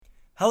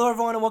Hello,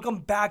 everyone, and welcome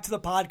back to the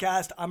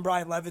podcast. I'm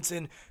Brian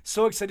Levinson.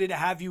 So excited to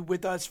have you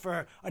with us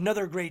for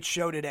another great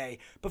show today.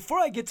 Before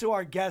I get to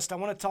our guest, I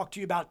want to talk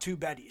to you about Two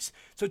Betties.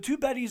 So Two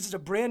Betties is a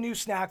brand new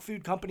snack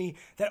food company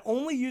that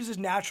only uses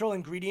natural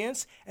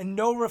ingredients and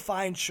no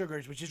refined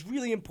sugars, which is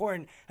really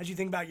important as you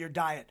think about your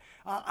diet.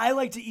 I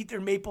like to eat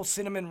their maple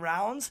cinnamon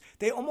rounds.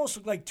 They almost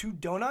look like two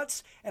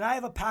donuts, and I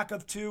have a pack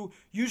of two,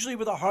 usually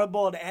with a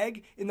hard-boiled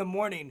egg in the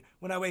morning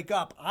when I wake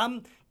up.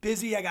 I'm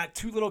busy. I got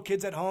two little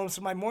kids at home,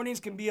 so my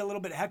mornings can be a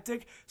little bit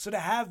hectic. So to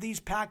have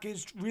these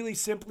packaged really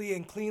simply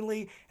and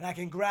cleanly, and I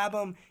can grab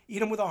them, eat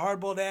them with a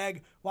hard-boiled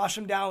egg, wash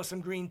them down with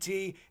some green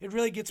tea, it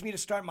really gets me to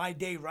start my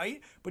day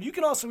right. But you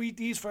can also eat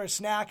these for a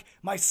snack.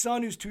 My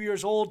son, who's 2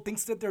 years old,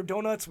 thinks that they're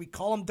donuts. We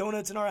call them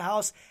donuts in our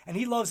house, and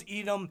he loves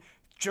eating them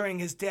during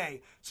his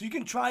day. So you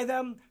can try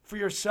them for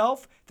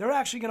yourself. They're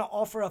actually going to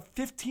offer a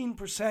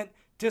 15%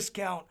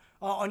 discount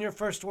on your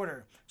first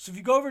order. So if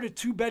you go over to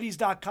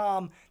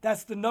twobetties.com,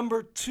 that's the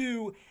number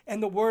 2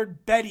 and the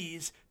word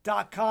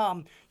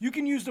betties.com, you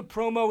can use the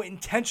promo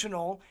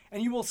intentional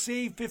and you will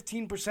save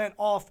 15%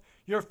 off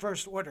your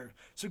first order.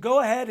 So go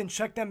ahead and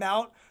check them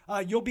out.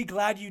 You'll be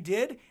glad you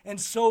did,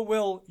 and so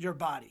will your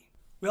body.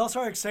 We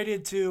also are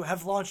excited to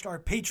have launched our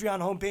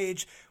Patreon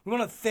homepage. We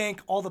want to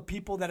thank all the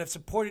people that have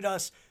supported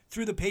us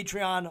through the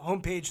Patreon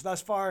homepage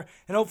thus far,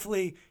 and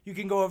hopefully you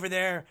can go over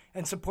there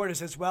and support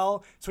us as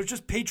well. So it's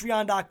just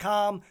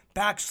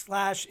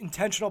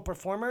patreon.com/intentional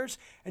performers,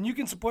 and you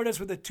can support us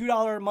with a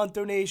 $2 a month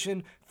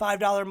donation,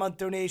 $5 a month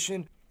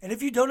donation, and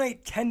if you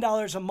donate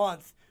 $10 a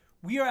month,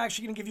 we are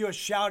actually going to give you a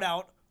shout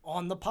out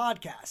on the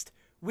podcast,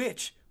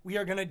 which we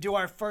are going to do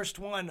our first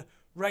one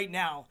right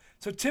now.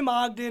 So Tim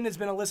Ogden has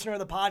been a listener of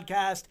the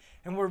podcast,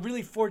 and we're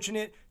really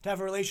fortunate to have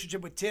a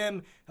relationship with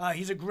Tim.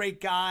 He's a great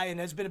guy and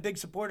has been a big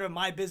supporter of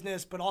my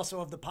business, but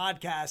also of the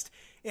podcast.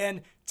 And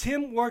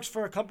Tim works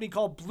for a company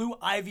called Blue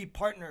Ivy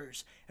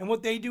Partners. And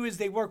what they do is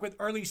they work with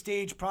early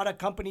stage product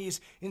companies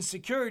in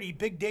security,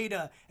 big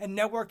data, and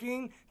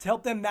networking to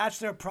help them match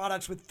their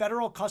products with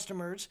federal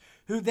customers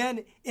who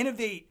then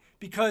innovate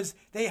because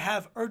they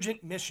have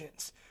urgent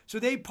missions. So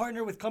they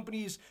partner with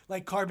companies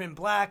like Carbon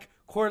Black,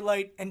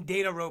 Corelight, and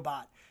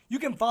DataRobot. You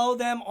can follow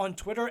them on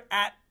Twitter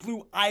at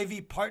Blue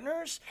Ivy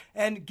Partners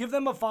and give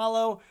them a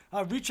follow.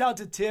 Reach out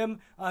to Tim.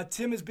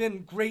 Tim has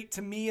been great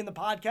to me in the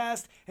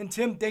podcast. And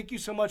Tim, thank you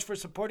so much for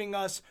supporting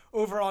us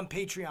over on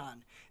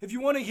Patreon. If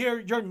you want to hear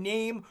your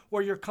name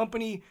or your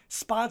company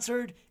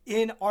sponsored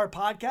in our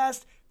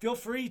podcast, feel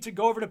free to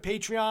go over to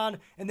Patreon,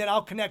 and then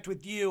I'll connect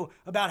with you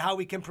about how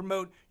we can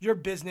promote your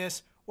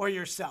business or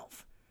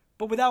yourself.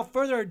 But without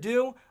further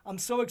ado, I'm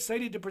so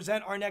excited to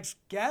present our next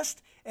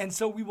guest, and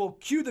so we will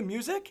cue the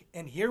music,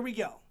 and here we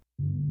go.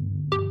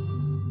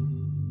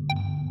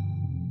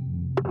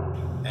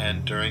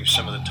 And during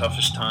some of the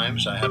toughest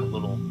times, I have a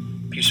little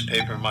piece of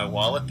paper in my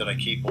wallet that I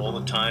keep all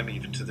the time,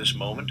 even to this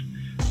moment,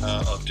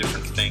 of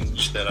different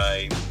things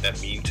that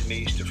mean to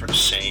me, different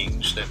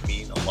sayings that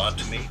mean a lot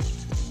to me,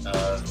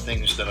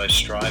 things that I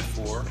strive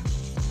for,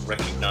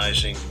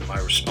 recognizing my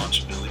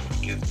responsibility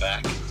to give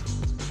back.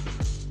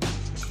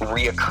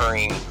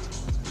 Reoccurring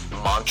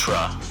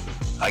mantra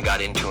I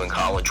got into in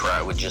college where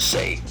I would just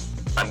say,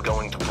 I'm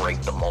going to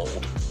break the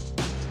mold.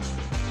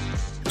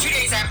 2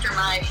 days after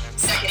my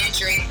second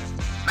injury,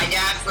 my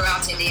dad flew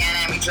out to Indiana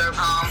and we drove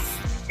home.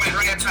 Went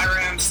right up to my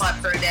room, slept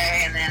for a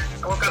day, and then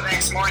I woke up the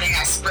next morning,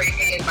 I spray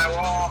painted my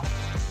wall,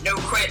 no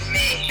quitting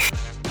me.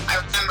 I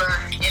remember,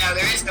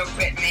 there is no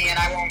quitting me, and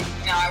I won't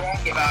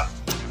give up.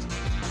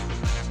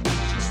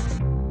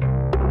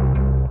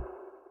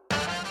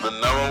 The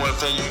number one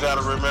thing you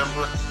gotta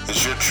remember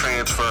is you're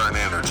transferring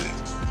energy.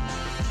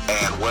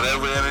 And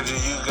whatever energy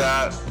you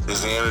got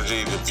is the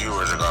energy the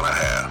viewers are gonna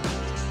have.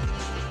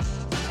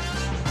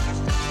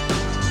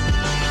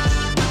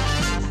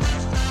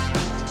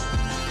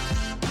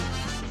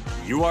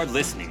 You are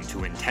listening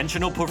to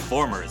Intentional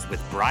Performers with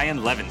Brian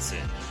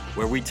Levinson,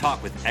 where we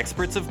talk with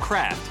experts of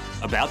craft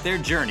about their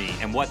journey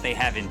and what they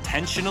have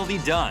intentionally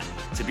done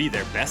to be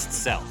their best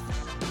self.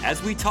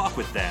 As we talk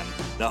with them,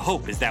 the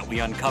hope is that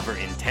we uncover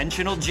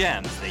intentional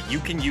gems that you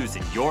can use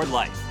in your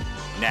life.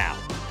 Now,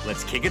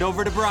 let's kick it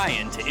over to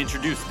Brian to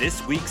introduce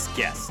this week's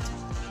guest.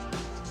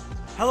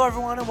 Hello,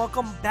 everyone, and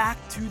welcome back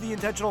to the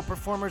Intentional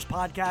Performers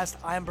Podcast.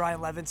 I am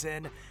Brian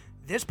Levinson.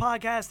 This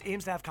podcast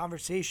aims to have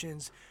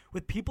conversations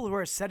with people who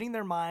are setting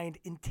their mind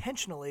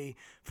intentionally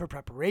for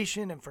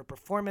preparation and for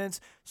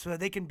performance so that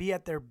they can be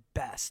at their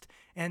best.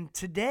 And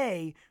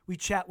today, we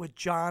chat with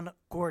Jon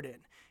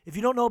Gordon. If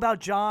you don't know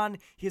about Jon,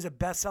 he is a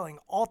best-selling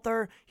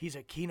author. He's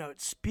a keynote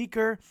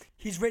speaker.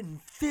 He's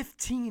written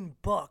 15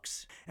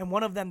 books, and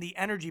one of them, The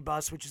Energy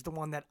Bus, which is the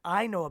one that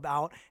I know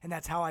about, and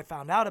that's how I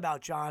found out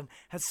about Jon,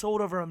 has sold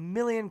over 1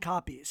 million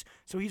copies.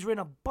 So he's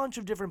written a bunch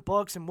of different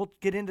books, and we'll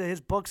get into his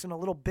books in a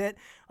little bit.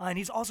 And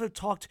he's also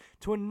talked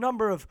to a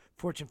number of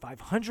Fortune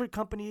 500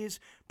 companies,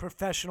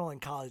 professional and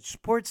college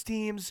sports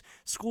teams,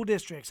 school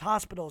districts,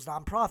 hospitals,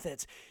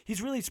 nonprofits.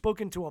 He's really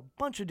spoken to a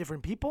bunch of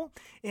different people,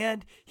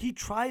 and he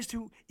tries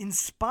to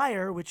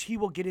inspire, which he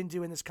will get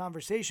into in this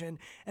conversation,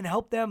 and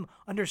help them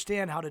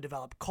understand how to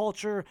develop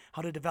culture,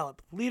 how to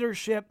develop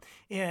leadership.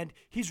 And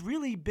he's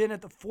really been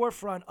at the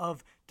forefront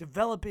of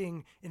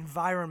developing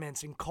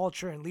environments and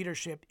culture and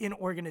leadership in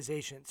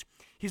organizations.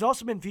 He's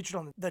also been featured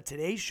on the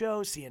Today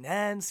Show,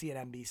 CNN,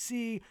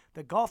 CNBC,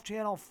 the Golf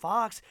Channel,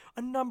 Fox,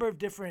 a number of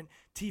different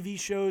TV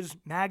shows,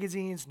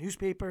 magazines,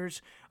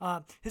 newspapers.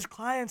 His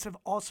clients have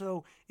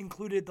also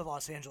included the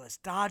Los Angeles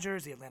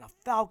Dodgers, the Atlanta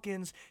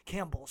Falcons,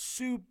 Campbell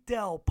Soup,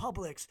 Dell,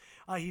 Publix.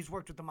 He's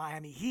worked with the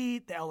Miami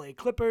Heat, the LA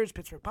Clippers,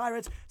 Pittsburgh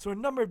Pirates, so a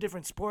number of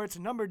different sports,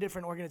 a number of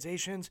different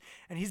organizations,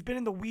 and he's been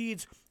in the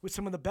weeds with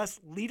some of the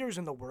best leaders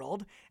in the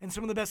world and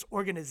some of the best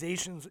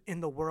organizations in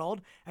the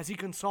world as he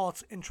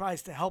consults and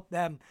tries to help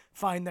them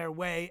find their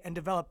way and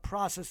develop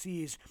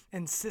processes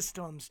and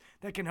systems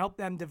that can help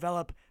them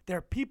develop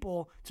their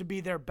people to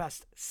be their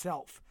best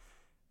self.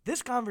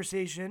 This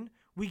conversation,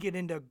 we get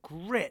into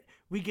grit.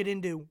 We get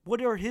into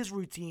what are his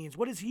routines?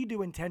 What does he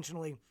do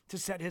intentionally to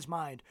set his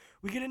mind?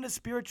 We get into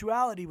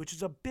spirituality, which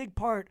is a big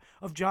part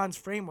of John's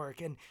framework,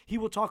 and he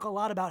will talk a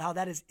lot about how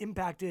that has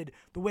impacted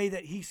the way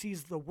that he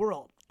sees the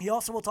world. He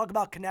also will talk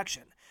about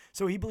connection.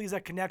 So he believes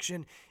that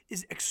connection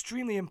is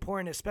extremely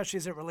important, especially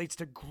as it relates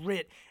to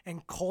grit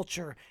and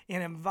culture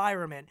and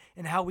environment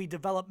and how we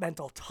develop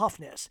mental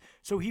toughness.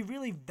 So he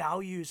really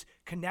values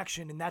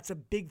connection, and that's a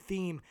big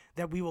theme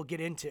that we will get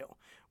into.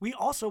 We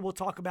also will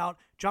talk about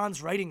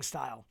John's writing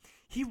style.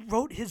 He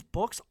wrote his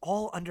books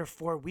all under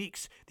 4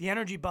 weeks. The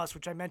Energy Bus,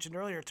 which I mentioned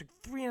earlier, took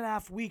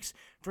 3.5 weeks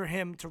for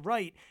him to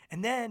write.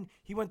 And then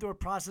he went through a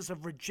process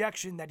of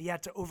rejection that he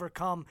had to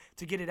overcome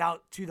to get it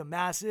out to the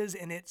masses.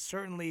 And it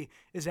certainly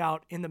is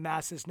out in the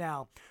masses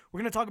now. We're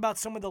going to talk about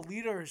some of the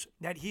leaders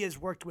that he has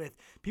worked with.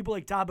 People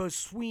like Dabo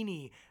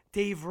Swinney,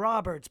 Dave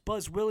Roberts,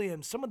 Buzz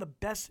Williams, some of the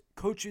best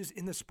coaches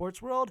in the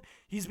sports world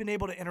he's been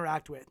able to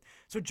interact with.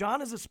 So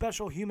John is a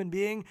special human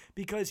being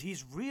because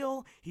he's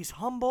real, he's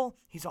humble,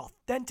 he's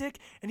authentic,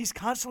 and he's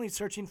constantly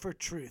searching for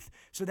truth.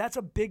 So that's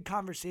a big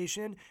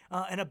conversation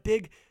and a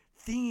big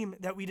theme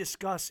that we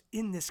discuss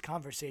in this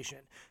conversation.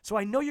 So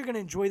I know you're going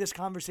to enjoy this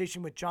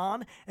conversation with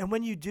John, and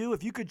when you do,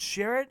 if you could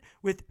share it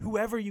with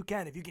whoever you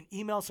can, if you can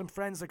email some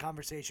friends the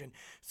conversation,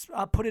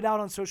 put it out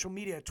on social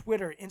media,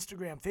 Twitter,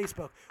 Instagram,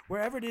 Facebook,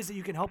 wherever it is that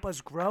you can help us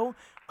grow.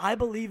 I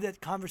believe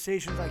that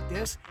conversations like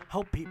this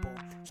help people.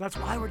 So that's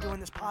why we're doing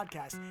this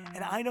podcast.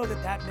 And I know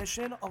that that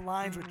mission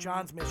aligns with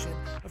John's mission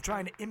of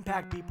trying to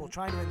impact people,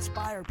 trying to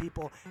inspire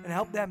people, and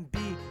help them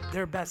be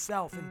their best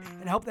self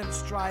and help them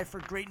strive for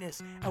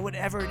greatness at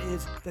whatever it is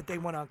that they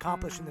want to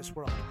accomplish in this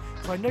world.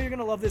 So I know you're going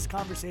to love this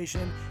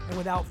conversation. And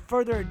without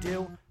further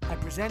ado, I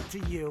present to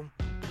you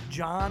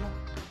John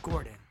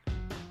Gordon.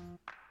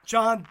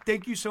 John,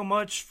 thank you so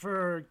much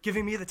for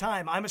giving me the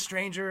time. I'm a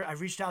stranger.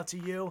 I've reached out to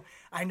you.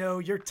 I know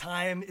your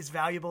time is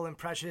valuable and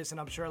precious, and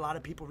I'm sure a lot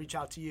of people reach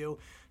out to you.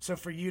 So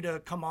for you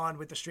to come on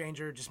with a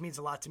stranger just means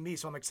a lot to me.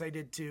 So I'm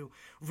excited to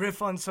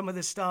riff on some of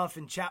this stuff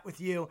and chat with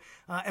you.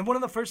 And one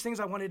of the first things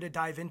I wanted to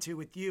dive into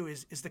with you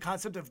is the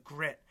concept of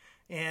grit.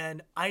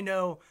 And I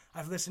know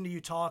I've listened to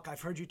you talk.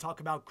 I've heard you talk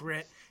about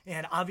grit.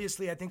 And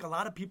obviously, I think a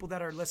lot of people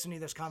that are listening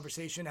to this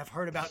conversation have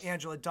heard about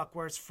Angela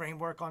Duckworth's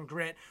framework on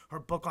grit, her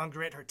book on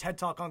grit, her TED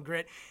Talk on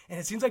grit. And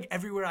it seems like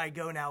everywhere I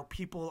go now,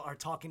 people are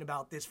talking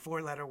about this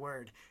 4-letter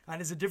word. And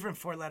it's a different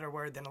 4-letter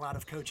word than a lot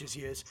of coaches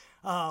use.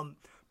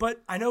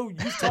 But I know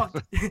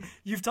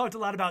you've talked a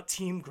lot about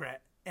team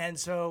grit. And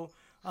so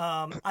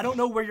I don't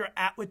know where you're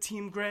at with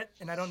team grit,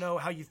 and I don't know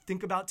how you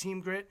think about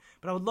team grit,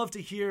 but I would love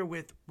to hear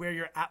with where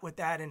you're at with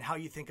that and how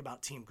you think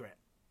about team grit.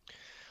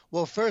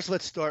 Well, first,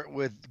 let's start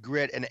with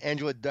grit, and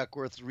Angela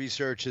Duckworth's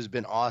research has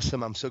been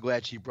awesome. I'm so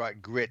glad she brought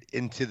grit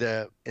into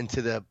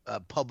the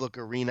public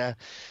arena.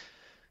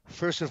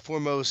 First and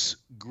foremost,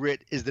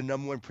 grit is the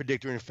number one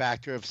predictor and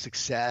factor of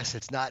success.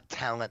 It's not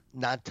talent,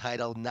 not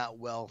title, not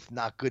wealth,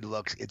 not good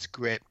looks. It's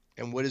grit.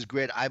 And what is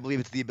grit? I believe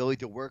it's the ability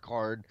to work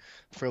hard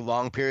for a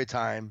long period of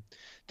time,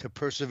 to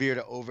persevere,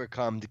 to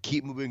overcome, to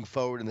keep moving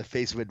forward in the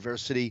face of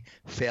adversity,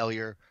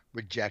 failure,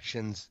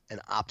 rejections, and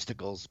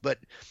obstacles. But,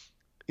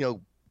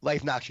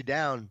 life knocks you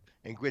down,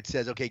 and grit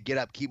says, okay, get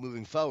up, keep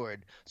moving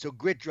forward. So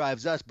grit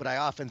drives us, but I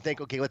often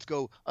think, okay, let's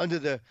go under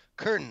the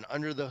curtain,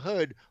 under the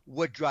hood.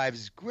 What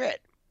drives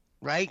grit,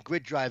 right?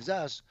 Grit drives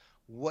us.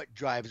 What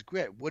drives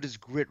grit? What is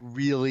grit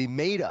really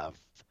made of?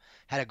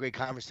 Had a great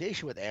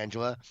conversation with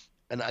Angela.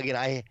 And again,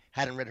 I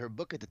hadn't read her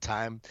book at the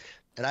time,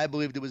 and I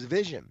believed it was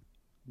vision.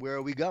 Where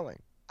are we going?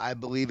 I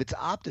believe it's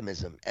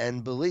optimism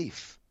and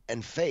belief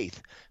and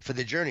faith for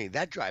the journey.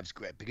 That drives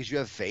grit because you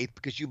have faith,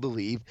 because you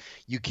believe,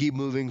 you keep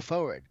moving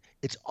forward.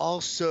 It's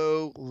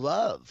also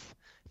love.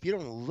 If you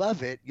don't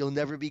love it, you'll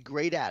never be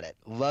great at it.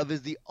 Love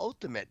is the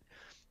ultimate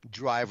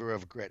driver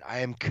of grit. I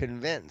am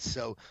convinced.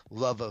 So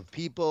love of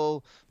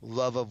people,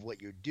 love of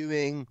what you're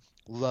doing,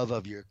 love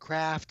of your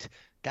craft.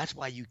 That's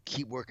why you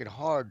keep working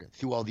hard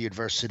through all the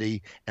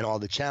adversity and all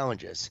the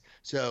challenges.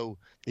 So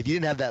if you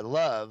didn't have that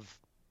love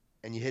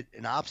and you hit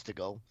an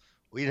obstacle,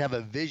 or you didn't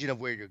have a vision of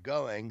where you're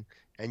going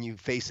and you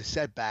face a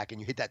setback and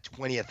you hit that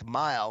 20th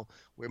mile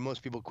where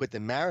most people quit the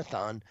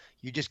marathon,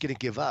 you're just going to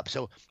give up.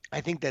 So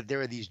I think that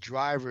there are these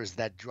drivers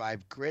that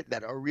drive grit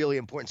that are really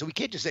important. So we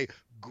can't just say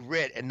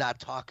grit and not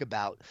talk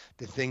about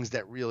the things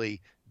that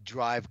really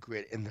drive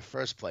grit in the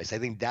first place. I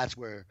think that's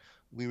where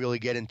we really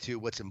get into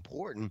what's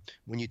important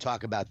when you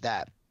talk about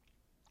that.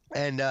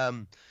 And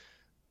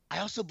I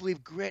also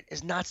believe grit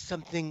is not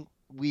something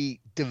we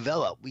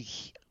develop.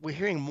 We're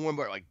hearing more and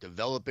more like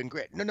developing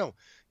grit. No,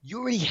 you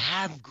already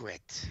have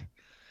grit.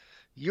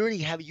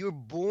 You're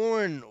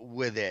born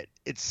with it.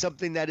 It's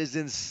something that is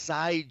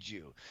inside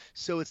you.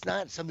 So it's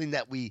not something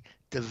that we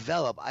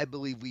develop. I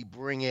believe we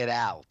bring it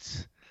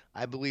out.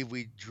 I believe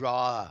we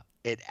draw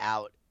it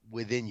out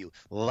within you.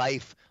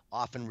 Life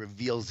often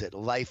reveals it.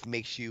 Life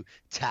makes you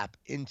tap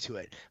into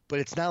it. But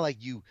it's not like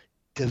you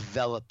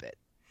develop it.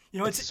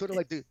 It's sort of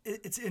like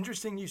it's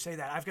interesting you say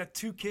that. I've got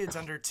 2 kids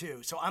under 2,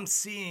 so I'm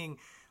seeing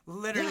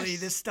literally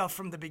this stuff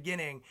from the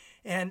beginning.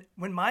 And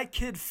when my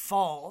kid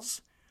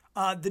falls,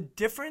 the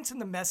difference in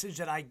the message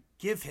that I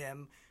give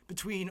him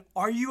between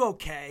 "Are you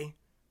okay?"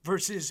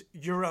 versus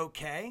 "You're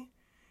okay?"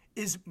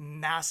 is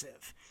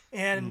massive.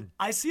 And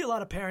I see a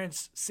lot of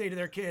parents say to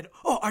their kid,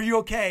 "Oh, are you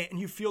okay?" And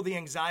you feel the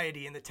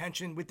anxiety and the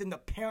tension within the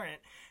parent,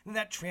 and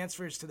that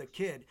transfers to the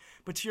kid.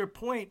 But to your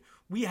point,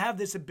 we have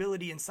this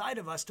ability inside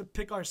of us to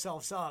pick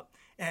ourselves up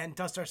and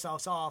dust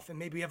ourselves off, and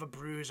maybe we have a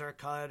bruise or a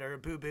cut or a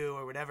boo-boo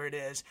or whatever it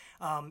is.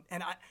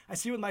 And I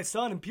see with my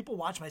son, and people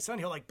watch my son,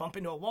 he'll like bump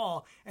into a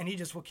wall and he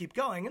just will keep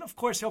going. And of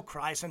course he'll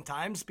cry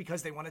sometimes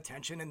because they want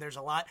attention, and there's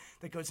a lot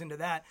that goes into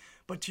that.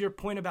 But to your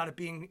point about it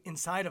being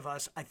inside of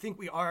us, I think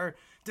we are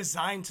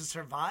designed to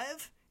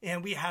survive,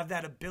 and we have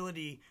that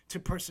ability to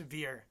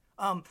persevere.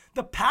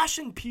 The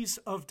passion piece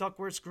of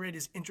Duckworth's grit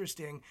is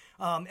interesting,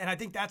 and I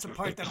think that's a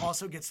part that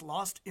also gets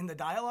lost in the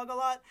dialogue a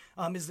lot,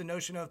 is the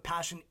notion of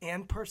passion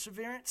and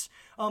perseverance.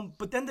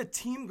 But then the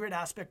team grit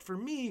aspect for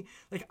me,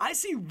 like I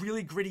see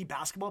really gritty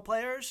basketball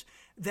players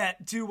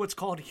that do what's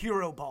called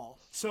hero ball.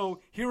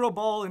 So hero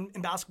ball in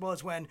basketball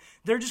is when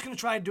they're just going to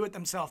try to do it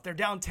themselves. They're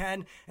down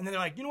 10, and then they're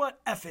like, you know what,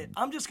 F it.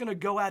 I'm just going to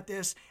go at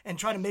this and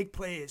try to make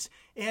plays.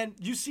 And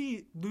you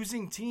see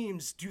losing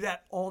teams do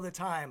that all the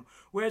time.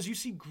 Whereas you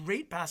see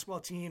great basketball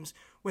teams,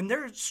 when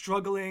they're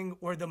struggling,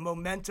 or the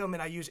momentum,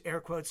 and I use air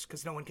quotes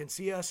because no one can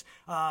see us,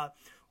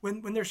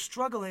 when they're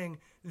struggling,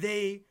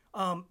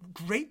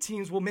 great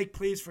teams will make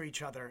plays for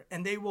each other,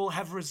 and they will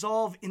have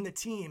resolve in the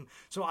team.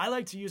 So I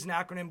like to use an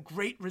acronym,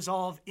 great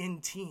resolve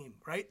in team,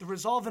 right? The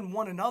resolve in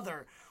one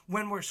another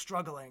when we're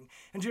struggling.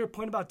 And to your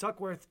point about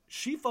Duckworth,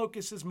 she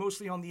focuses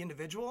mostly on the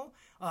individual,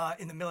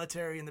 in the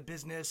military, in the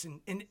business, and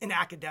in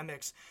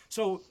academics.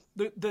 So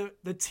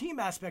the team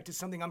aspect is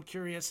something I'm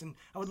curious, and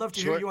I would love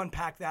to hear you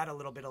unpack that a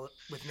little bit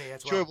with me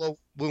as well. Sure.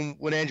 Well,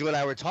 when Angela and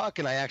I were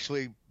talking, I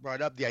actually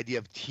brought up the idea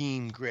of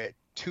team grit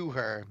to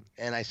her,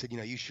 and I said,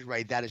 you should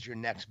write that as your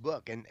next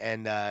book. And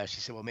she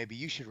said, well, maybe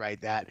you should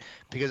write that,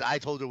 because I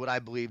told her what I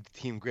believe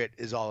team grit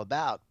is all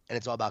about, and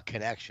it's all about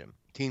connection.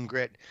 Team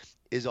grit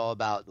is all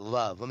about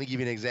love. Let me give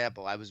you an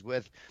example. I was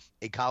with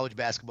a college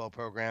basketball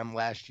program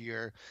last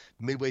year,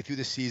 midway through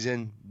the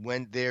season,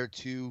 went there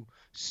to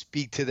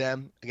speak to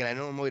them. Again, I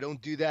normally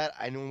don't do that.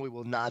 I normally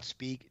will not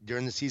speak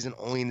during the season,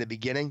 only in the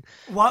beginning.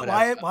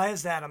 Why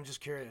is that? I'm just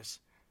curious.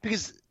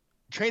 Because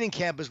training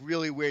camp is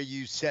really where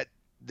you set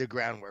the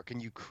groundwork and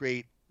you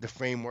create the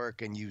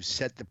framework and you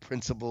set the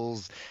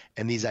principles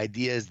and these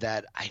ideas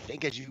that I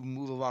think as you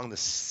move along the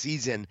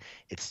season,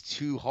 it's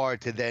too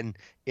hard to then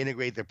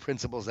integrate the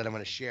principles that I'm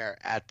going to share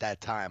at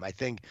that time. I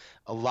think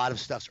a lot of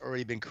stuff's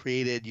already been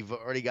created. You've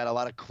already got a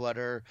lot of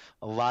clutter,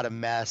 a lot of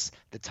mess.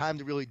 The time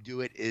to really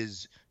do it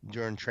is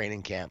during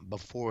training camp,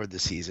 before the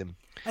season.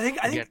 I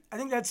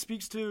think that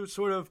speaks to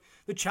sort of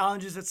the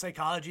challenges that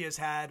psychology has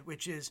had,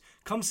 which is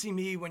come see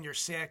me when you're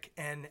sick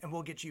and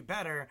we'll get you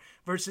better,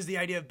 versus the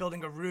idea of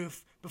building a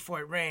roof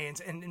before it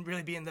rains and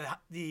really being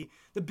the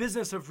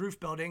business of roof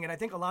building. And I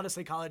think a lot of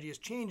psychology is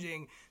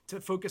changing to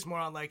focus more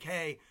on like,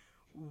 hey,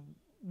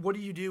 what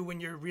do you do when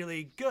you're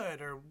really good?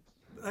 Or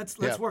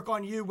let's work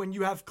on you when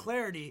you have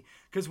clarity.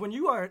 Because when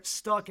you are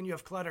stuck and you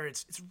have clutter,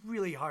 it's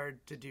really hard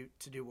to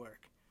do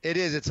work. It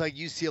is. It's like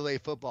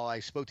UCLA football. I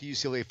spoke to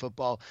UCLA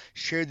football,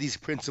 shared these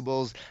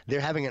principles.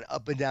 They're having an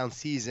up and down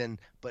season,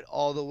 but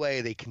all the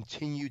way they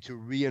continue to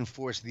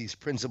reinforce these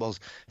principles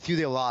through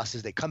their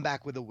losses. They come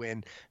back with a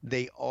win.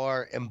 They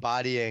are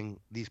embodying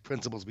these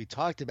principles we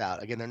talked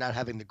about. Again, they're not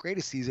having the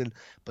greatest season,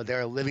 but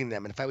they're living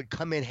them. And if I would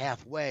come in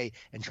halfway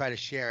and try to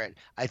share it,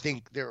 I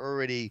think they're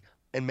already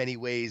in many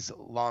ways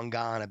long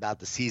gone about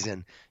the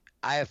season.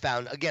 I have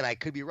found, again, I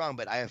could be wrong,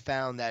 but I have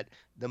found that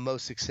the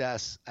most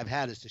success I've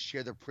had is to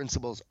share the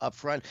principles up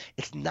front.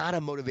 It's not a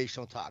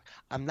motivational talk.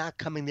 I'm not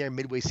coming there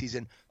midway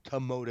season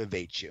to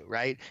motivate you,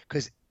 right?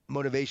 Because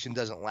motivation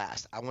doesn't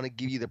last. I want to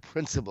give you the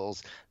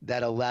principles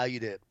that allow you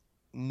to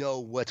know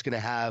what's going to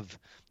have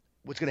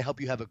what's going to help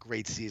you have a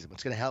great season,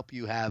 what's going to help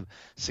you have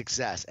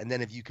success. And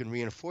then if you can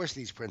reinforce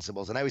these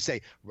principles, and I would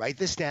say write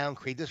this down,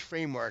 create this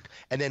framework,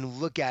 and then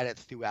look at it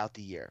throughout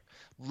the year.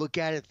 Look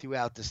at it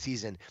throughout the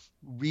season.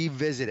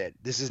 Revisit it.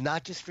 This is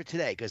not just for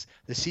today because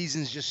the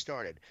season's just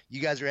started.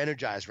 You guys are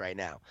energized right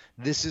now.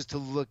 This is to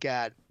look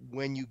at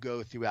when you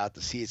go throughout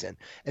the season.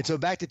 And so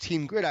back to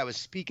Team Grit, I was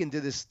speaking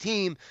to this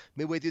team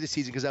midway through the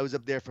season because I was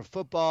up there for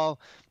football,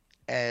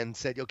 and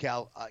said, okay,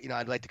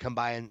 I'd like to come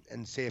by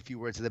and say a few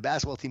words to the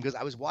basketball team because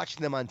I was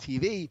watching them on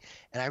TV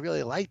and I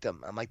really liked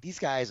them. I'm like, these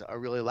guys are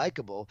really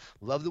likable,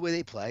 love the way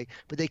they play,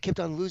 but they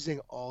kept on losing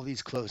all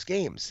these close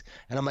games.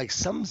 And I'm like,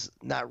 something's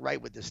not right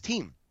with this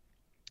team.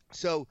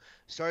 So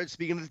started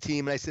speaking to the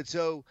team and I said,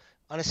 so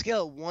on a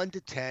scale of 1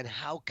 to 10,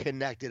 how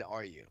connected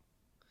are you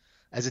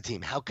as a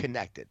team? How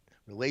connected?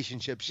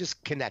 Relationships,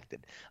 just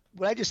connected.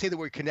 When I just say the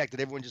word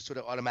connected, everyone just sort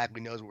of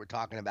automatically knows what we're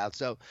talking about.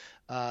 So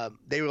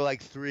they were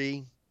like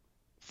 3,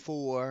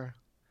 4,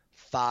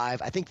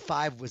 5. I think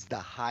 5 was the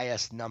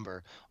highest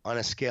number on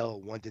a scale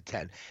of 1 to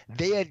 10.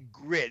 They had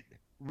grit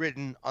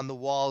written on the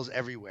walls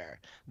everywhere.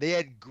 They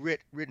had grit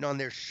written on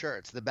their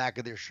shirts, the back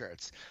of their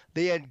shirts.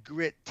 They had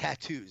grit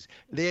tattoos.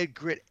 They had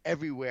grit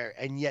everywhere,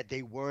 and yet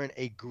they weren't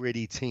a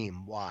gritty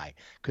team. Why?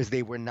 Because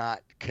they were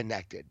not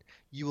connected.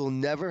 You will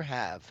never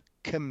have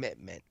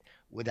commitment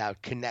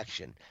without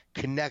connection.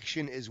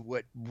 Connection is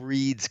what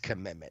breeds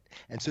commitment.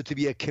 And so to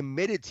be a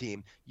committed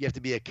team, you have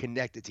to be a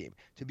connected team.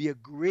 To be a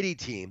gritty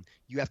team,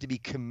 you have to be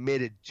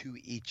committed to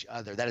each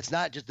other. That it's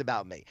not just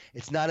about me.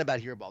 It's not about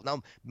hero ball.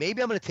 Now,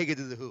 maybe I'm going to take it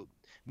to the hoop.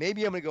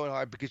 Maybe I'm going to go in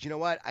hard because you know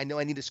what? I know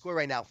I need to score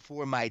right now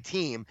for my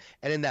team.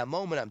 And in that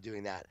moment, I'm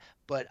doing that.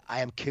 But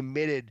I am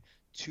committed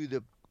to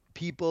the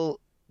people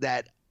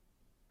that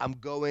I'm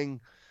going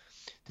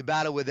to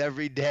battle with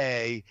every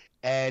day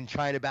and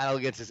trying to battle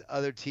against this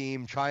other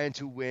team, trying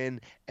to win,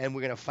 and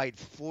we're going to fight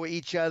for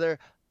each other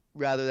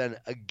rather than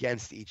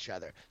against each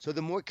other. So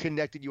the more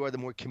connected you are, the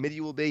more committed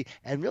you will be,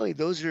 and really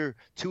those are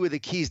two of the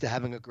keys to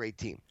having a great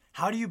team.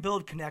 How do you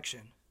build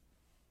connection?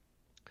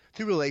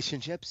 Through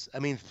relationships. I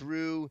mean,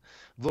 through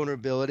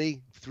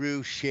vulnerability,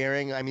 through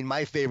sharing. I mean,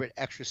 my favorite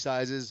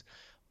exercises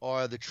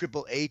are the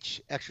Triple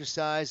H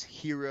exercise,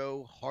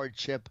 hero,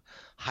 hardship,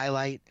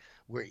 highlight,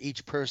 where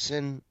each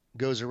person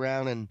goes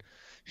around and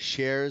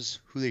shares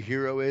who the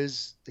hero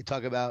is. They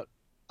talk about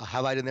a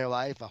highlight in their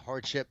life, a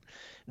hardship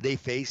they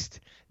faced.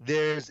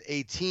 There's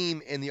a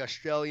team in the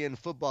Australian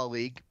Football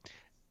League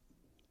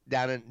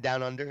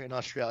down under in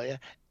Australia,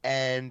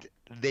 and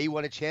they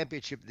won a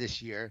championship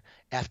this year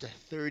after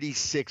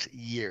 36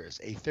 years.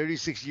 A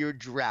 36-year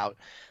drought,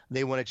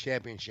 they won a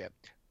championship.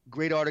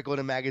 Great article in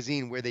a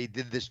magazine where they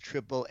did this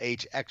Triple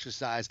H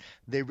exercise.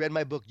 They read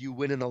my book, You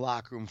Win in the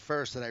Locker Room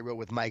First, that I wrote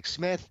with Mike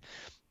Smith.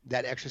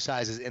 That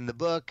exercise is in the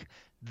book.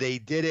 They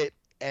did it,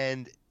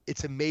 and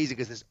it's amazing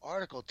because this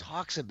article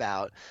talks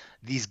about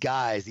these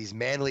guys, these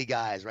manly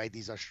guys, right?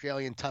 These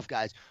Australian tough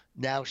guys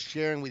now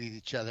sharing with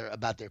each other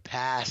about their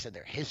past and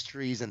their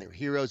histories and their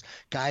heroes,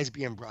 guys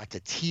being brought to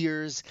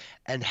tears,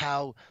 and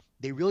how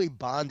they really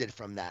bonded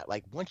from that.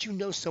 Like once you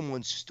know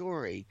someone's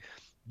story,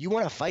 you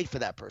want to fight for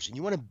that person.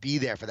 You want to be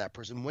there for that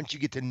person. Once you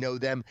get to know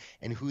them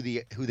and who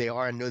they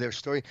are and know their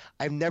story,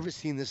 I've never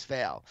seen this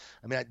fail.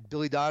 I mean,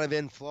 Billy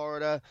Donovan,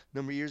 Florida, a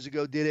number of years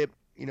ago did it.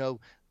 You know,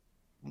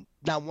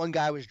 not one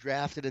guy was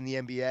drafted in the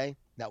NBA.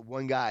 Not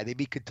one guy. They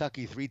beat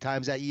Kentucky 3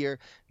 times that year,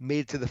 made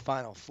it to the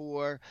Final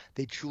Four.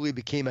 They truly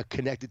became a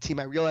connected team.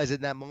 I realized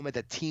in that moment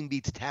that team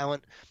beats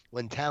talent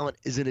when talent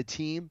isn't a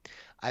team.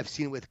 I've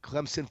seen it with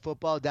Clemson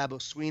football. Dabo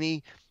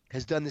Swinney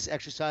has done this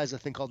exercise, a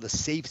thing called the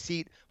safe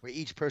seat, where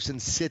each person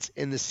sits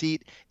in the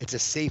seat. It's a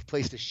safe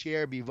place to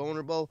share, be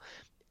vulnerable.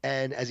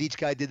 And as each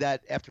guy did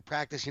that after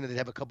practice, you know, they'd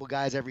have a couple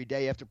guys every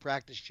day after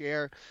practice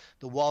share.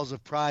 The walls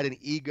of pride and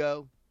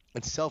ego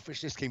and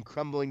selfishness came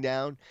crumbling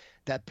down.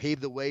 That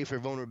paved the way for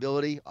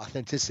vulnerability,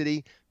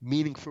 authenticity,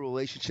 meaningful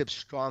relationships,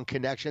 strong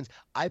connections.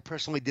 I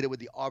personally did it with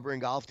the Auburn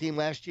golf team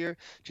last year,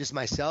 just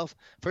myself.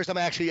 First time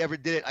I actually ever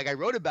did it. Like I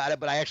wrote about it,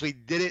 but I actually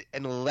did it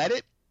and led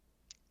it.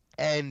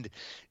 And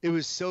it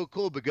was so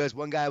cool because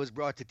one guy was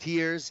brought to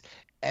tears,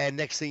 and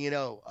next thing you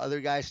know, other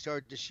guys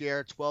start to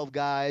share. 12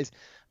 guys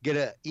get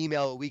an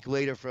email a week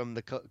later from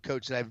the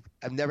coach that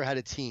I've never had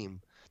a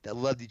team that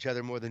loved each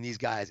other more than these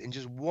guys. In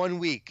just 1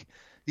 week,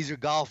 these are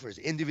golfers,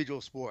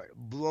 individual sport,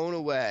 blown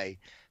away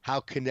how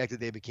connected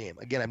they became.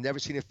 Again, I've never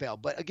seen it fail.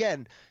 But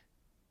again,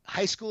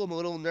 high school, I'm a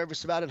little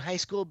nervous about in high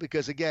school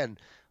because, again,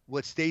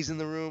 what stays in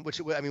the room, what's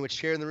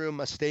shared in the room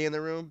must stay in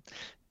the room.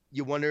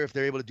 You wonder if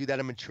they're able to do that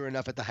and mature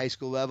enough at the high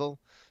school level.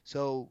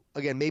 So,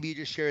 again, maybe you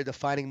just share a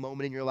defining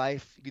moment in your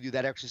life. You could do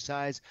that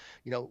exercise.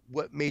 You know,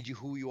 what made you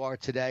who you are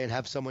today and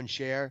have someone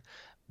share.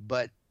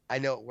 But I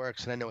know it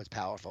works, and I know it's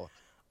powerful.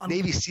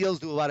 Navy SEALs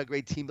do a lot of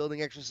great team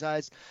building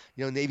exercise.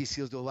 You know, Navy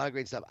SEALs do a lot of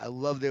great stuff. I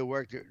love their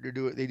work.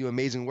 They do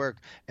amazing work,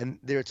 and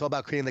it's all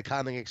about creating the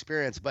calming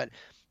experience. But,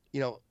 you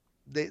know,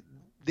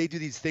 they do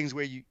these things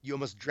where you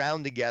almost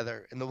drown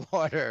together in the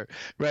water,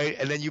 right?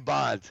 And then you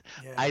bond.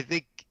 Yeah. I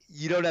think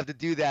you don't have to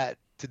do that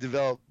to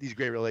develop these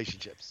great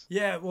relationships?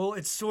 Yeah, well,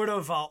 it's sort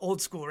of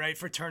old school, right?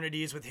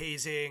 Fraternities with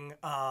hazing,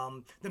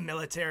 the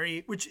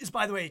military, which is,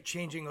 by the way,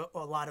 changing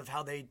a lot of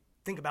how they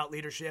think about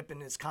leadership,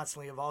 and is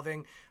constantly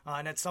evolving.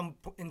 And in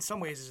some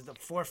ways, is at the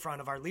forefront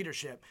of our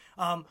leadership.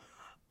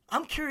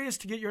 I'm curious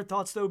to get your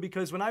thoughts, though,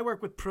 because when I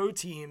work with pro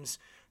teams,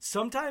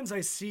 sometimes I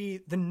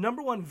see the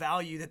number one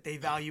value that they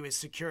value is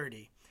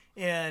security.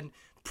 And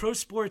pro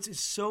sports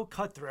is so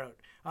cutthroat.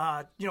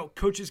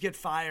 Coaches get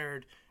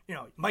fired.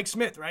 Mike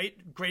Smith, right?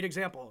 Great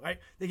example, right?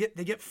 They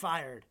get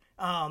fired,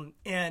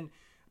 and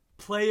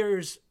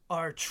players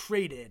are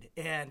traded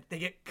and they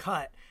get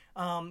cut.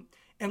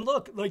 And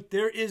look, like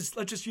let's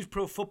just use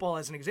pro football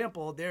as an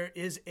example. There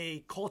is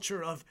a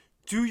culture of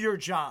do your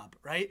job,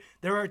 right?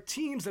 There are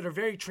teams that are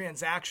very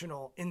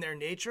transactional in their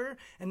nature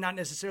and not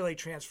necessarily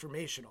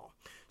transformational.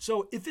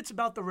 So if it's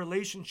about the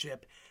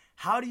relationship,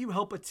 how do you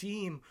help a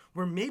team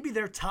where maybe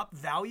their top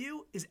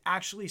value is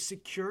actually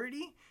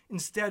security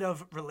instead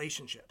of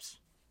relationships?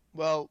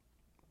 Well,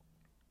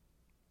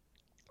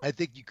 I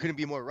think you couldn't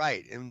be more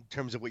right in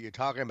terms of what you're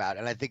talking about.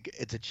 And I think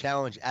it's a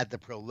challenge at the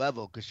pro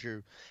level because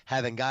you're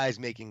having guys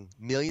making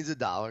millions of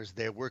dollars.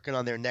 They're working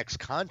on their next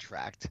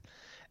contract,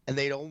 and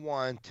they don't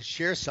want to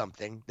share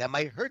something that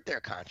might hurt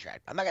their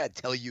contract. I'm not going to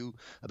tell you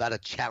about a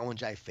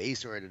challenge I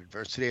face or an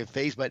adversity I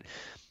face, but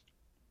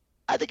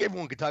I think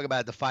everyone could talk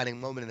about a defining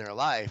moment in their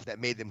life that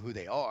made them who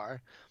they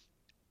are.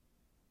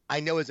 I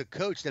know as a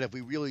coach that if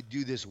we really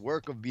do this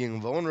work of being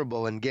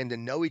vulnerable and getting to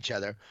know each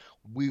other,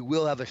 we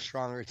will have a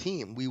stronger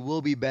team. We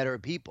will be better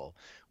people.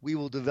 We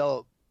will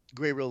develop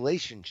great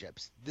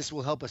relationships. This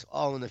will help us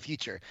all in the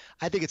future.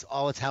 I think it's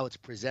how it's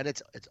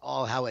presented. It's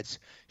all how it's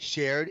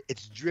shared.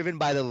 It's driven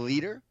by the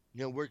leader.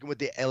 Working with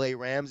the LA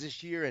Rams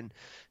this year and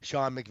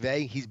Sean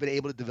McVay, he's been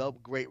able to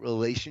develop great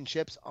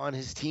relationships on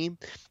his team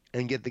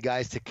and get the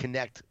guys to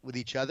connect with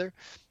each other.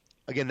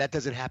 Again, that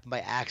doesn't happen by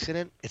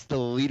accident. It's the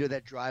leader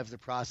that drives the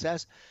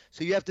process.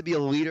 So you have to be a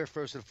leader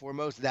first and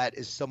foremost. That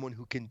is someone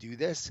who can do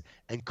this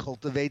and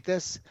cultivate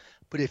this.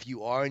 But if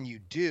you are and you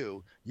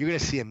do, you're going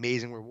to see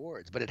amazing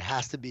rewards. But it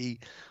has to be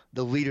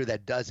the leader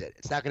that does it.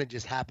 It's not going to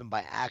just happen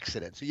by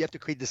accident. So you have to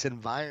create this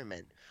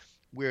environment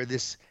where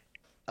this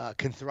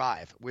can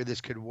thrive, where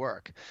this could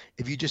work.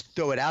 If you just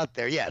throw it out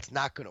there, it's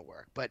not going to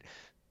work. But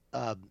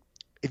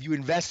if you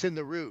invest in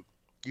the root,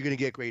 you're going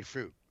to get great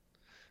fruit.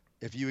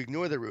 If you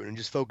ignore the root and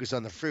just focus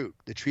on the fruit,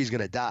 the tree's going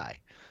to die.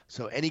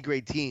 So any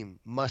great team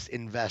must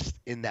invest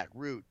in that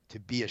root to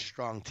be a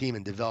strong team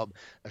and develop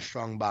a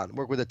strong bond.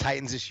 Work with the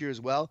Titans this year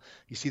as well.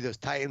 You see those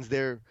Titans,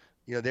 they're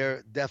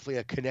definitely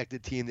a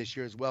connected team this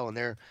year as well, and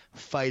they're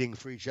fighting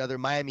for each other.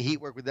 Miami Heat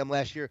worked with them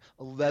last year,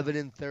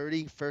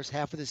 11-30 first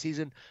half of the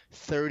season,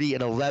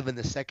 30-11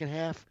 the second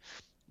half.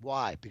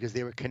 Why? Because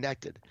they were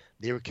connected.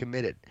 They were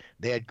committed.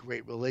 They had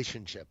great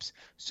relationships.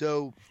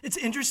 So it's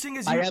interesting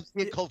I have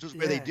seen cultures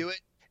where they do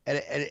it.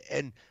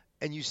 And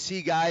you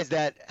see guys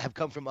that have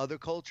come from other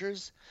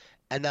cultures,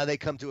 and now they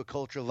come to a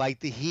culture like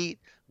the Heat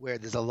where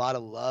there's a lot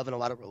of love and a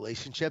lot of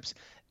relationships,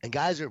 and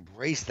guys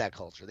embrace that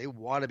culture. They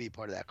want to be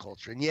part of that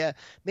culture. And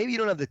maybe you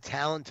don't have the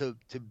talent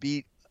to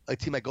beat a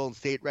team like Golden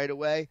State right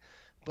away,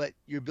 but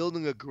you're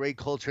building a great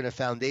culture and a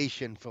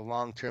foundation for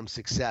long-term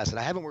success. And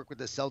I haven't worked with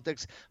the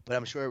Celtics, but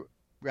I'm sure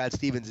Brad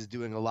Stevens is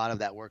doing a lot of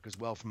that work as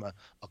well from a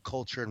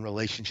culture and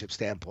relationship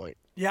standpoint.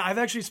 Yeah, I've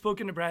actually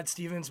spoken to Brad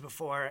Stevens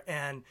before,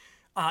 and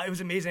it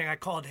was amazing. I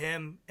called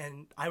him,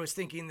 and I was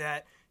thinking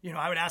that,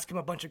 I would ask him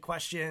a bunch of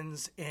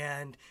questions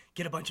and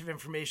get a bunch of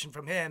information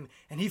from him.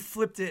 And he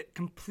flipped it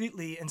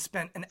completely and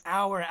spent an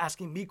hour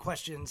asking me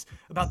questions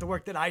about the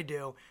work that I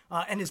do,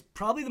 and is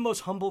probably the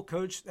most humble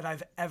coach that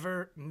I've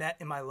ever met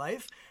in my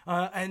life.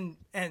 And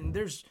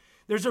there's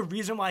a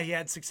reason why he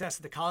had success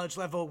at the college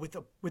level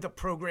with a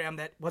program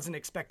that wasn't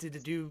expected to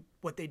do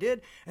what they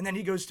did. And then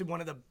he goes to one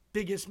of the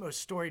biggest,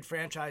 most storied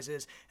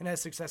franchises and has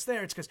success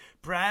there. It's because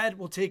Brad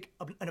will take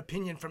an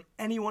opinion from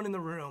anyone in the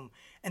room,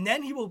 and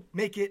then he will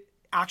make it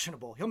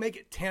actionable. He'll make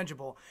it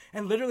tangible.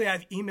 And literally I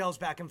have emails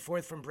back and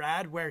forth from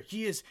Brad where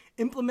he is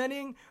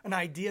implementing an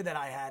idea that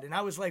I had. And I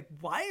was like,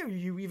 why are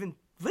you even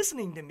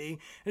listening to me?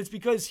 And it's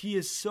because he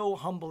is so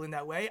humble in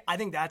that way. I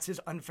think that's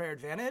his unfair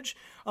advantage.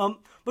 But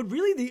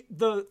really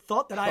the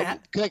thought that I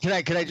had.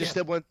 Can I just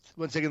step one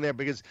second there,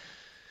 because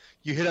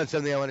you hit on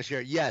something I want to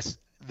share. Yes,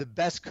 the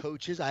best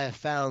coaches I have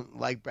found,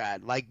 like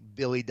Brad, like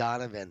Billy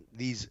Donovan,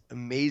 these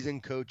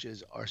amazing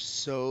coaches are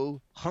so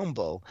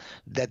humble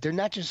that they're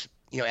not just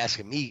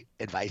asking me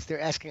advice. They're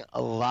asking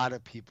a lot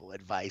of people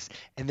advice,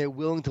 and they're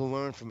willing to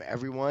learn from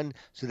everyone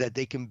so that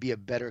they can be a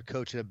better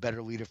coach and a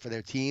better leader for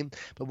their team.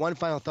 But one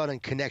final thought on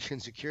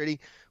connection security.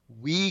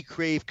 We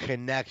crave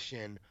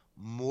connection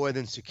more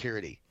than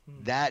security.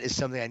 That is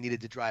something I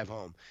needed to drive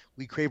home.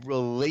 We crave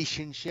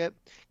relationship,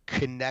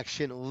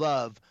 connection,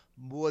 love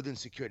more than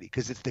security,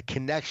 because it's the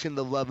connection,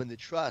 the love, and the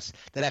trust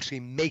that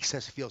actually makes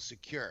us feel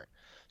secure.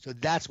 So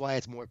that's why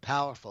it's more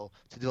powerful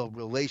to develop a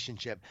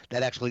relationship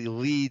that actually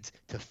leads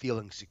to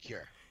feeling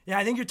secure. Yeah,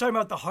 I think you're talking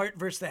about the heart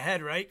versus the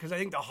head, right? Because I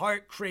think the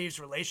heart craves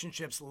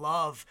relationships,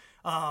 love,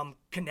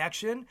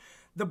 connection.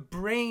 The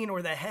brain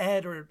or the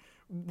head or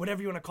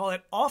whatever you want to call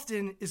it,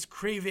 often is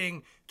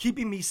craving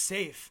keeping me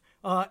safe.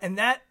 And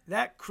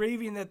that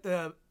craving that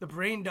the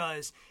brain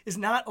does is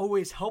not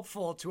always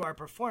helpful to our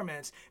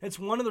performance. It's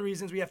one of the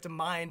reasons we have to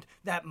mind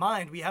that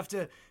mind. We have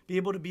to be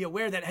able to be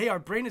aware that, hey, our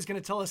brain is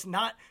going to tell us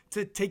not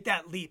to take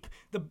that leap.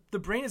 The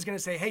brain is going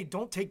to say, hey,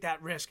 don't take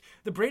that risk.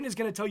 The brain is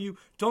going to tell you,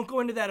 don't go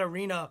into that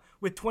arena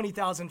with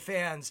 20,000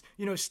 fans.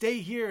 Stay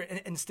here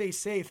and stay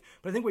safe.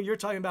 But I think what you're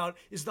talking about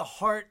is the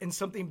heart and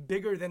something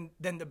bigger than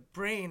the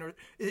brain, or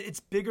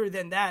it's bigger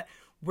than that,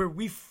 where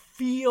we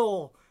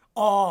feel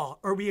awe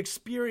or we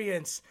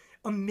experience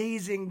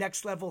amazing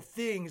next level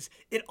things.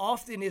 It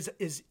often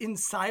is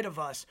inside of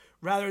us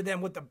rather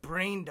than what the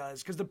brain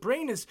does, because the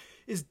brain is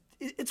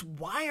it's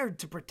wired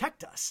to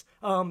protect us.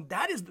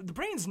 That is the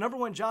brain's number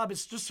one job,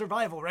 is just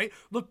survival, right?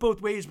 Look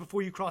both ways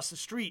before you cross the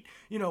street.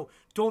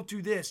 Don't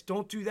do this,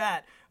 don't do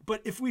that.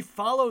 But if we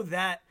follow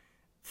that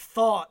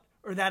thought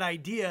or that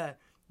idea,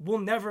 we'll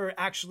never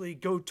actually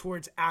go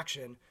towards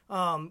action.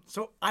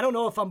 So I don't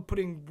know if I'm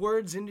putting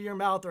words into your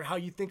mouth or how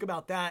you think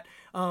about that,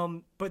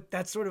 but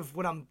that's sort of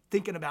what I'm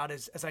thinking about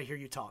as I hear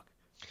you talk.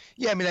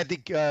 Yeah, I mean, I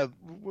think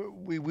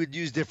we would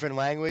use different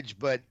language,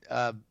 but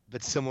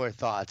similar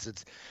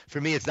thoughts.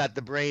 For me, it's not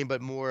the brain,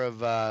 but more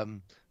of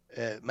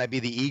might be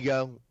the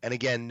ego. And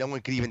again, no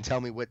one could even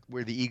tell me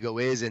where the ego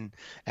is, and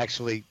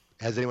actually,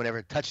 has anyone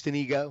ever touched an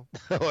ego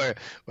or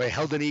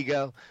held an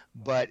ego?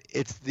 But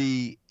it's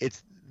the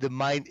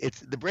mind.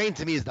 It's the brain.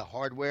 To me, is the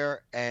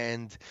hardware,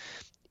 and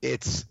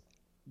it's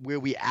where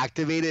we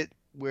activate it,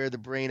 where the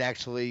brain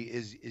actually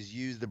is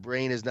used. The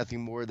brain is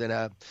nothing more than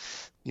a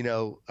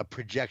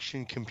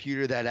projection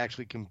computer that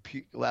actually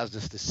allows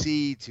us to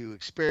see, to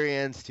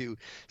experience, to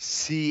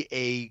see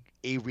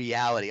a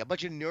reality. A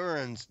bunch of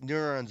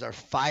neurons are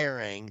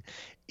firing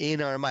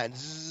in our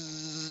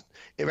minds,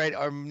 right?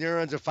 Our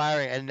neurons are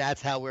firing, and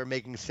that's how we're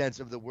making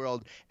sense of the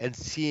world and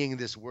seeing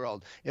this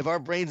world. If our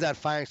brain's not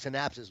firing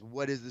synapses,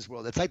 what is this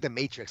world? It's like the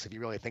Matrix, if you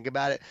really think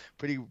about it.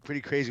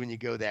 Pretty crazy when you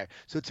go there.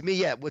 So to me,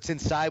 yeah, what's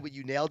inside, what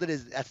you nailed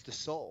it, that's the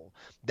soul.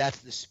 That's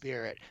the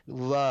spirit,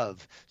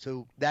 love.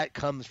 So that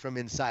comes from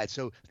inside.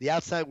 So the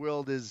outside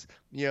world is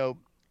the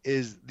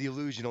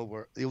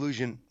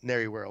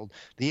illusionary world.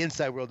 The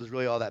inside world is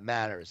really all that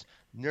matters.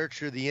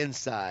 Nurture the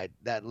inside,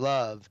 that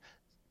love.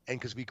 And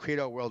because we create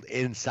our world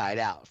inside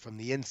out. From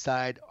the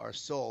inside, our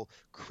soul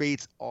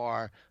creates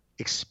our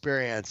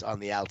experience on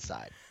the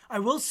outside. I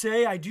will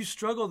say I do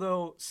struggle,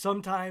 though,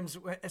 sometimes,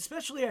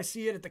 especially I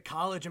see it at the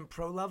college and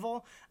pro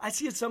level. I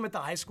see it some at the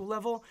high school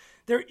level.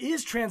 There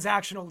is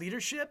transactional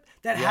leadership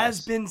that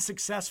has been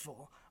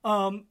successful.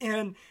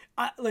 And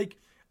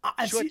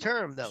short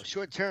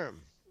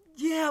term.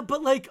 Yeah,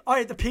 but all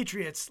right, the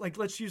Patriots,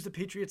 let's use the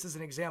Patriots as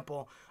an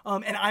example.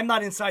 And I'm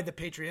not inside the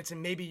Patriots,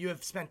 and maybe you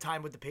have spent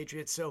time with the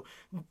Patriots, so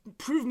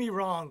prove me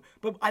wrong.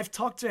 But I've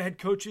talked to head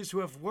coaches who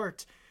have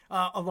worked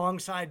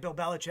alongside Bill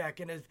Belichick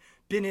and have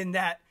been in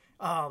that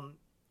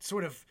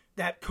sort of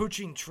that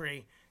coaching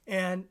tree.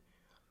 And,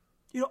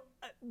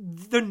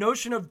 the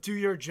notion of do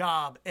your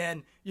job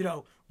and,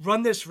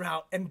 run this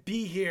route and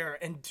be here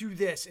and do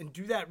this and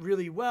do that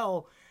really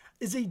well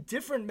is a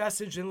different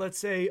message than, let's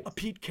say, a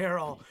Pete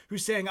Carroll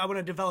who's saying, I want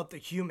to develop the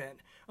human,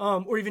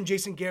 or even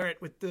Jason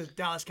Garrett with the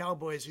Dallas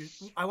Cowboys, who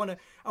I want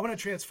to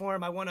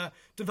transform. I want to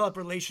develop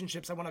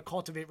relationships. I want to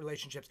cultivate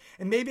relationships.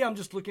 And maybe I'm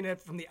just looking at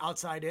it from the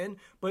outside in,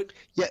 but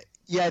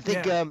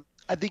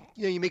I think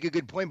you make a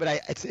good point,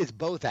 but it's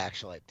both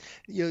actually.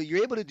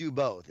 You're able to do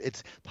both.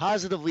 It's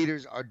positive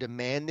leaders are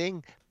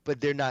demanding, but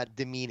they're not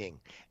demeaning.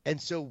 And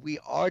so we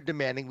are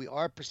demanding, we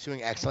are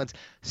pursuing excellence.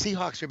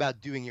 Seahawks are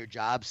about doing your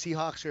job.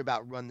 Seahawks are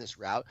about run this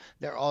route.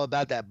 They're all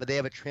about that, but they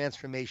have a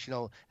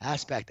transformational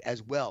aspect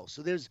as well.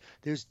 So there's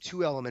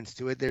two elements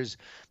to it. There's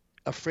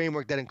a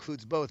framework that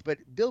includes both. But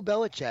Bill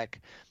Belichick,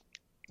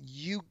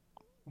 you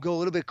go a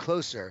little bit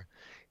closer.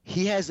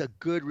 He has a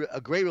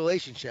great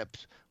relationship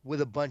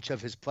with a bunch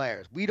of his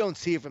players. We don't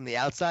see it from the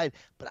outside,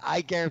 but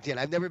I guarantee, and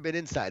I've never been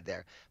inside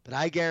there, but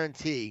I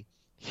guarantee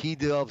he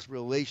develops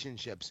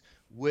relationships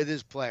with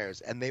his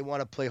players, and they want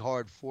to play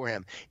hard for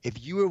him.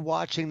 If you were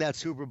watching that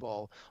Super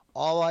Bowl,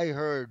 all I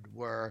heard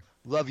were,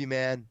 love you,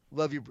 man.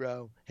 Love you,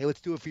 bro. Hey,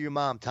 let's do it for your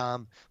mom,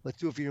 Tom. Let's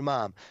do it for your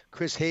mom.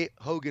 Chris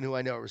Hogan, who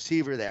I know, a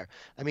receiver there,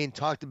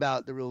 talked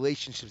about the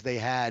relationships they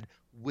had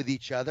with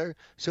each other.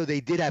 So they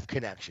did have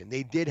connection.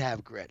 They did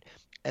have grit.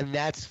 And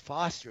that's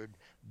fostered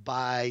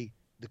by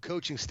the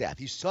coaching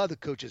staff. You saw the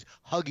coaches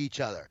hug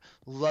each other,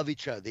 love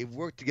each other. They've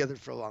worked together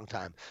for a long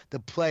time. The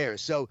players.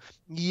 So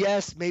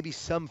yes, maybe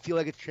some feel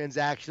like it's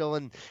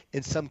transactional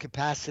in some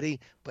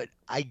capacity, but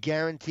I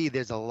guarantee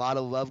there's a lot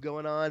of love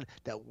going on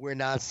that we're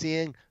not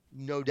seeing,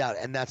 no doubt.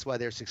 And that's why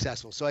they're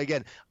successful. So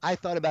again, I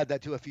thought about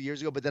that too a few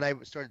years ago, but then I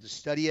started to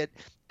study it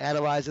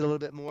analyze it a little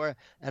bit more,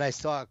 and I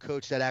saw a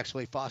coach that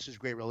actually fosters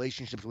great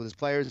relationships with his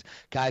players,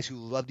 guys who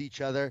loved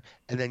each other,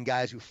 and then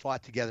guys who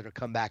fought together to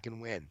come back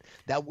and win.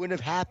 That wouldn't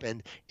have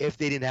happened if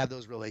they didn't have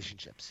those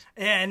relationships.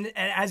 And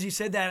as you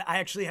said that, I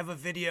actually have a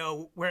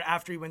video where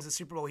after he wins the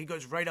Super Bowl, he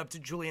goes right up to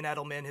Julian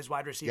Edelman, his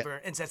wide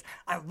receiver, and says,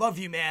 "I love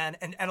you, man."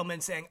 And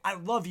Edelman saying, "I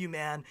love you,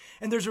 man."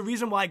 And there's a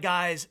reason why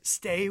guys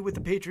stay with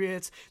the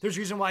Patriots. There's a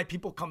reason why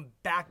people come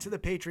back to the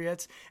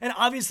Patriots. And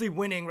obviously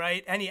winning,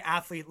 right? Any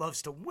athlete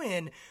loves to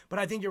win, but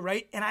I think you're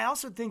right. And I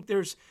also think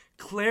there's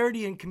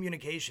clarity in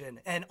communication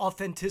and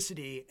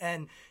authenticity.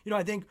 And,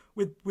 I think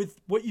with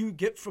what you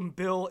get from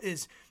Bill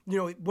is,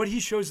 what he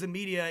shows the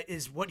media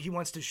is what he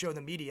wants to show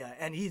the media.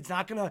 And he's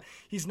not going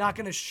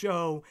to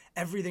show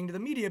everything to the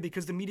media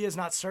because the media is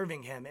not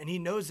serving him. And he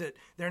knows that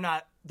they're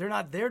not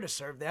there to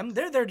serve them.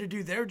 They're there to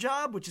do their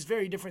job, which is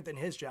very different than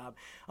his job.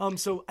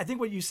 So I think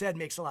what you said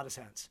makes a lot of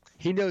sense.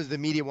 He knows the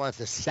media wants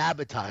to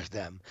sabotage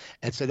them.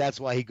 And so that's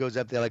why he goes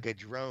up there like a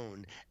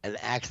drone and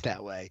acts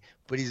that way.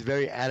 But he's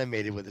very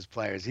animated with his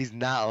players. He's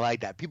not like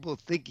that. People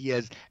think he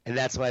is, and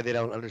that's why they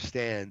don't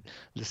understand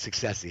the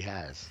success he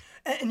has.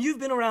 And you've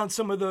been around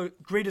some of the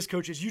greatest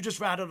coaches. You just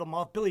rattled them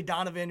off. Billy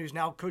Donovan, who's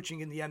now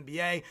coaching in the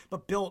NBA,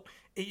 but built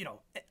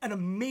an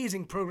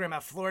amazing program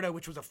at Florida,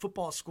 which was a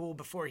football school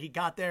before he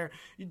got there.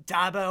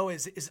 Dabo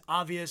is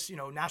obvious,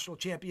 national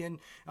champion,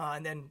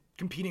 and then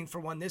competing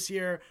for one this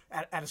year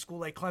at a school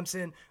like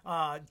Clemson.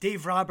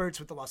 Dave Roberts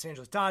with the Los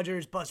Angeles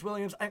Dodgers, Buzz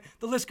Williams.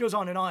 The list goes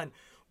on and on.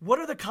 What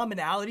are the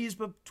commonalities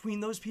between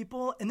those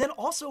people? And then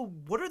also,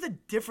 what are the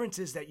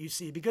differences that you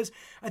see? Because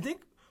I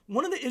think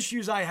one of the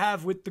issues I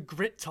have with the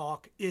grit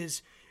talk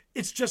is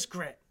it's just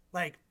grit.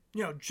 Like,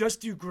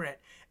 just do grit.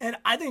 And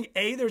I think,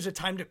 there's a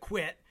time to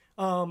quit.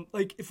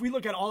 Like if we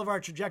look at all of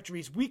our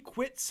trajectories, we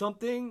quit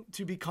something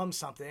to become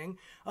something.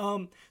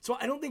 So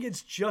I don't think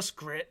it's just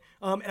grit.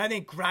 And I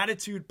think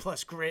gratitude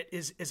plus grit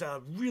is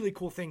a really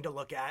cool thing to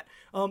look at.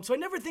 So I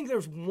never think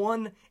there's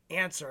one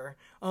answer.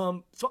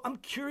 So I'm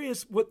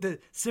curious what the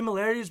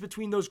similarities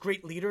between those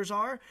great leaders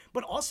are,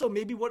 but also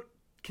maybe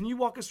can you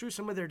walk us through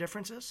some of their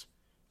differences?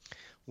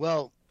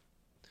 Well,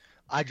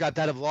 I dropped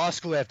out of law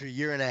school after a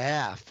year and a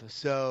half.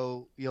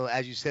 So,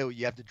 as you say,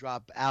 you have to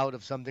drop out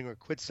of something or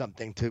quit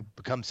something to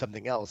become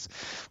something else.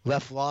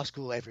 Left law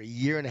school after a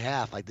year and a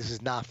half. Like, this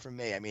is not for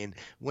me. I mean,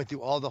 went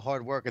through all the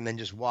hard work and then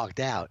just walked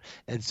out.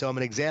 And so I'm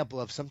an example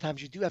of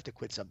sometimes you do have to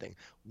quit something.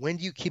 When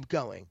do you keep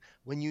going?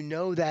 When you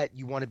know that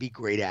you want to be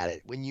great at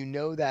it, when you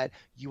know that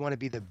you want to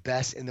be the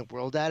best in the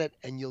world at it,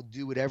 and you'll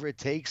do whatever it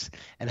takes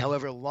and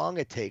however long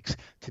it takes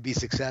to be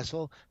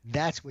successful,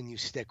 that's when you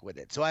stick with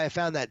it. So I have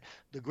found that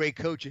the great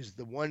coaches,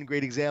 the one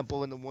great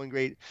example and the one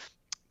great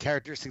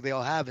characteristic they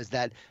all have is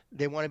that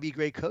they want to be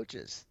great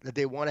coaches, that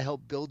they want to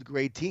help build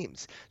great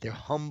teams. They're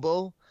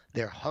humble,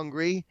 they're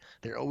hungry,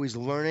 they're always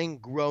learning,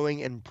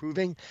 growing, and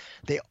improving.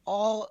 They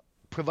all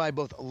provide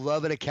both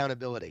love and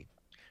accountability.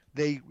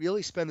 They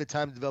really spend the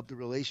time to develop the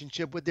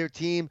relationship with their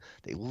team.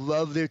 They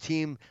love their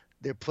team.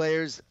 Their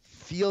players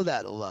feel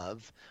that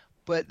love,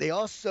 but they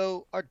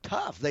also are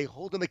tough. They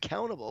hold them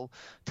accountable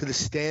to the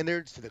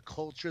standards, to the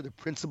culture, the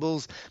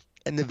principles,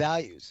 and the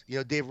values.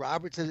 Dave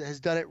Roberts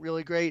has done it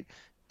really great.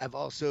 I've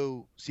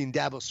also seen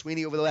Dabo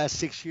Swinney over the last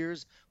 6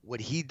 years. What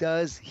he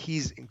does,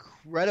 he's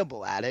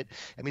incredible at it.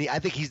 I mean, I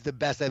think he's the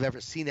best I've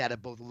ever seen at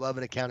it, both love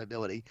and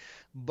accountability.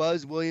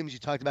 Buzz Williams, you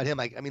talked about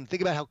him. I mean,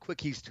 think about how quick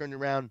he's turned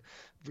around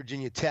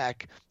Virginia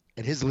Tech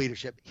and his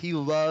leadership. He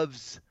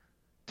loves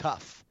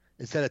tough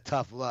instead of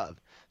tough love.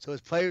 So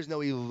his players know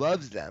he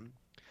loves them.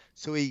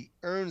 So he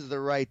earns the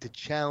right to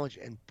challenge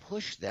and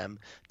push them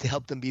to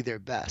help them be their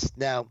best.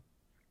 Now,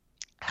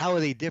 how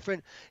are they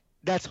different?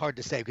 That's hard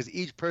to say because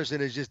each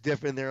person is just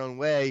different in their own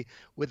way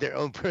with their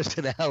own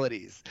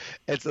personalities.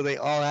 And so they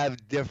all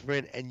have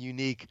different and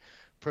unique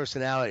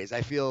personalities.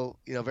 I feel,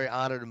 very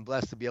honored and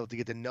blessed to be able to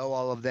get to know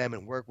all of them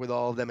and work with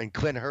all of them. And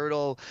Clint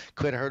Hurdle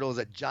is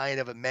a giant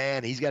of a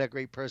man. He's got a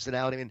great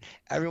personality. I mean,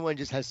 everyone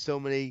just has so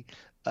many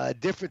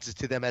differences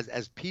to them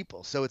as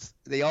people. So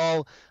they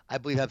all, I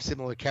believe, have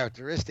similar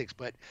characteristics.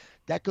 But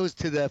that goes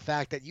to the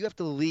fact that you have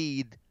to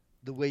lead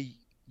the way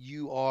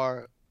you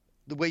are.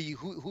 The way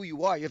who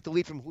you are, you have to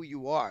lead from who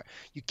you are.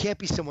 You can't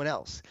be someone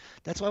else.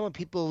 That's why when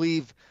people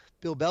leave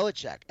Bill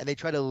Belichick and they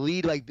try to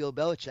lead like Bill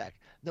Belichick,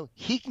 no,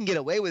 he can get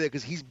away with it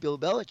because he's Bill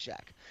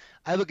Belichick.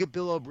 I look at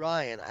Bill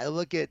O'Brien. I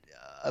look at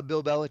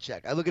Bill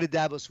Belichick. I look at a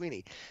Dabo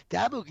Swinney.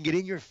 Dabo can get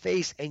in your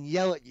face and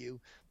yell at you,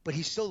 but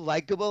he's so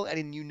likable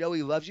and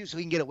he loves you, so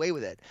he can get away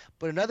with it.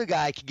 But another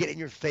guy can get in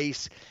your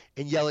face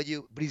and yell at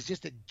you, but he's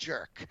just a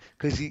jerk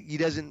because you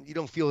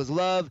don't feel his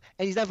love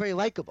and he's not very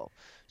likable.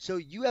 So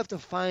you have to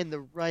find the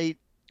right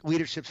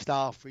leadership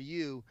style for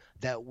you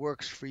that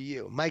works for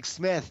you. Mike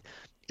Smith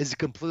is a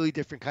completely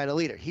different kind of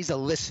leader. He's a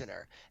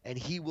listener, and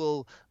he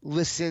will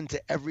listen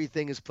to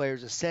everything his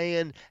players are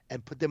saying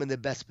and put them in the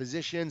best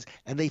positions,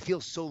 and they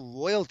feel so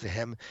loyal to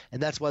him,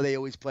 and that's why they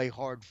always play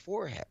hard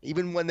for him.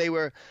 Even when they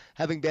were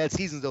having bad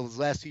seasons those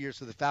last 2 years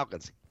for the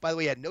Falcons, By the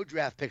way, he had no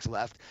draft picks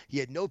left. He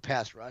had no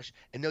pass rush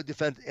and no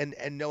defense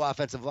and no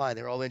offensive line.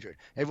 They were all injured.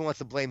 Everyone wants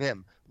to blame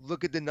him.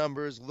 Look at the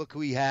numbers. Look who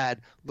he had.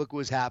 Look what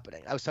was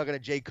happening. I was talking to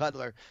Jay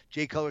Cutler.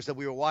 Jay Cutler said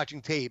we were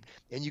watching tape,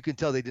 and you can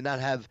tell they did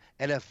not have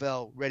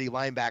NFL-ready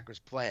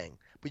linebackers playing.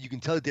 But you can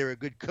tell that they were a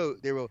good coach.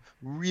 They were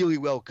really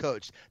well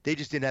coached. They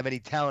just didn't have any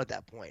talent at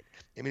that point.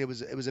 I mean, it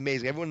was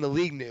amazing. Everyone in the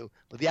league knew,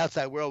 but the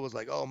outside world was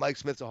like, oh, Mike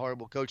Smith's a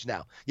horrible coach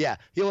now. Yeah,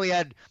 he only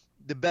had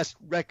the best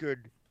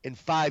record in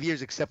 5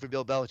 years except for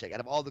Bill Belichick. Out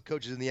of all the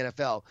coaches in the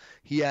NFL,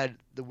 he had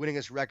the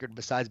winningest record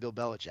besides Bill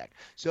Belichick.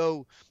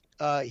 So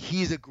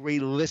he's a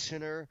great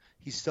listener.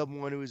 He's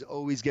someone who is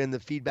always getting the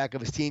feedback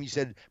of his team. You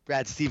said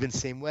Brad Stevens,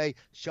 same way.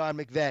 Sean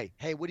McVay,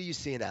 hey, what are you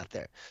seeing out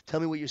there? Tell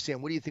me what you're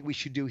seeing. What do you think we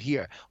should do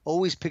here?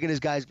 Always picking his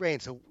guy's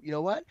brain. So you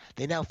know what?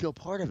 They now feel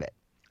part of it.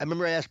 I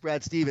remember I asked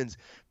Brad Stevens,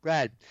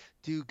 Brad,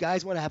 do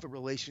guys want to have a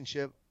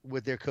relationship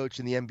with their coach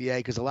in the NBA?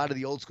 Because a lot of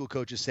the old school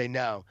coaches say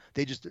no.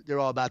 They're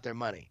all about their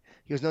money.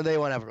 He goes, no, they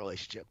want to have a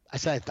relationship. I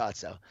said, I thought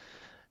so.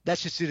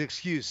 That's just an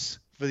excuse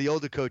for the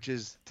older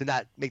coaches to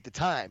not make the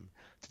time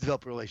to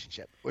develop a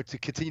relationship or to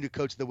continue to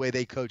coach the way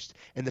they coached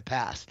in the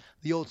past.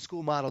 The old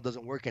school model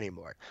doesn't work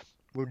anymore.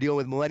 We're dealing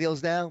with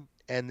millennials now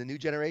and the new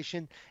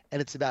generation,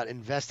 and it's about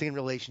investing in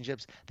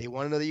relationships. They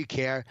want to know that you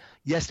care.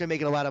 Yes, they're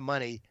making a lot of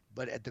money,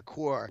 but at the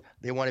core,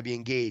 they want to be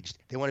engaged.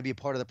 They want to be a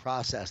part of the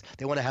process.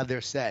 They want to have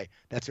their say.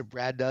 That's what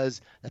Brad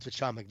does. That's what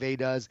Sean McVay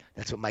does.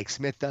 That's what Mike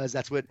Smith does.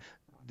 That's what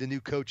the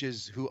new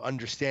coaches who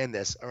understand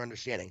this are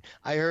understanding.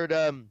 I heard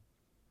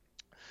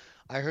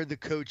the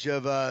coach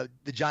of the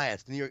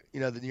Giants, the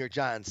New York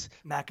Giants.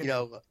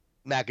 McAdoo.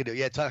 McAdoo.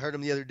 Yeah, I heard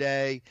him the other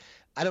day.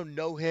 I don't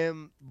know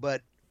him,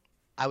 but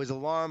I was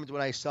alarmed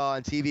when I saw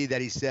on TV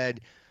that he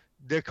said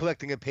they're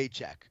collecting a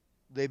paycheck.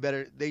 They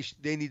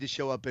need to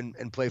show up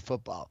and play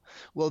football.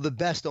 Well, the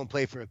best don't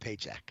play for a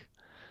paycheck.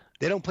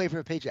 They don't play for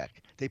a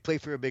paycheck. They play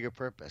for a bigger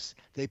purpose.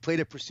 They play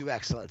to pursue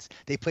excellence.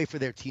 They play for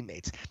their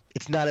teammates.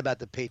 It's not about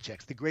the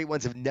paychecks. The great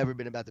ones have never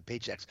been about the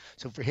paychecks.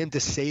 So for him to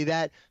say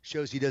that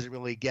shows he doesn't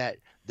really get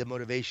the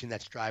motivation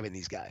that's driving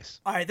these guys.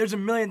 All right, there's a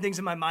million things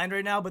in my mind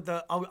right now,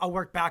 but I'll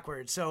work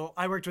backwards. So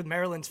I worked with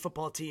Maryland's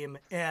football team,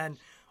 and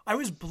I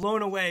was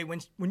blown away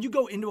when you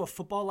go into a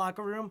football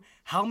locker room,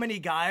 how many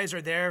guys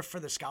are there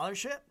for the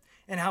scholarship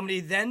and how many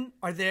then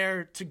are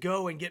there to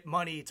go and get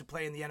money to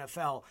play in the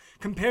NFL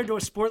compared to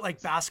a sport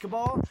like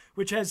basketball,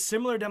 which has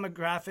similar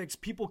demographics.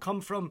 People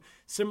come from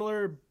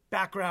similar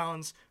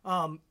backgrounds.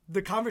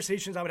 The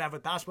conversations I would have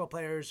with basketball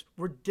players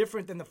were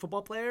different than the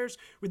football players,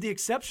 with the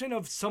exception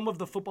of some of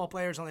the football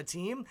players on the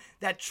team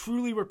that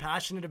truly were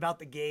passionate about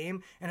the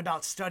game and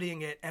about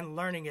studying it and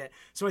learning it.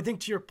 So I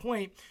think to your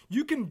point,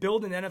 you can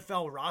build an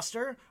NFL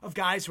roster of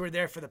guys who are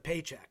there for the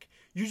paycheck.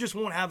 You just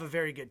won't have a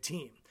very good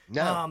team.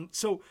 No.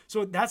 So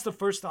that's the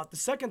first thought. The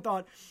second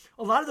thought,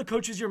 a lot of the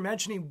coaches you're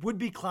mentioning would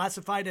be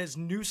classified as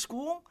new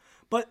school,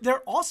 but there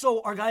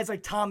also are guys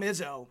like Tom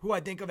Izzo, who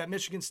I think of at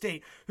Michigan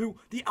State, who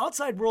the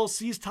outside world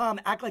sees Tom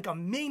act like a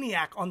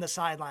maniac on the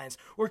sidelines.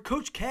 Or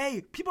Coach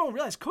K, people don't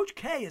realize Coach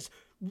K is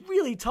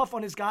really tough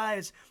on his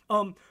guys.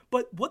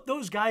 But what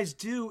those guys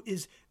do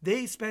is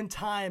they spend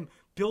time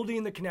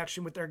building the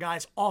connection with their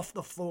guys off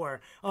the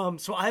floor.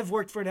 So I've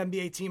worked for an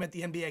NBA team at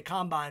the NBA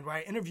Combine where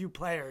I interview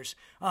players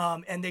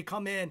and they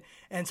come in,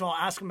 and so I'll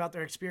ask them about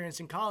their experience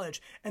in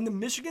college. And the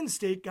Michigan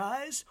State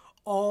guys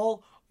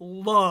all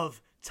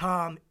love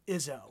Tom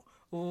Izzo.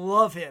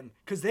 Love him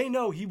because they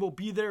know he will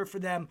be there for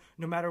them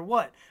no matter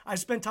what. I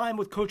spent time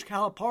with Coach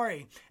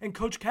Calipari, and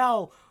Coach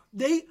Cal,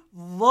 they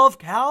love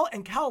Cal,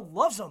 and Cal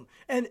loves them.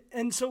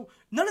 And so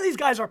none of these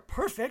guys are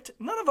perfect.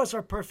 None of us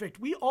are perfect.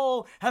 We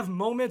all have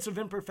moments of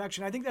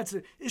imperfection. I think that's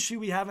the issue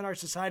we have in our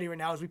society right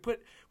now is we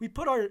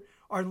put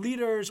our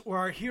leaders or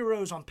our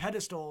heroes on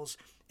pedestals,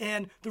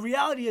 and the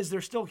reality is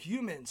they're still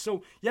human.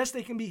 So yes,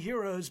 they can be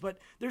heroes, but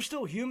they're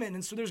still human,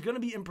 and so there's going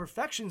to be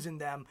imperfections in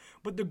them.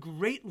 But the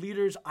great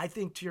leaders, I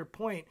think, to your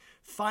point,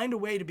 find a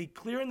way to be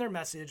clear in their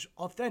message,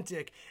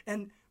 authentic,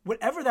 and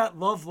whatever that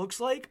love looks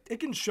like, it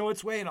can show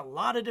its way in a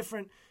lot of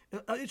different.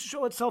 It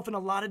show itself in a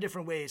lot of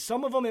different ways.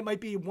 Some of them, it might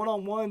be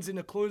one-on-ones in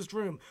a closed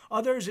room.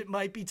 Others, it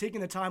might be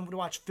taking the time to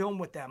watch film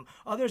with them.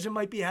 Others, it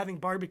might be having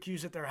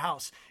barbecues at their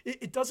house.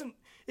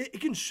 It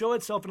can show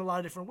itself in a lot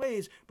of different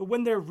ways, but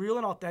when they're real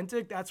and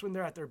authentic, that's when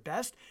they're at their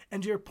best.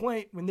 And to your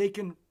point, when they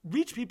can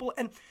reach people,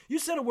 and you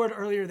said a word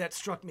earlier that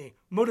struck me,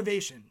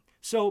 motivation.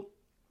 So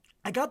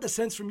I got the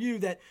sense from you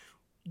that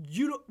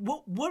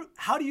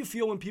how do you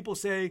feel when people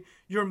say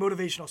you're a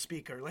motivational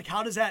speaker? Like,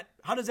 how does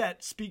that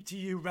speak to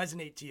you,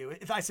 resonate to you?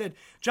 If I said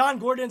John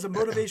Gordon's a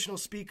motivational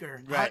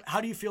speaker, right. How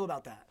do you feel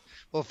about that?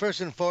 Well, first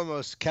and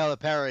foremost,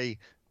 Calipari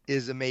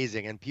is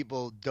amazing, and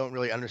people don't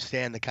really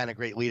understand the kind of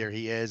great leader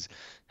he is,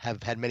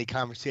 have had many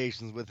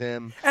conversations with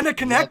him. And a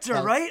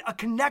connector, right? A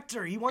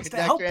connector. He wants to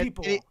help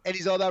people. And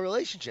he's all about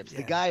relationships. Yeah.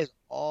 The guy is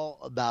all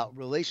about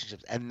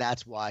relationships, and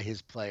that's why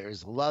his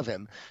players love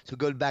him. So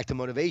going back to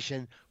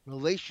motivation,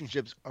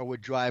 relationships are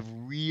what drive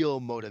real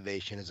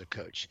motivation as a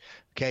coach.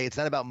 Okay, it's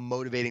not about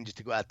motivating just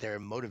to go out there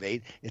and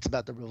motivate. It's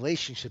about the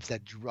relationships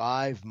that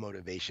drive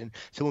motivation.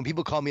 So when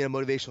people call me a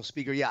motivational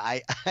speaker, yeah,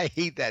 I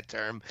hate that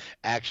term.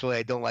 Actually,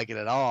 I don't like it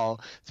at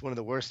all. It's one of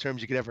the worst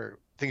things you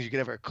could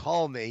ever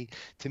call me.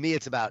 To me,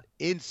 it's about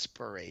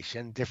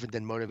inspiration, different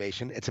than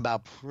motivation. It's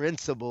about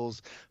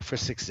principles for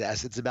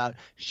success. It's about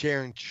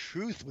sharing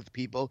truth with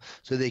people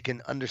so they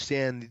can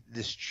understand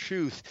this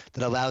truth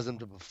that allows them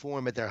to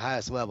perform at their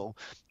highest level.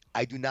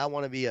 I do not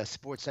want to be a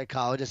sports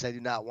psychologist. I do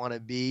not want to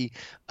be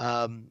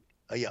a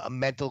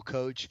mental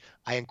coach.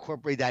 I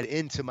incorporate that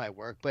into my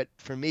work. But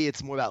for me,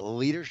 it's more about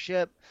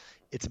leadership.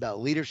 It's about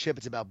leadership.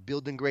 It's about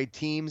building great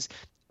teams.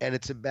 And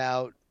it's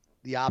about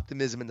the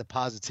optimism and the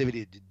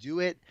positivity to do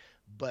it.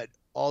 But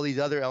all these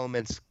other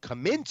elements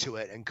come into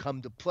it and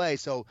come to play.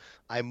 So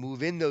I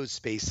move in those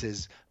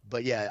spaces.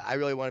 But yeah, I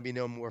really want to be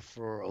known more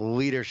for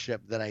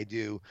leadership than I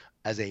do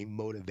as a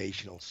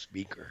motivational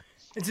speaker.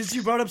 And since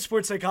you brought up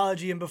sports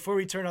psychology, and before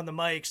we turn on the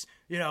mics,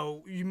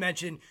 you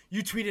mentioned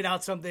you tweeted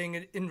out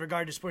something in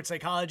regard to sports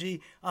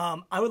psychology.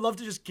 I would love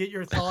to just get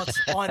your thoughts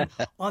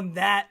on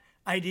that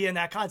idea and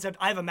that concept.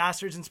 I have a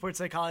master's in sports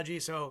psychology,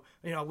 so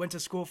went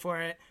to school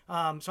for it.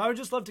 So I would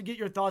just love to get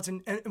your thoughts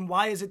and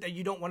why is it that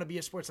you don't want to be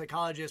a sports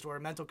psychologist or a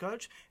mental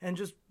coach, and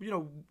just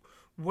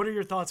what are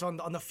your thoughts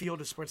on the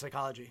field of sports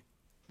psychology?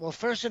 Well,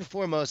 first and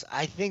foremost,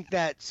 I think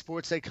that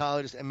sports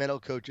psychologists and mental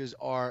coaches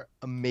are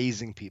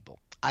amazing people.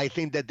 I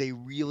think that they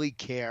really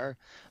care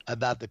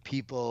about the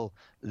people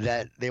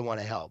that they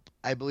want to help.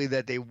 I believe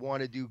that they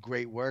want to do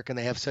great work and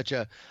they have such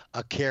a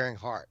caring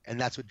heart,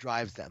 and that's what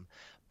drives them.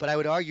 But I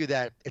would argue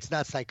that it's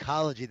not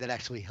psychology that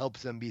actually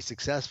helps them be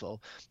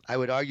successful. I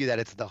would argue that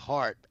it's the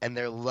heart and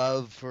their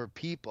love for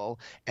people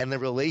and the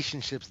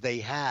relationships they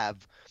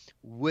have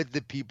with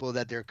the people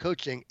that they're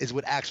coaching is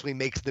what actually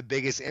makes the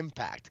biggest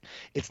impact.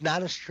 It's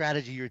not a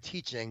strategy you're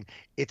teaching.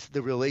 It's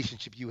the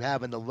relationship you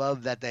have and the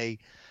love that they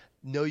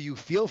know you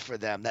feel for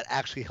them that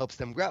actually helps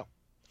them grow.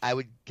 I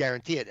would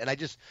guarantee it.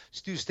 And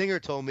Stu Stinger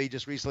told me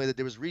just recently that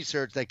there was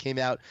research that came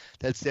out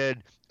that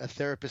said a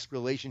therapist's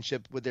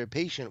relationship with their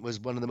patient was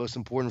one of the most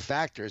important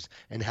factors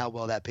in how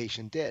well that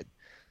patient did.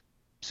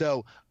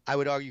 So I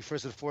would argue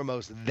first and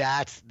foremost,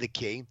 that's the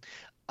key.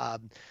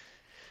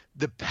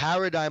 The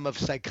paradigm of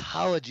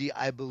psychology,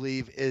 I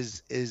believe,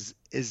 is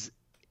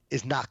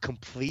not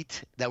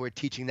complete that we're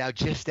teaching now,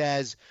 just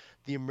as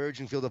the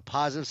emerging field of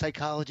positive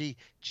psychology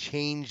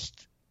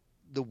changed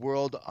the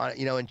world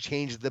and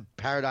changed the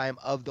paradigm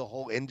of the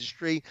whole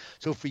industry.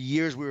 So for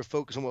years we were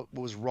focused on what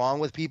was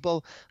wrong with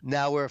people.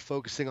 Now we're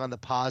focusing on the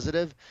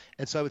positive.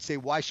 And so I would say,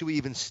 why should we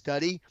even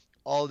study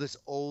all these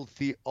old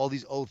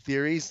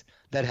theories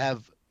that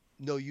have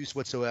no use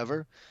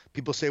whatsoever?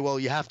 People say, well,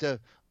 you have to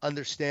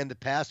understand the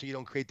past or you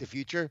don't create the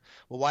future.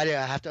 Well, why do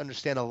I have to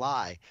understand a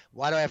lie?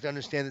 Why do I have to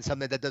understand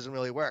something that doesn't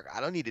really work? I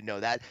don't need to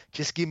know that.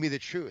 Just give me the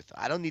truth.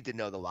 I don't need to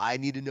know the lie. I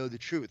need to know the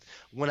truth.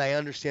 When I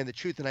understand the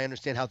truth and I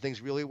understand how things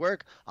really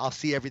work, I'll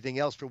see everything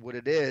else for what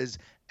it is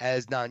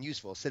as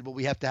non-useful. Said, well,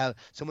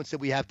 someone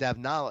said we have to have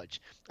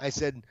knowledge. I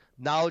said,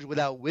 knowledge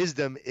without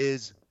wisdom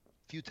is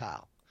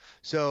futile.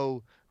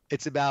 So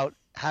it's about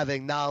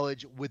having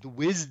knowledge with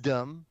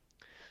wisdom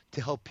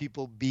to help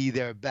people be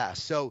their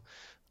best. So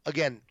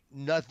again,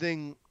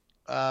 nothing.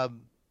 I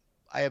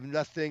have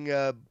nothing.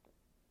 I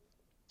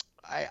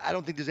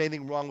don't think there's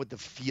anything wrong with the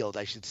field,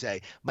 I should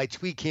say. My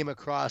tweet came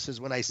across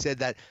as when I said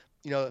that,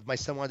 if my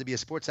son wanted to be a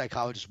sports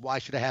psychologist, why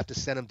should I have to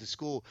send him to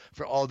school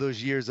for all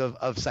those years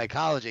of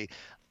psychology?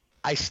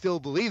 I still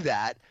believe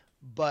that,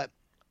 but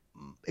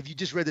if you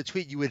just read the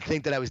tweet, you would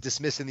think that I was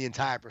dismissing the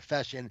entire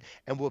profession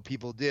and what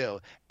people do.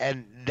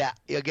 And that,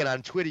 again,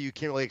 on Twitter, you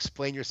can't really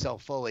explain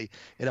yourself fully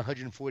in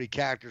 140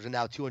 characters and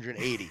now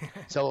 280.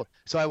 So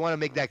I want to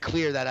make that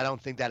clear that I don't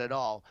think that at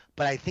all.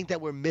 But I think that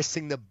we're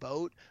missing the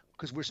boat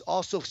because we're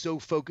also so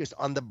focused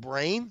on the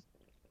brain.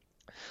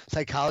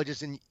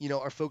 Psychologists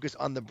are focused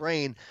on the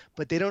brain,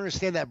 but they don't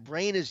understand that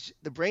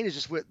the brain is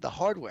just where the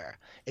hardware.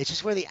 It's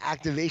just where the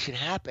activation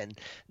happened.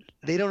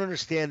 They don't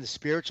understand the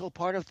spiritual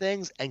part of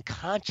things and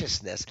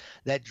consciousness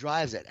that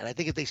drives it. And I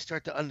think if they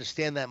start to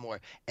understand that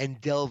more and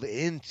delve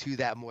into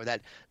that more,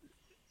 that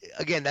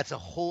again, that's a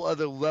whole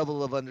other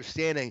level of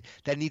understanding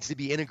that needs to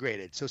be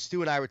integrated. So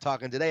Stu and I were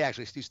talking today,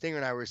 actually, Stu Stinger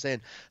and I were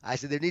saying, I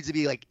said there needs to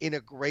be like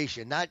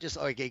integration, not just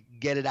like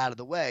get it out of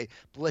the way,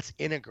 but let's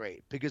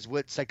integrate. Because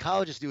what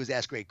psychologists do is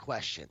ask great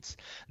questions.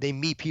 They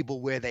meet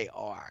people where they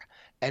are.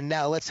 And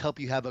now let's help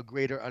you have a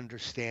greater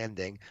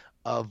understanding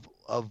of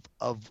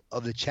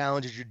the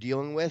challenges you're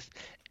dealing with.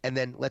 And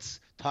then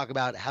let's talk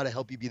about how to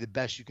help you be the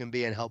best you can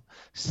be and help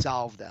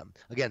solve them.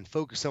 Again,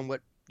 focus on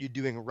what you're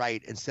doing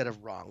right instead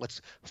of wrong. Let's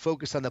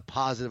focus on the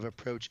positive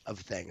approach of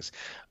things.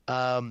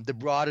 The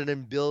broaden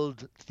and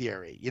build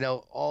theory,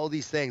 all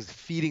these things,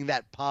 feeding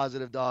that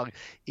positive dog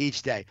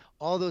each day.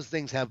 All those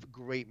things have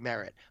great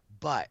merit.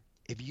 But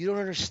if you don't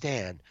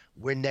understand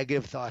where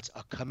negative thoughts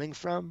are coming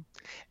from,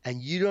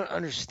 and you don't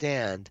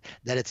understand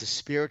that it's a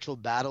spiritual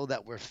battle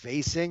that we're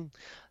facing,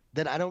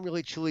 then I don't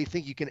really truly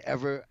think you can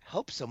ever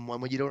help someone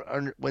when you don't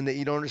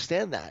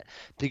understand that.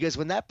 Because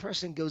when that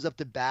person goes up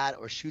to bat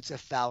or shoots a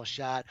foul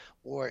shot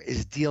or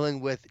is dealing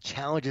with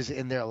challenges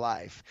in their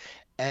life,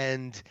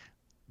 and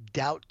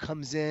doubt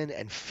comes in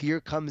and fear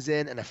comes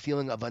in and a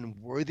feeling of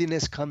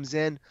unworthiness comes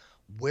in,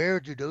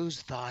 where do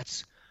those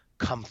thoughts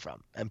come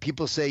from? And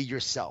people say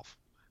yourself.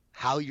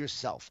 How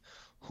yourself?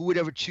 Who would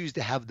ever choose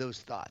to have those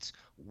thoughts?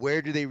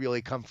 Where do they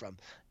really come from?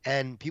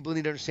 And people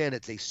need to understand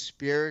it's a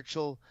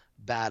spiritual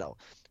battle.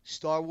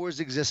 Star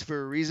Wars exists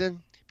for a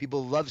reason.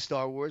 People love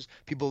Star Wars.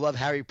 People love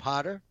Harry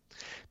Potter.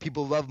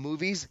 People love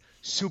movies.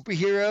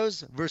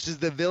 Superheroes versus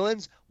the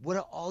villains. What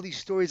are all these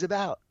stories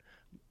about?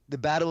 The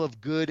battle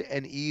of good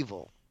and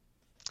evil.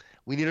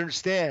 We need to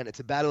understand it's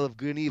a battle of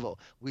good and evil.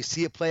 We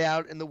see it play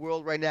out in the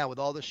world right now with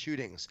all the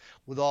shootings,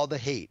 with all the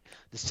hate,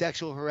 the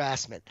sexual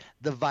harassment,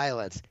 the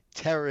violence,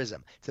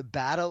 terrorism. It's a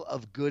battle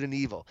of good and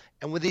evil.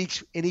 And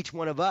in each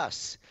one of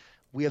us,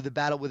 we have the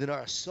battle within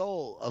our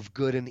soul of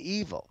good and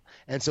evil.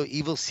 And so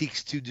evil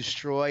seeks to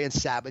destroy and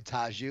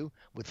sabotage you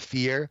with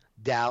fear,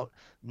 doubt,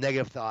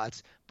 negative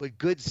thoughts. But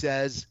good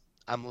says,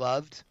 I'm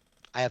loved.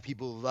 I have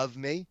people who love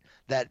me,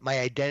 that my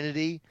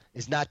identity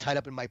is not tied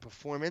up in my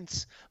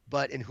performance,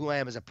 but in who I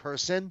am as a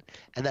person,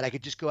 and that I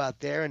could just go out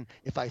there and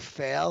if I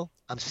fail,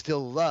 I'm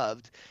still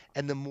loved.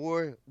 And the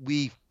more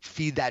we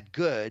feed that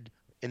good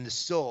in the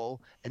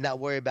soul and not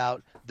worry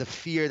about the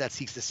fear that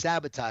seeks to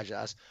sabotage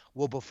us,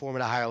 we'll perform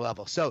at a higher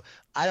level. So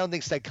I don't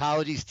think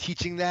psychology is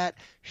teaching that,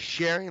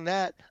 sharing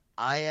that.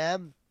 I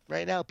am.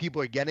 Right now,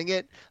 people are getting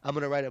it. I'm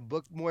going to write a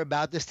book more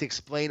about this to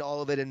explain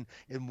all of it in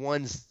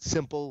one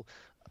simple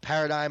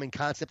paradigm and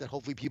concept that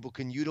hopefully people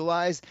can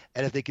utilize,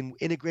 and if they can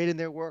integrate in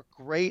their work,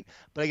 great.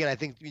 But again, I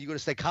think when you go to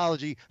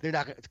psychology, they're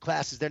not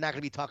going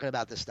to be talking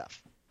about this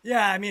stuff.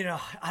 Yeah, I mean,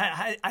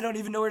 I don't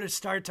even know where to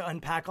start to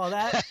unpack all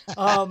that.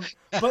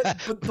 But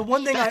the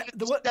one thing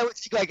that would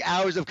take like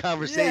hours of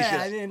conversation.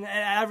 Yeah, I mean,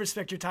 I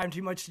respect your time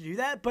too much to do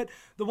that. But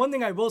the one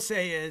thing I will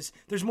say is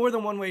there's more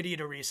than one way to eat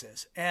a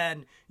Reese's,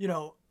 and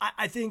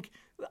I think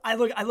I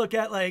look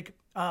at like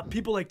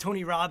people like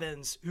Tony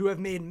Robbins who have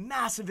made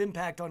massive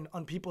impact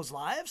on people's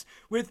lives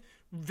with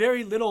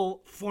very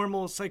little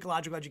formal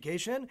psychological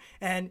education,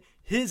 and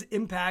his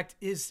impact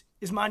is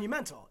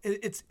monumental.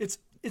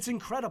 It's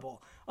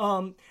incredible.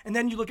 And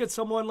then you look at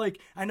someone like,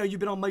 I know you've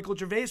been on Michael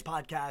Gervais'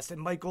 podcast,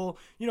 and Michael,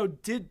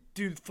 did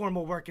do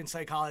formal work in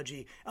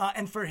psychology.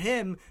 And for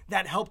him,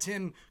 that helped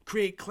him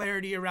create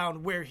clarity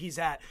around where he's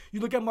at. You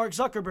look at Mark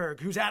Zuckerberg,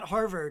 who's at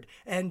Harvard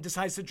and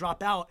decides to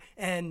drop out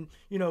and,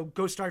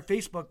 go start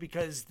Facebook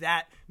because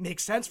that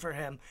makes sense for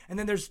him. And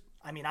then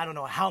I don't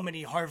know how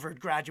many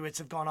Harvard graduates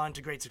have gone on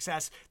to great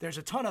success. There's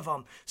a ton of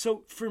them.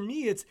 So for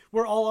me,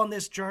 we're all on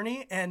this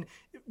journey, and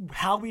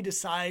how we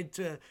decide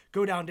to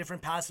go down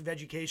different paths of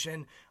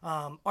education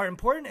are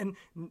important.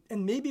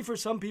 And maybe for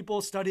some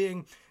people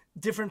studying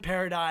different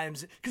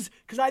paradigms,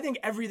 because I think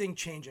everything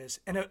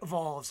changes and it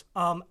evolves.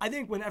 I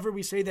think whenever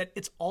we say that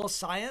it's all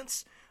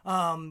science,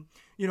 and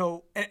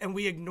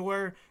we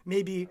ignore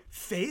maybe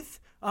faith,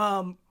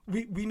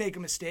 we make a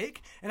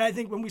mistake. And I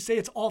think when we say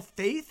it's all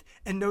faith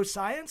and no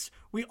science,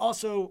 we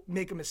also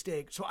make a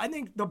mistake. So I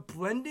think the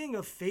blending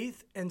of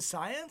faith and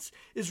science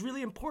is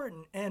really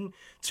important. And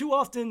too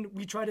often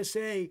we try to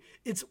say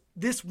it's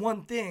this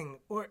one thing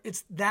or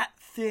it's that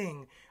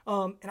thing.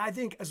 And I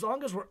think as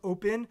long as we're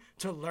open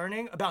to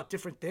learning about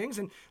different things,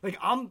 and like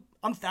I'm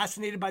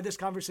fascinated by this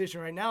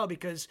conversation right now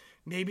because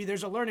maybe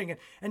there's a learning.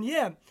 And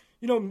yeah,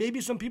 maybe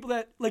some people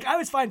that, like, I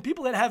always find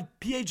people that have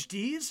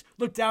PhDs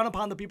look down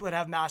upon the people that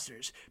have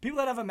masters. People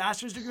that have a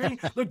master's degree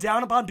look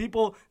down upon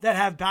people that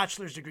have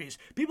bachelor's degrees.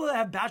 People that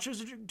have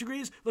bachelor's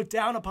degrees look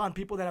down upon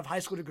people that have high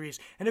school degrees.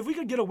 And if we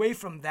could get away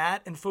from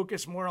that and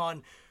focus more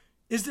on,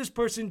 is this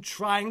person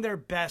trying their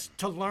best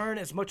to learn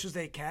as much as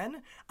they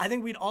can? I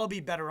think we'd all be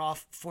better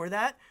off for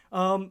that.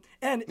 And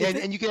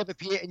you could have a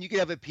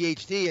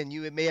PhD, and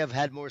you may have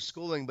had more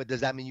schooling, but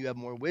does that mean you have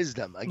more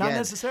wisdom? Again, not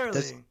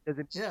necessarily.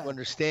 Doesn't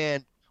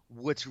understand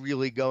what's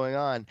really going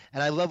on.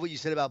 And I love what you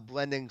said about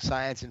blending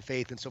science and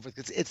faith and so forth,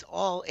 because it's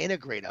all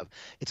integrative.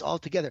 It's all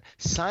together.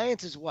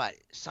 Science is what?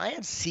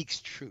 Science seeks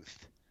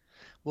truth.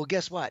 Well,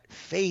 guess what?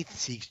 Faith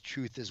seeks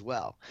truth as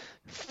well.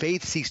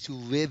 Faith seeks to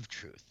live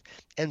truth.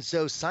 And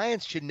so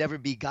science should never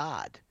be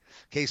God.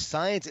 Okay,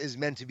 science is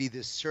meant to be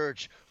this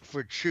search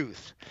for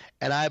truth.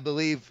 And I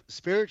believe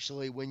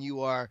spiritually, when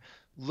you are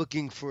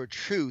looking for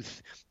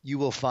truth, you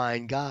will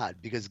find God,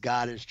 because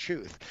God is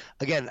truth.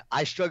 Again,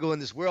 I struggle in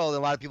this world,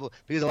 and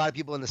because a lot of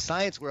people in the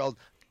science world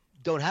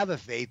don't have a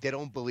faith. They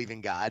don't believe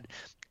in God.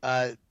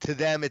 To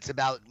them, it's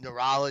about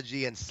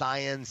neurology and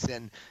science,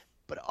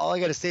 but all I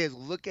got to say is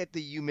look at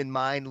the human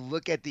mind,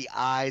 look at the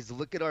eyes,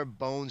 look at our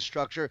bone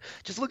structure.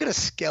 Just look at a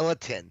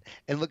skeleton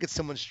and look at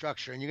someone's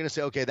structure, and you're going to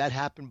say, okay, that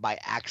happened by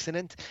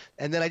accident.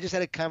 And then I just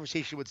had a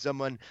conversation with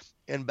someone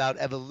about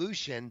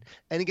evolution.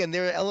 And again,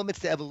 there are elements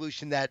to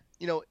evolution that,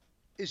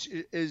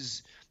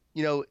 is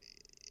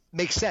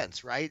makes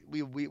sense, right?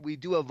 We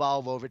do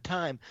evolve over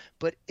time,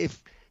 but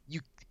if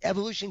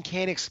evolution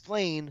can't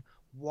explain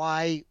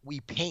why we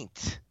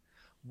paint,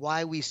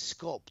 why we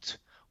sculpt,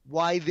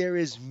 why there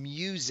is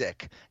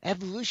music.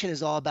 Evolution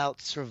is all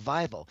about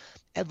survival.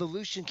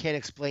 Evolution can't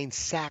explain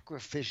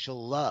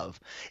sacrificial love.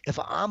 If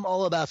I'm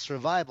all about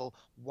survival,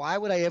 why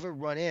would I ever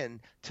run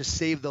in to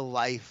save the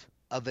life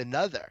of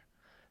another?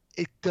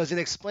 It doesn't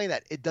explain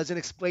that. It doesn't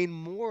explain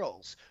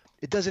morals.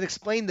 It doesn't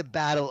explain the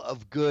battle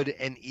of good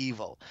and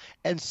evil.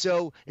 And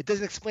so it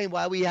doesn't explain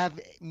why we have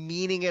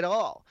meaning at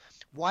all.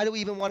 Why do we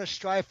even want to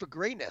strive for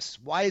greatness?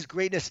 Why is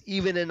greatness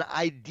even an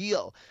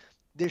ideal?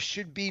 There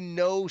should be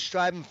no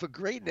striving for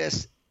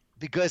greatness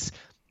because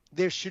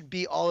there should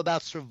be all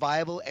about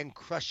survival and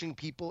crushing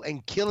people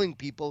and killing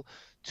people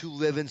to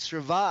live and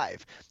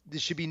survive. There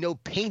should be no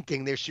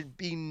painting. There should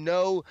be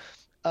no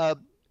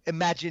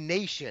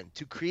imagination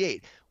to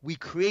create. We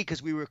create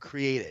because we were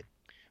created.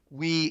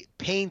 We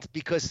paint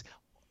because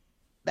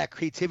that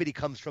creativity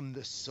comes from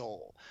the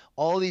soul.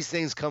 All these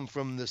things come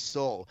from the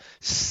soul.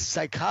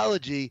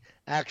 Psychology,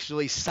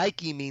 actually,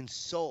 psyche means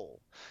soul.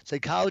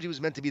 Psychology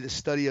was meant to be the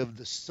study of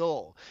the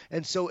soul.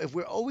 And so if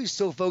we're always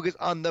so focused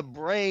on the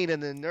brain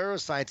and the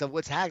neuroscience of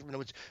what's happening,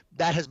 which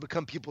that has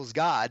become people's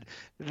God,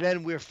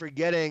 then we're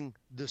forgetting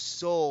the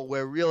soul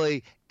where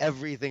really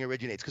everything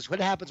originates. Because what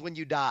happens when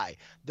you die?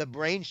 The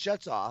brain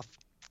shuts off,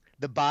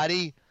 the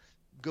body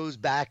goes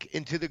back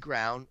into the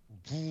ground,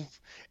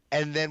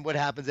 and then what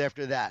happens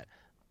after that?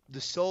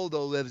 The soul,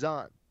 though, lives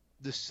on.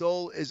 The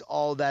soul is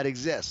all that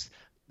exists.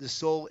 The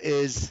soul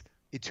is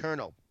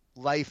eternal.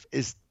 Life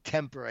is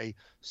temporary.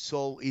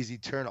 Soul is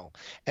eternal.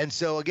 And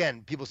so,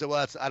 again, people say,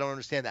 well, I don't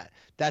understand that.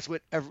 That's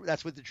what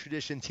the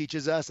tradition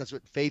teaches us. That's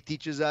what faith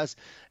teaches us.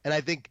 And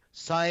I think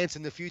science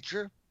in the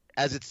future,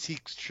 as it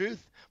seeks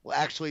truth, will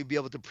actually be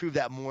able to prove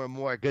that more and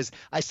more. Because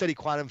I study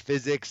quantum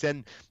physics,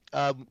 and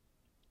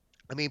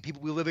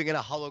we're living in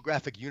a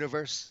holographic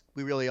universe.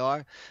 We really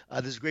are.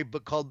 There's a great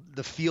book called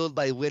The Field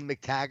by Lynn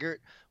McTaggart,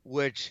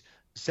 which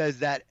says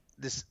that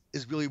this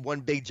is really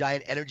one big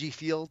giant energy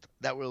field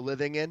that we're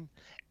living in.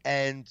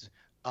 And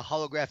a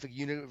holographic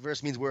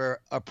universe means we're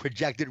a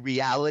projected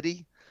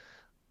reality.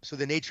 So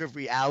the nature of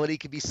reality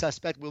could be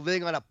suspect. We're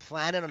living on a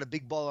planet, on a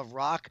big ball of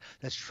rock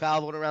that's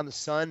traveling around the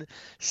sun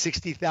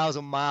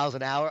 60,000 miles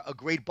an hour, a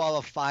great ball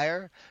of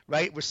fire,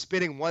 right? We're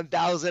spinning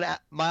 1,000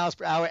 miles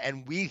per hour,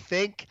 and we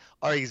think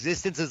our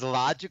existence is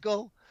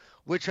logical.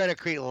 We're trying to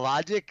create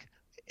logic.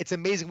 It's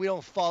amazing we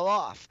don't fall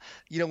off.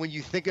 When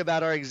you think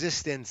about our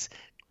existence,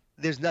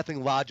 there's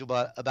nothing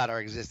logical about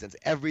our existence.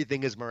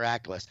 Everything is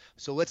miraculous.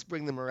 So let's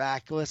bring the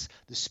miraculous,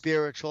 the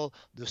spiritual,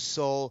 the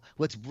soul.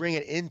 Let's bring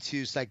it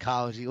into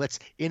psychology. Let's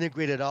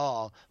integrate it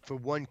all for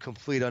one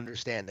complete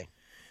understanding.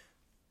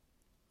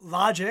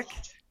 Logic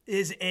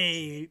is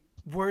a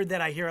word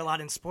that I hear a lot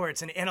in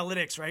sports and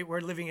analytics, right?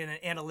 We're living in an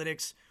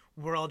analytics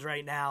world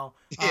right now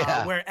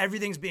where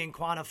everything's being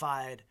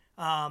quantified.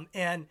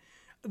 And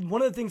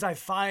one of the things I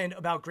find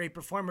about great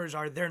performers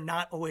are they're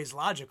not always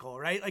logical,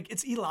 right? Like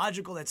it's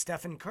illogical that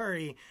Stephen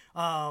Curry,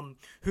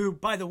 who,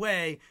 by the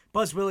way,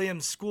 Buzz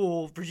Williams'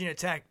 school, Virginia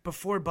Tech,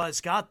 before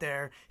Buzz got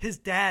there, his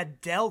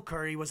dad, Dell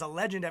Curry, was a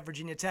legend at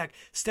Virginia Tech.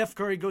 Steph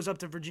Curry goes up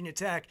to Virginia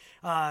Tech,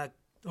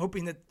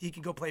 hoping that he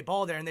can go play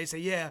ball there. And they say,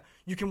 yeah,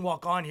 you can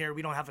walk on here.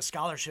 We don't have a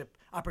scholarship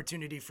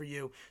opportunity for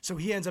you. So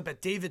he ends up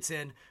at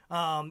Davidson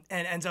and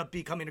ends up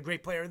becoming a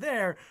great player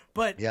there.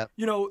 But,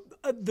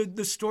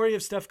 the story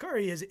of Steph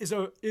Curry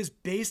is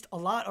based a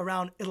lot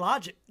around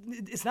illogic.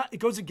 It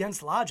goes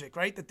against logic,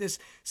 right? That this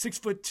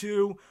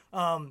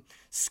 6'2",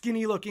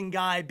 skinny looking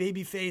guy,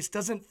 baby face,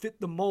 doesn't fit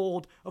the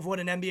mold of what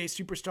an NBA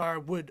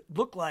superstar would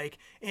look like.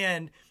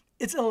 And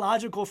it's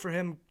illogical for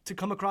him to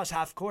come across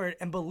half court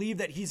and believe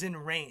that he's in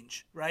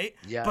range, right?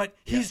 Yeah. But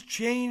he's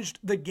changed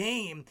the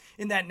game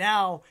in that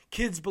now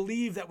kids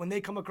believe that when they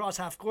come across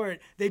half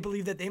court, they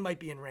believe that they might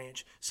be in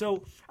range.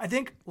 So I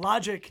think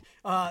logic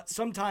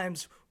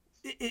sometimes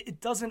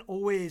it doesn't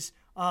always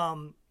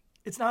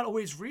it's not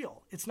always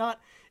real.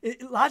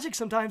 Logic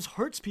sometimes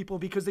hurts people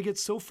because they get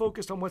so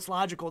focused on what's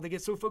logical. They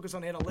get so focused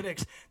on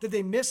analytics that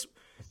they miss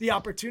the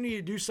opportunity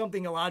to do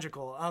something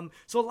illogical.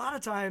 So a lot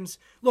of times,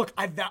 look,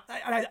 I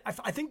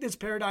think this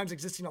paradigm's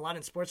existing a lot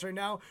in sports right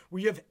now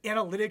where you have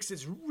analytics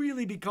has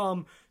really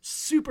become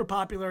super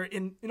popular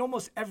in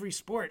almost every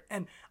sport.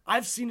 And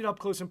I've seen it up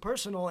close and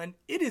personal, and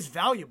it is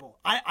valuable.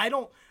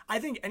 I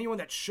think anyone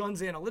that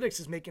shuns analytics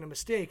is making a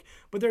mistake,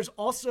 but there's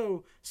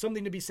also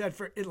something to be said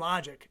for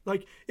illogic.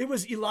 Like it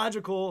was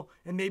illogical,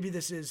 and maybe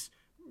this is,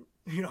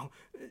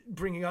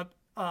 bringing up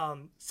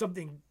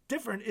something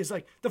different is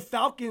like the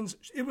Falcons.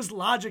 It was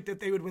logic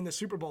that they would win the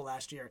Super Bowl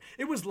last year.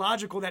 It was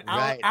logical that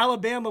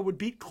Alabama would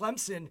beat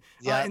Clemson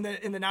in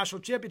the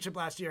national championship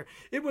last year.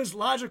 It was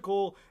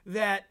logical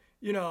that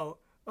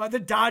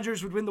the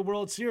Dodgers would win the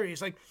World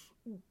Series. Like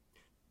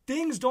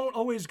things don't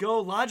always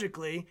go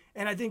logically,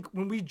 and I think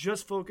when we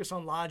just focus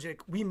on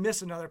logic, we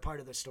miss another part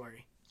of the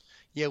story.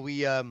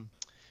 Yeah,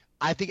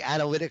 I think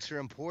analytics are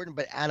important,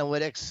 but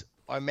analytics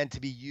are meant to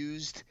be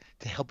used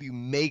to help you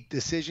make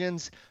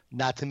decisions,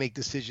 not to make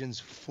decisions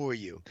for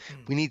you.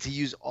 We need to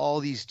use all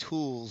these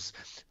tools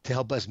to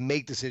help us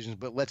make decisions,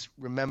 but let's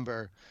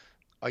remember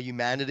our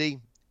humanity,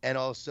 and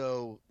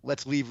also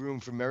let's leave room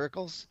for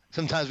miracles.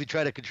 Sometimes we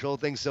try to control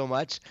things so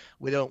much,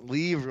 we don't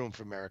leave room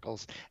for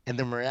miracles, and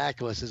the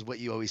miraculous is what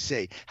you always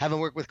see. Having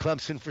worked with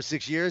Clemson for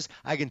 6 years,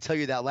 I can tell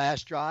you that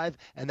last drive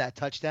and that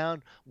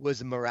touchdown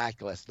was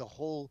miraculous. The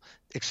whole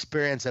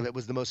experience of it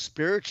was the most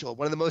spiritual,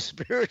 one of the most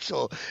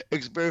spiritual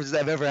experiences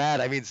I've ever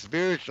had. I mean,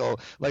 spiritual,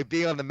 like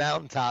being on the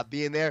mountaintop,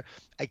 being there.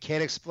 I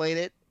can't explain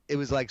it. It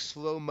was like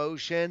slow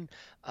motion.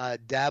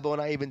 Dabo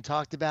and I even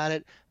talked about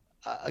it.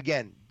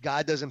 Again,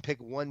 God doesn't pick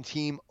one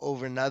team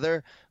over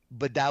another,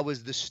 but that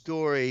was the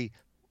story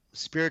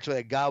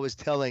spiritually that God was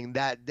telling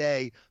that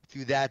day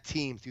through that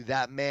team, through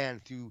that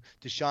man, through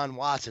Deshaun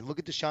Watson. Look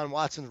at Deshaun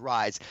Watson's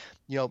rise.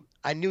 You know,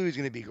 I knew he was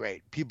going to be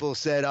great. People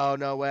said, "Oh,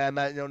 no way, I'm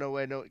not, no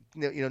way, no,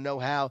 you know, no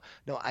how."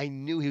 No, I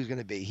knew he was going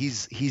to be.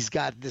 He's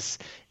got this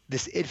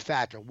it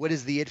factor. What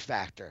is the it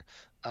factor?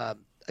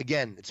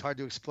 Again, it's hard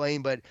to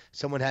explain, but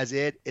someone has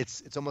it.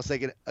 It's almost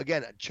like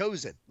a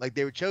chosen, like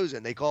they were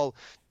chosen. They call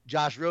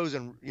Josh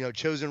Rosen,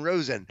 chosen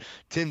Rosen,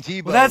 Tim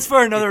Tebow. Well, that's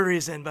for another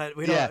reason, but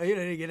we don't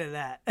get into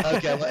that.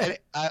 Okay, well,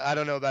 I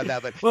don't know about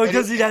that, but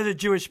because he has a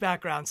Jewish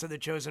background, so the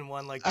chosen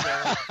one, like.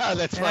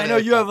 That's funny. I know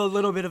you have a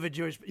little bit of a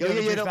Jewish,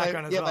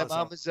 background as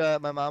well.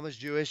 My mom was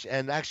Jewish,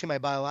 and actually my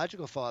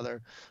biological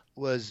father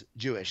was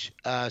Jewish.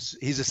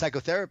 He's a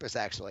psychotherapist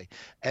actually,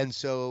 and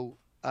so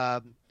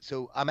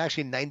I'm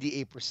actually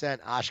 98%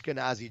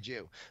 Ashkenazi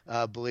Jew,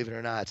 believe it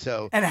or not.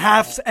 So and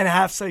half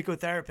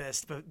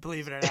psychotherapist, but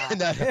believe it or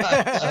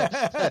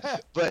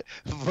not. but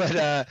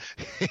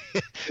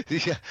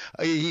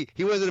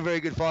he wasn't a very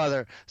good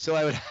father. So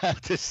I would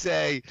have to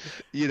say,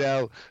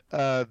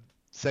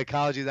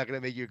 psychology is not going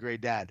to make you a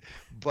great dad.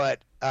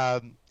 But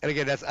and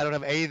again, I don't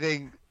have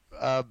anything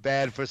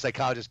bad for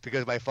psychologists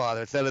because of my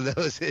father. It's none of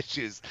those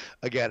issues.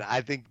 Again,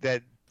 I think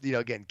that.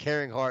 Again,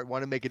 caring heart,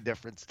 want to make a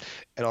difference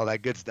and all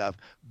that good stuff.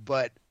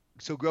 But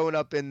so growing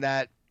up in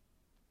that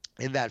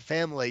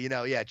family,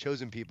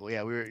 chosen people.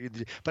 Yeah,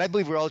 but I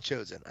believe we're all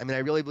chosen. I mean,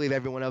 I really believe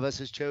every one of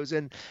us is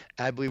chosen.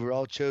 I believe we're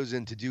all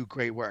chosen to do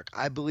great work.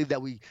 I believe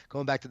that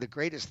going back to the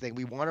greatest thing,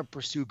 we want to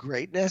pursue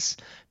greatness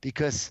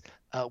because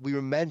we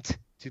were meant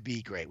to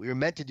be great. We were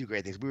meant to do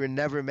great things. We were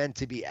never meant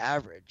to be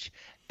average.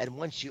 And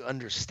once you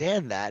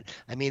understand that,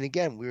 I mean,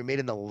 again, we were made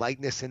in the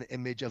likeness and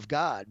image of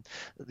God.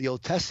 The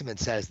Old Testament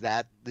says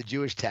that, the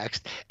Jewish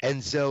text.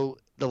 And so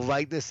the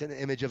likeness and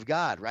image of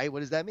God, right?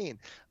 What does that mean?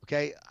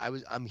 Okay,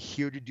 I'm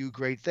here to do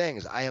great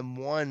things. I am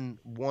one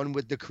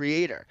with the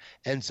Creator.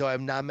 And so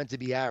I'm not meant to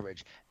be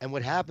average. And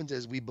what happens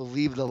is we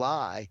believe the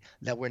lie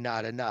that we're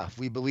not enough.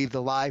 We believe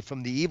the lie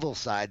from the evil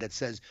side that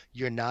says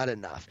you're not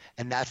enough.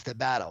 And that's the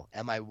battle.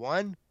 Am I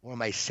one or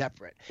am I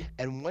separate?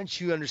 And once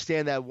you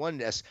understand that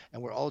oneness,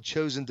 and we're all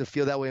chosen to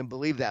feel that way and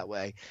believe that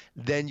way,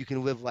 then you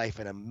can live life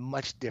in a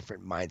much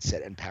different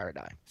mindset and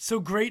paradigm. So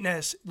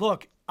greatness,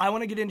 look, I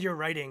want to get into your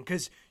writing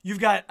because you've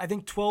got, I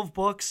think, 12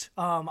 books.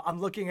 I'm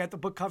looking at the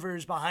book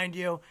covers behind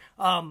you.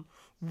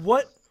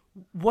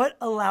 What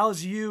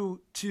allows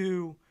you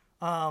to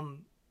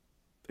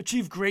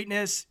achieve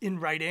greatness in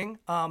writing?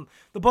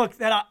 The book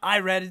that I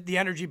read, The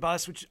Energy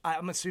Bus, which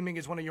I'm assuming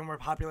is one of your more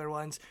popular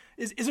ones,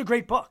 is a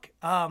great book.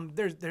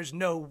 There's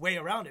no way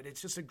around it.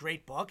 It's just a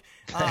great book.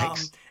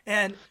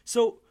 And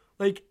so,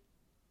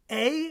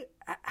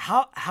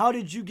 how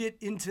did you get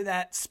into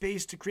that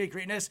space to create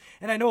greatness?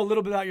 And I know a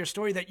little bit about your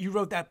story that you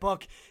wrote that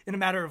book in a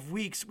matter of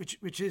weeks,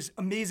 which is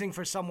amazing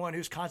for someone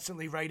who's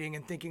constantly writing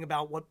and thinking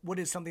about what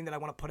is something that I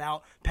want to put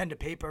out pen to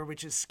paper,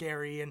 which is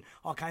scary and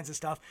all kinds of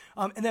stuff.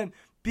 And then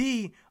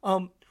B,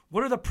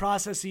 what are the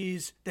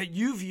processes that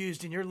you've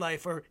used in your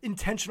life or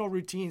intentional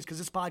routines? Because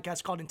this podcast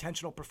is called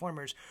Intentional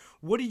Performers.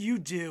 What do you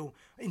do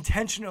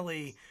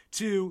intentionally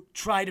to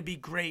try to be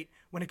great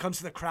when it comes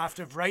to the craft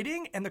of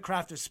writing and the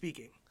craft of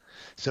speaking?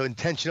 So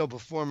intentional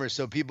performers.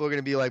 So people are going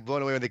to be like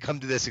blown away when they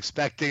come to this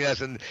expecting us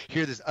and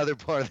hear this other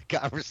part of the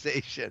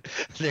conversation.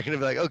 They're going to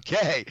be like,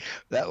 okay,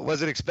 that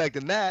wasn't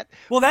expecting that.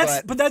 Well,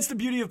 that's the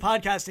beauty of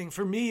podcasting.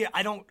 For me,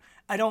 I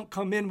don't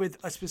come in with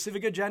a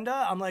specific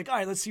agenda. I'm like, all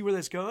right, let's see where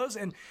this goes.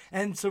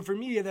 And so for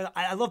me,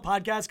 I love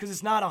podcasts because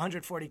it's not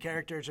 140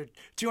 characters or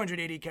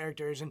 280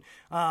 characters. And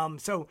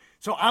so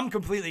I'm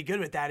completely good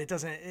with that. It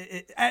doesn't.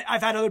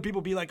 I've had other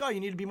people be like, oh, you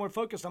need to be more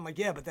focused. I'm like,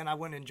 yeah, but then I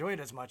wouldn't enjoy it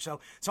as much. So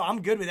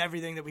I'm good with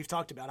everything that we've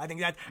talked about. I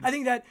think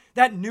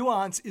that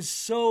nuance is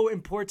so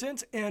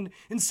important. And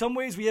in some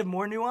ways, we have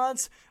more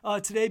nuance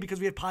today because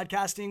we have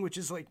podcasting, which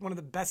is like one of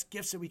the best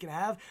gifts that we can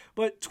have.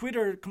 But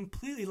Twitter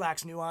completely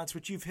lacks nuance,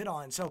 which you've hit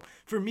on. So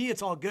for me,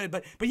 it's all good.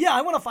 But yeah,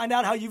 I want to find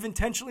out how you've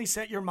intentionally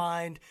set your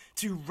mind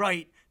to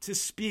write, to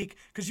speak,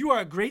 because you are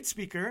a great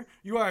speaker,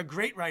 you are a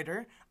great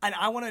writer, and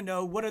I want to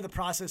know what are the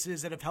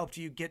processes that have helped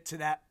you get to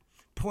that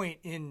point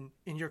in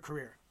your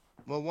career.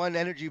 Well, one,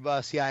 Energy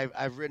Bus, yeah,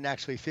 I've written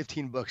actually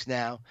 15 books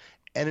now.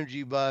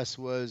 Energy Bus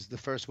was the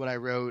first one I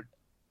wrote,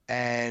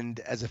 and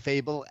as a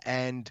fable,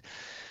 and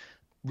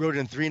wrote it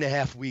in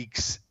 3.5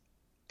 weeks.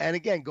 And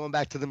again, going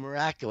back to the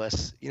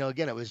miraculous,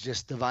 again, it was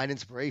just divine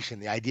inspiration.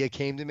 The idea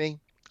came to me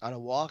on a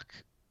walk.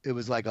 It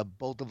was like a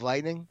bolt of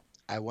lightning.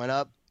 I went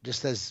up,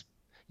 just as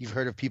you've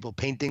heard of people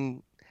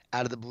painting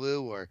out of the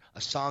blue, or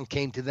a song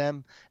came to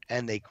them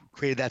and they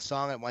created that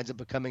song. It winds up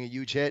becoming a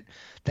huge hit.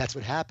 That's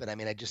what happened. I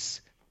mean, I just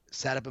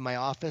sat up in my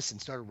office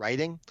and started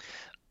writing.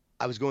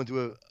 I was going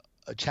through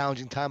a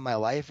challenging time in my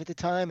life at the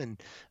time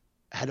and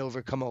had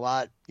overcome a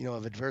lot,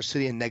 of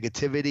adversity and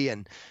negativity.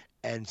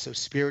 And so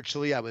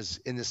spiritually, I was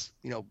in this,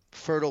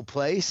 fertile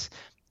place,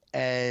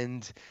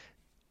 and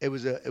it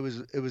was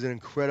an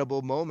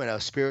incredible moment, a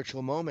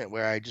spiritual moment,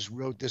 where I just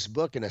wrote this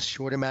book in a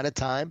short amount of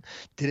time.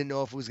 Didn't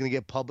know if it was going to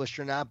get published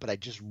or not, but I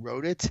just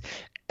wrote it.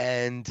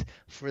 And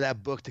for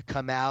that book to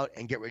come out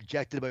and get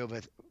rejected by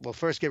over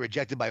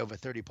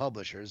 30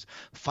 publishers,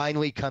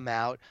 finally come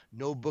out,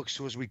 no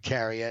bookstores would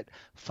carry it.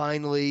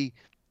 Finally,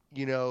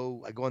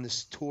 I go on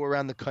this tour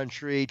around the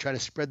country, try to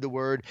spread the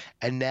word,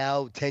 and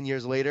now 10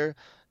 years later,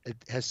 it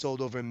has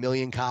sold over 1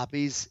 million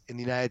copies in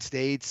the United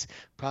States,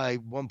 probably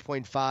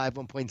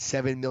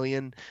 1.7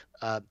 million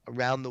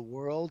around the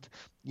world.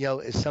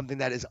 Is something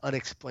that is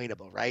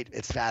unexplainable, right?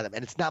 It's fathom.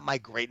 And it's not my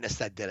greatness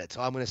that did it.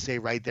 So I'm going to say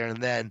right there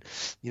and then,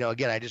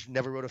 again, I just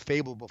never wrote a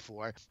fable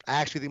before. I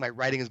actually think my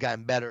writing has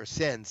gotten better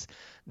since.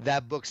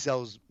 That book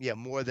sells,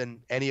 more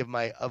than any of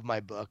my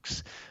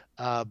books.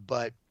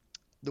 But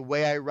the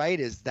way I write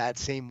is that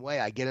same way.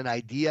 I get an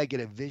idea, I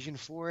get a vision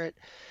for it.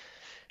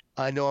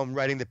 I know I'm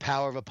writing The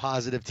Power of a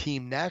Positive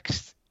Team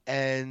next,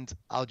 and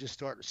I'll just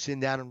start sitting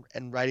down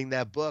and writing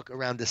that book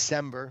around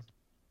December.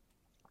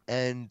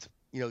 And,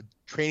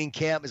 Training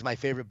Camp is my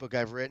favorite book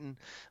I've written.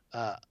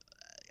 I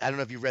don't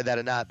know if you've read that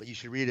or not, but you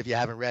should read it if you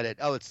haven't read it.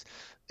 Oh,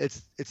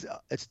 it's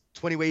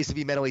 20 ways to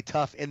be mentally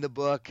tough in the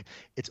book.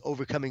 It's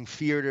overcoming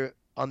fear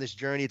on this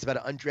journey. It's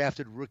about an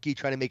undrafted rookie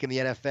trying to make it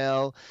in the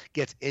NFL,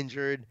 gets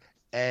injured,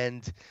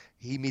 and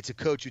he meets a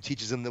coach who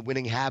teaches him the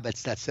winning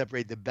habits that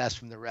separate the best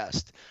from the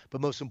rest.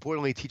 But most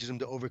importantly, teaches him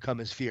to overcome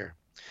his fear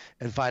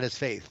and find his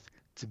faith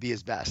to be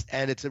his best.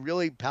 And it's a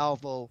really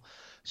powerful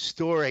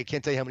story. I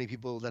can't tell you how many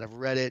people that have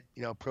read it,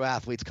 pro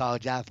athletes,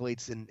 college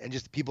athletes, and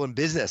just people in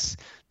business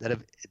that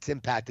it's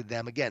impacted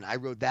them. Again, I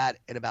wrote that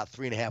in about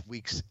 3.5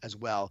 weeks as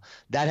well.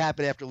 That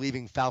happened after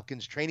leaving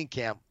Falcons training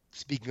camp,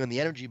 speaking on the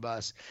Energy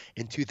Bus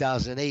in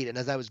 2008. And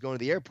as I was going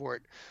to the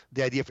airport,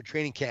 the idea for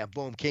training camp,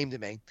 boom, came to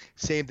me.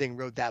 Same thing,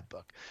 wrote that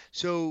book.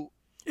 So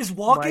is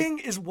walking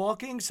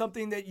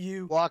something that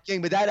you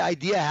walking? But that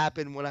idea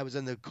happened when I was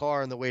in the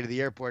car on the way to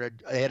the airport.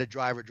 I had a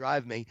driver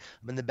drive me.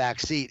 I'm in the back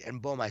seat,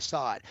 and boom, I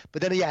saw it.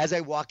 But then, as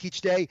I walk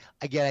each day,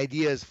 I get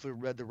ideas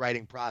for the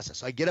writing process.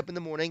 So I get up in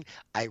the morning,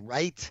 I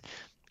write.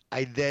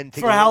 I then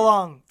take how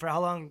long? For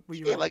how long were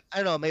you? Yeah,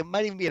 I don't know. It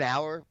might even be an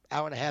hour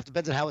and a half.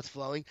 Depends on how it's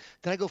flowing.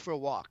 Then I go for a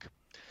walk,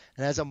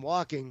 and as I'm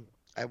walking,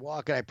 I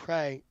walk and I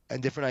pray,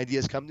 and different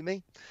ideas come to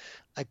me.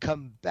 I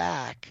come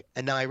back,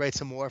 and now I write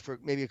some more for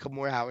maybe a couple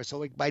more hours.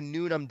 So by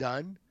noon, I'm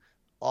done.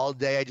 All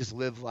day, I just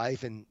live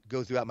life and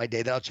go throughout my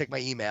day. Then I'll check my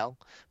email.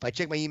 If I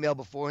check my email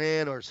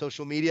beforehand or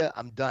social media,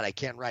 I'm done. I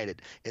can't write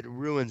it. It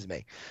ruins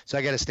me. So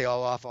I got to stay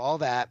off all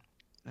that.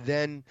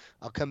 Then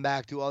I'll come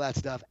back to all that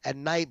stuff. At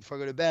night, before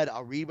I go to bed,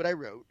 I'll read what I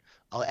wrote.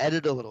 I'll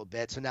edit a little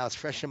bit, so now it's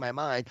fresh in my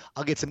mind.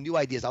 I'll get some new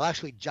ideas. I'll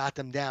actually jot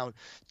them down,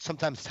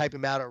 sometimes type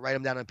them out or write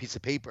them down on a piece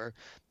of paper,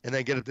 and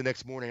then get up the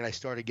next morning and I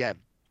start again.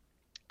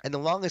 And the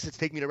longest it's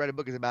taken me to write a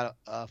book is about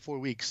 4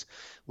 weeks,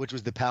 which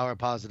was The Power of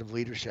Positive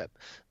Leadership.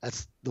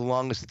 That's the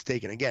longest it's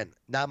taken. Again,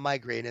 not my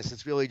greatness.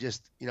 It's really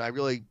just,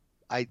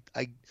 I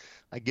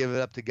give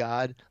it up to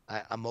God.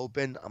 I'm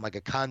open. I'm like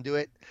a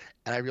conduit.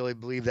 And I really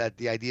believe that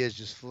the ideas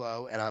just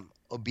flow, and I'm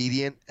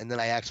obedient. And then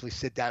I actually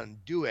sit down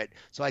and do it.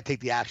 So I take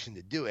the action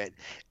to do it.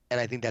 And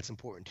I think that's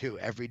important too,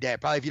 every day.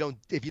 Probably if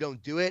you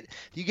don't do it,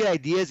 if you get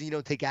ideas and you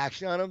don't take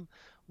action on them,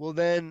 well,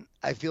 then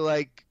I feel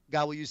like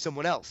God will use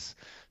someone else.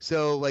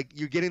 So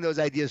you're getting those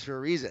ideas for a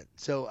reason.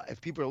 So if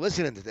people are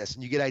listening to this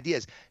and you get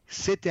ideas,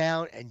 sit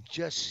down and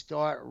just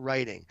start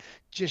writing.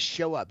 Just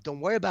show up. Don't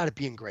worry about it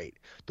being great.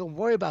 Don't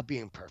worry about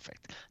being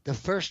perfect. The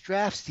first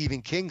draft,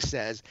 Stephen King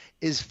says,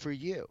 is for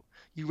you.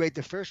 You write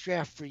the first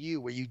draft for you,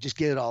 where you just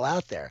get it all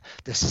out there.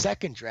 The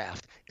second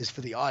draft is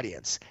for the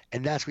audience,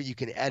 and that's where you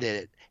can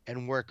edit it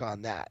and work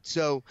on that.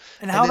 So,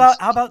 how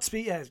about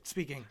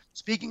speaking?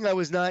 Speaking, I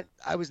was not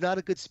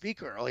a good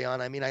speaker early on.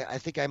 I mean, I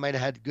think I might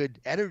have had good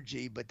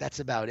energy, but that's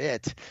about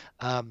it.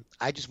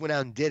 I just went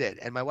out and did it.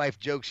 And my wife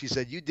joked, she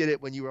said, "You did it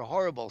when you were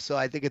horrible." So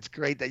I think it's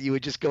great that you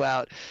would just go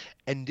out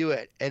and do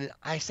it. And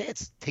I say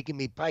it's taken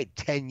me probably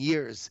 10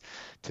 years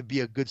to be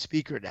a good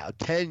speaker now.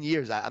 10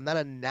 years. I'm not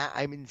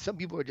I mean, some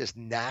people are just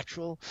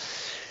natural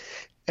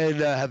and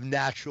have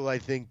natural, I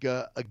think,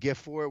 a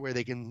gift for it, where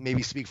they can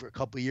maybe speak for a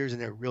couple of years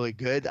and they're really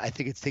good. I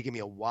think it's taken me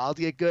a while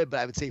to get good, but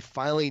I would say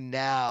finally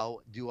now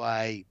do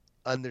I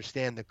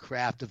understand the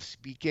craft of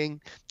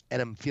speaking,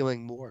 and I'm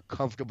feeling more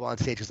comfortable on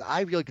stage, because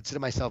I really consider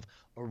myself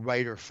a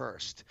writer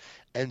first.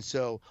 And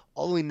so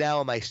only now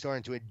am I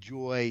starting to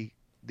enjoy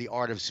the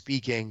art of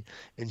speaking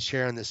and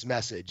sharing this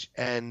message.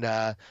 And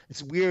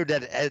it's weird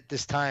that at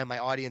this time my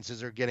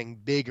audiences are getting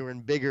bigger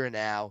and bigger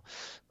now.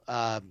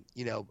 I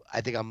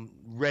think I'm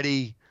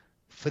ready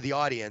for the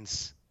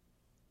audience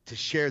to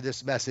share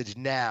this message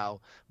now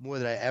more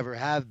than I ever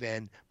have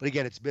been. But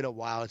again, it's been a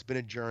while. It's been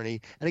a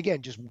journey. And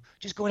again,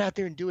 just going out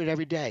there and doing it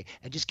every day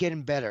and just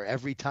getting better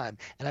every time.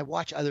 And I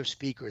watch other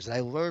speakers and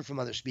I learn from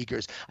other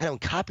speakers. I don't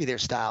copy their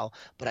style,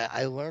 but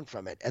I learn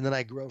from it and then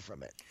I grow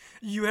from it.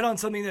 You hit on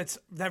something that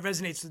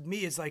resonates with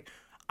me is like,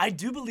 I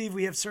do believe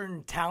we have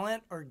certain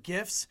talent or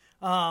gifts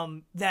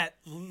that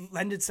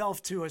lend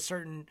itself to a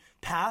certain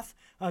path.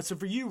 So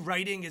for you,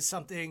 writing is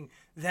something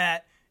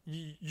that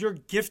you're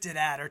gifted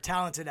at or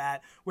talented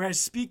at, whereas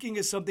speaking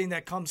is something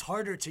that comes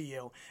harder to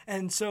you.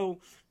 And so,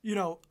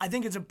 I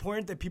think it's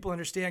important that people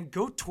understand,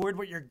 go toward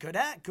what you're good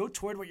at, go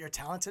toward what you're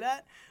talented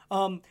at,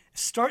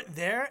 start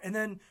there. And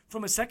then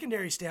from a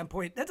secondary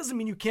standpoint, that doesn't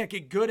mean you can't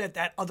get good at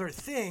that other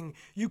thing.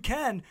 You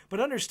can, but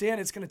understand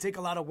it's going to take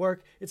a lot of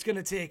work. It's going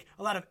to take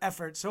a lot of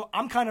effort. So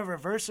I'm kind of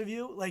reverse of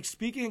you. Like,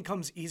 speaking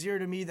comes easier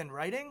to me than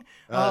writing.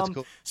 That's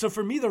cool. So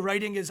for me, the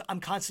writing is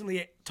I'm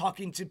constantly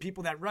talking to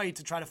people that write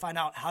to try to find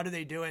out how do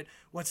they do it,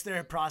 what's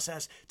their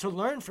process, to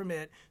learn from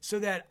it so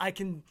that I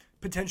can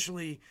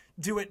potentially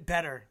do it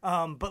better.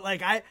 But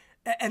like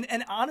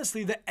and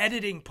honestly, the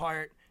editing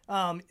part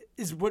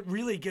is what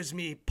really gives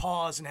me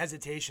pause and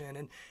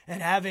hesitation,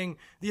 and having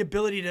the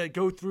ability to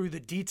go through the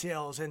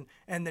details and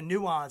the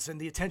nuance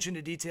and the attention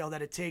to detail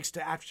that it takes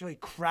to actually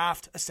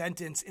craft a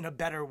sentence in a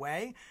better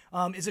way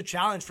is a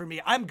challenge for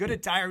me. I'm good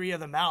at diarrhea of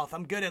the mouth.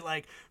 I'm good at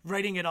like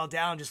writing it all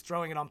down, just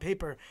throwing it on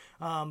paper.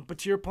 But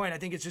to your point, I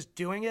think it's just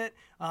doing it,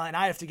 and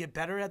I have to get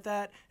better at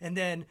that, and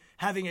then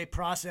having a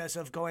process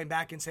of going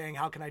back and saying,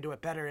 how can I do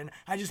it better? And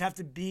I just have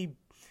to be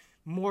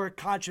more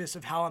conscious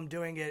of how I'm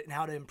doing it and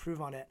how to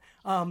improve on it.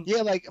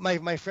 Like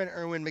my friend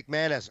Erwin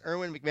McManus.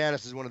 Erwin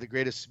McManus is one of the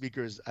greatest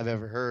speakers I've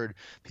ever heard.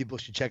 People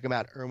should check him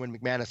out. Erwin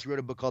McManus. He wrote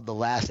a book called The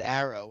Last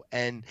Arrow,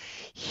 and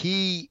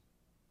he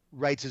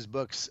writes his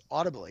books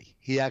audibly.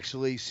 He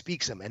actually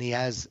speaks them, and he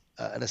has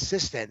an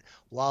assistant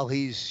while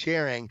he's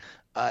sharing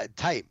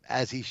type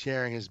as he's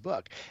sharing his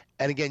book.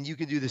 And again, you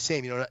can do the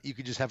same. You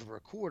could just have a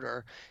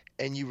recorder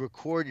and you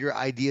record your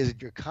ideas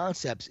and your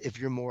concepts if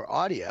you're more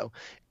audio,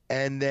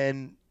 and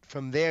then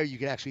from there, you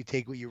can actually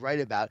take what you write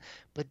about,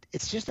 but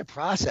it's just a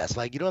process.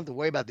 Like, you don't have to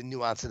worry about the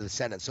nuance of the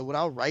sentence. So when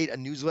I'll write a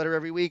newsletter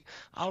every week,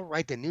 I'll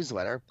write the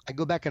newsletter. I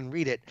go back and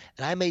read it,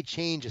 and I may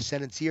change a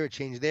sentence here, a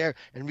change there,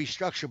 and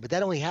restructure, but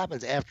that only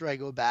happens after I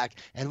go back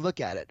and look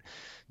at it.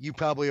 You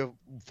probably are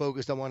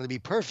focused on wanting to be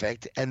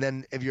perfect, and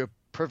then if you're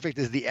perfect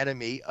is the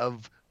enemy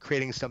of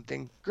creating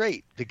something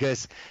great,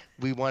 because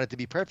we want it to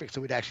be perfect,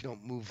 so we actually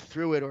don't move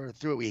through it or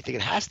through it. We think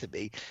it has to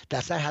be.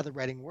 That's not how the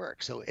writing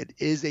works. So it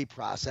is a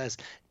process.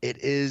 It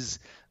is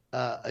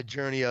a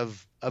journey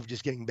of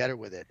just getting better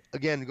with it.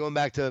 Again, going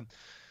back to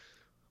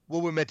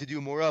what we're meant to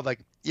do more of, like,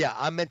 yeah,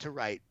 I'm meant to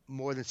write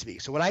more than speak.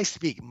 So when I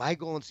speak, my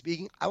goal in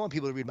speaking, I want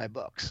people to read my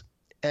books.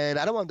 And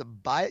I don't want them to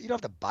buy it. You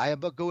don't have to buy a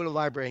book. Go to the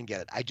library and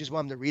get it. I just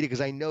want them to read it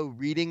because I know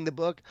reading the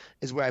book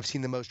is where I've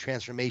seen the most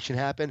transformation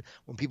happen.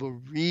 When people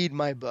read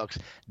my books,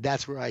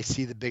 that's where I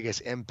see the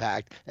biggest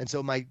impact. And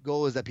so my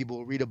goal is that people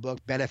will read a book,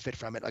 benefit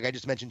from it. Like I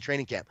just mentioned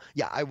Training Camp.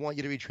 Yeah, I want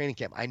you to read Training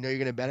Camp. I know you're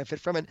going to benefit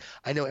from it.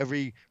 I know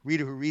every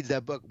reader who reads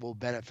that book will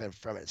benefit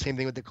from it. Same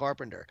thing with The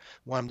Carpenter.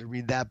 Want them to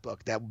read that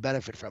book. That will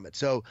benefit from it.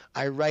 So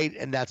I write,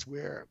 and that's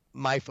where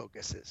my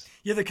focus is.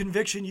 Yeah, the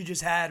conviction you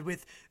just had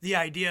with the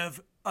idea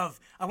of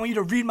I want you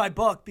to read my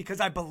book because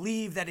I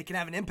believe that it can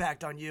have an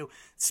impact on you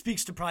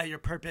speaks to probably your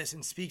purpose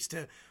and speaks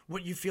to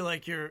what you feel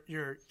like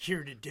you're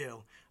here to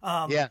do.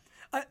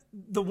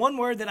 The one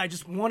word that I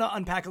just want to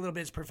unpack a little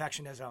bit is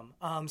perfectionism.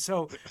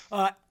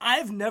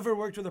 I've never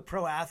worked with a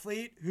pro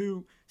athlete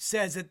who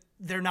says that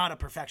they're not a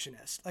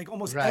perfectionist. Like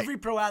almost every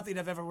pro athlete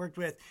I've ever worked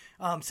with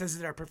says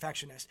that they're a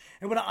perfectionist.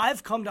 And what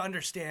I've come to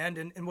understand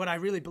and what I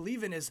really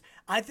believe in is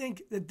I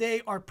think that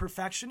they are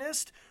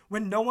perfectionist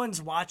when no one's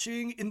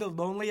watching, in the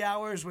lonely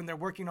hours when they're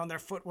working on their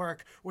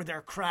footwork or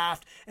their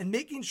craft, and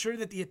making sure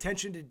that the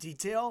attention to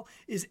detail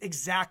is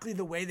exactly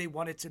the way they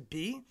want it to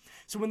be.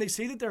 So when they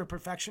say that they're a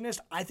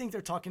perfectionist, I think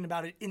they're talking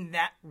about it in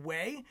that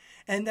way,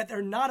 and that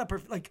they're not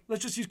like,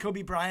 let's just use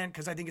Kobe Bryant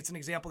because I think it's an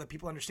example that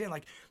people understand.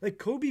 Like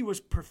Kobe was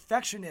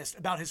perfectionist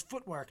about his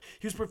footwork.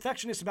 He was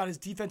perfectionist about his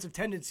defensive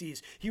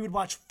tendencies. He would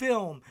watch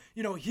film.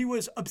 He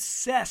was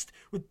obsessed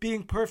with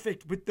being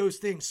perfect with those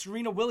things.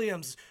 Serena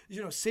Williams,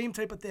 same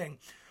type of thing.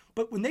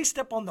 But when they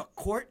step on the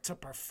court to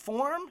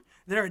perform,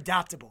 they're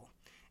adaptable.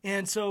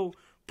 And so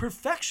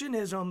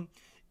perfectionism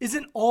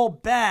isn't all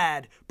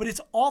bad, but it's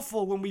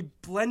awful when we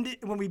blend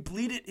it, when we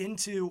bleed it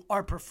into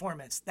our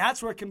performance.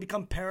 That's where it can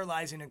become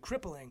paralyzing and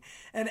crippling.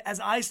 And as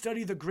I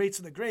study the greats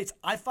of the greats,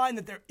 I find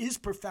that there is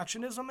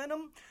perfectionism in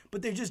them,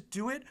 but they just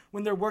do it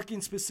when they're working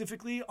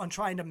specifically on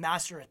trying to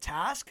master a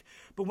task.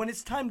 But when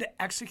it's time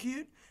to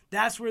execute,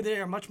 that's where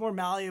they are much more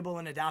malleable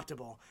and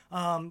adaptable.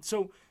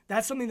 So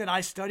that's something that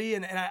I study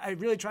and I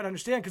really try to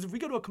understand, because if we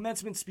go to a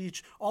commencement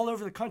speech all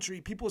over the country,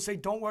 people will say,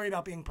 don't worry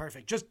about being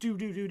perfect. Just do.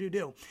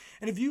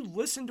 And if you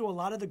listen to a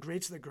lot of the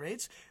greats of the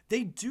greats,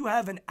 they do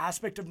have an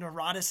aspect of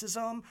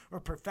neuroticism or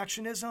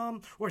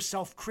perfectionism or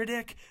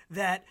self-critic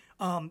that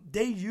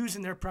they use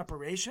in their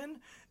preparation.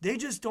 They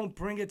just don't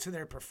bring it to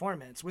their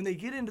performance. When they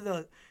get into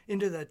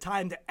the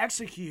time to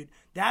execute,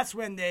 that's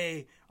when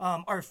they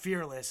are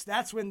fearless.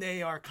 That's when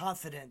they are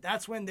confident.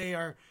 That's when they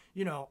are,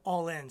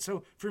 all in.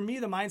 So for me,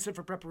 the mindset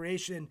for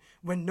preparation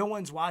when no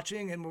one's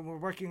watching and when we're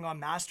working on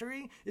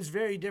mastery is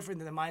very different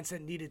than the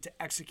mindset needed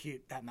to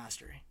execute that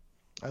mastery.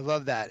 I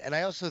love that. And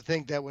I also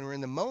think that when we're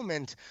in the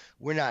moment,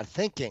 we're not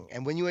thinking.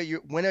 And when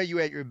are you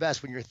at your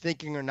best? When you're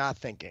thinking or not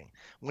thinking?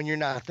 When you're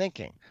not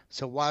thinking.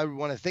 So why would we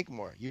want to think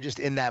more? You're just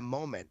in that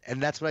moment.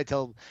 And that's what I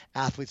tell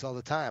athletes all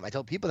the time. I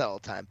tell people that all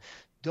the time.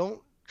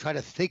 Don't try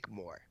to think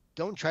more.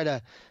 Don't try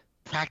to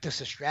practice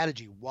a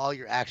strategy while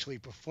you're actually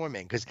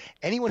performing. Because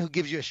anyone who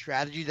gives you a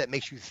strategy that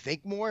makes you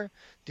think more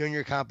during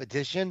your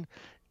competition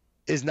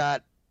is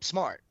not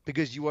smart,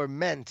 because you are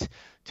meant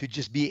to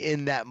just be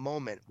in that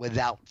moment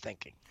without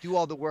thinking. Do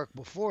all the work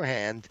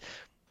beforehand,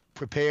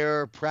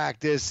 prepare,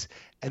 practice,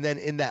 and then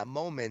in that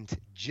moment,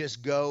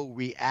 just go,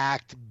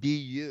 react, be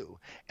you.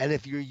 And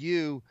if you're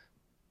you,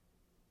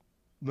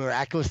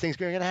 miraculous things are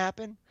going to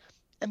happen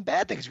and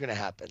bad things are going to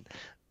happen.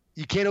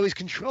 You can't always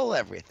control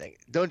everything.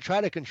 Don't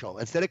try to control.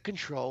 Instead of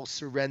control,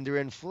 surrender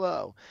and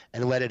flow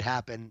and let it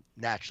happen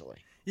naturally.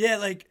 Yeah,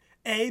 like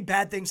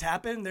bad things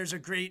happen. There's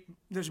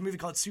a movie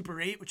called Super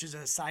 8, which is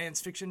a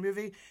science fiction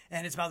movie,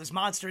 and it's about this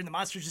monster, and the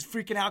monster's just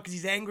freaking out because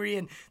he's angry,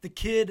 and the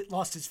kid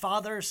lost his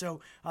father to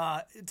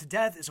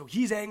death, so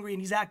he's angry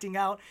and he's acting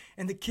out,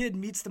 and the kid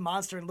meets the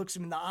monster and looks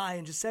him in the eye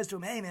and just says to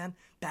him, "Hey man,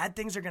 bad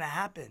things are going to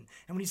happen."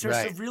 And when he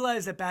starts to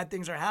realize that bad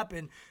things are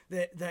happening,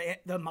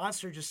 the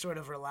monster just sort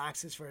of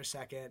relaxes for a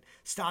second,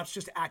 stops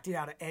just acting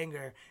out of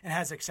anger, and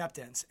has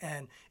acceptance.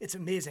 And it's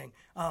amazing.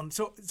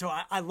 So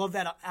I love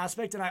that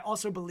aspect. And I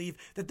also believe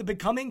that the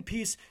becoming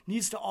piece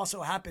needs to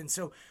also happen.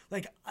 So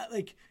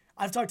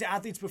I've talked to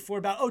athletes before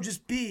about,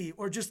 just be,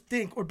 or just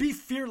think, or be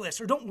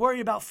fearless, or don't worry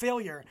about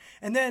failure.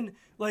 And then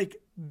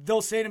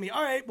they'll say to me,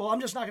 all right, well,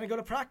 I'm just not going to go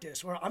to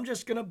practice, or I'm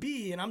just going to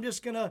be, and I'm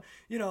just going to,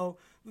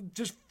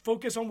 just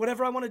focus on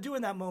whatever I want to do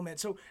in that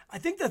moment. So I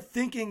think the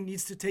thinking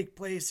needs to take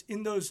place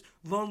in those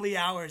lonely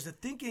hours. The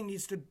thinking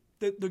needs to,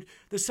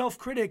 the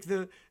self-critic,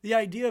 the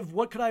idea of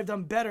what could I have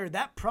done better,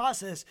 that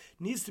process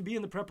needs to be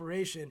in the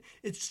preparation.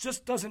 It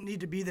just doesn't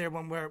need to be there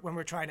when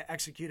we're trying to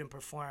execute and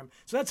perform.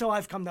 So that's how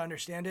I've come to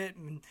understand it.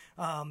 And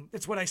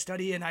it's what I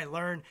study and I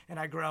learn and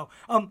I grow.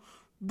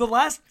 The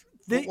last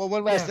thing. Well,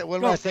 one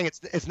last thing.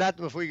 It's not,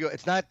 before you go,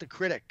 it's not the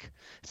critic.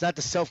 It's not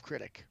the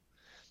self-critic.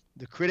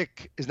 The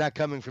critic is not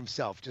coming from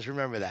self. Just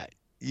remember that.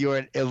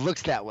 It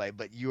looks that way,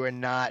 but you are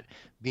not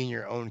being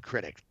your own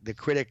critic. The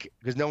critic,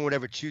 because no one would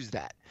ever choose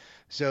that.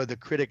 So the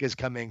critic is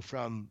coming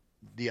from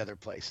the other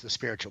place, the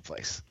spiritual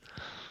place.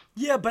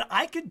 Yeah, but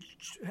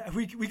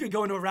we could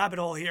go into a rabbit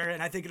hole here,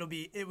 and I think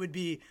it would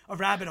be a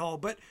rabbit hole.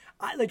 But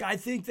I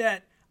think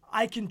that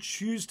I can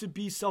choose to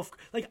be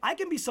I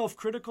can be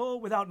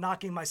self-critical without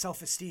knocking my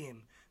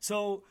self-esteem.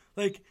 So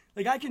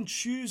I can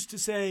choose to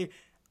say,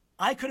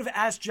 I could have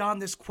asked John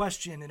this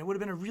question, and it would have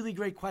been a really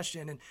great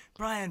question. And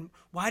Brian,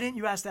 why didn't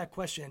you ask that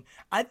question?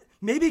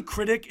 Maybe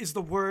critic is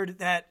the word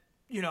that,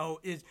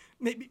 is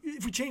maybe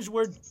if we change the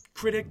word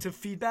critic to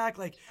feedback,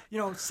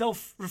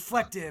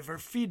 self-reflective or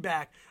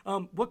feedback.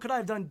 What could I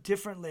have done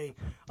differently?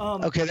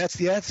 Okay, that's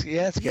good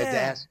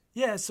to ask.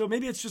 Yeah, so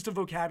maybe it's just a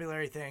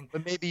vocabulary thing.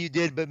 But maybe you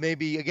did, but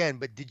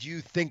did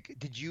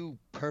you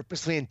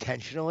purposely,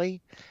 intentionally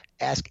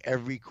ask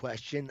every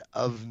question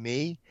of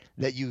me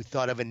that you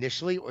thought of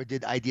initially, or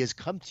did ideas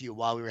come to you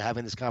while we were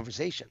having this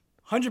conversation?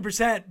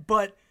 100%,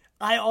 but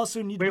I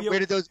also need to be where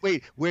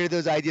did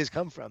those ideas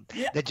come from?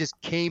 Yeah. That just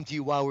came to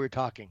you while we were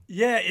talking?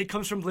 Yeah, it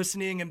comes from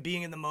listening and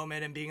being in the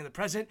moment and being in the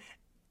present.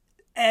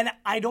 And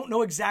I don't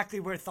know exactly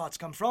where thoughts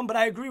come from, but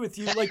I agree with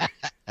you.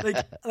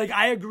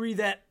 I agree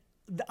that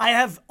I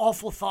have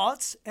awful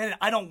thoughts, and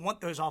I don't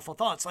want those awful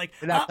thoughts. They're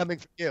not coming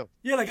from you.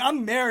 Yeah,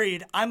 I'm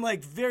married. I'm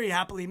very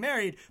happily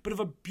married. But if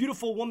a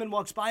beautiful woman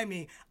walks by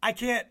me, I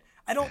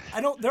don't.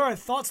 There are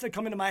thoughts that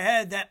come into my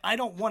head that I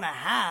don't want to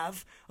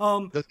have.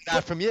 They're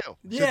not from you.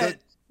 Yeah.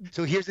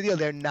 So here's the deal.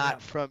 They're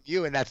not from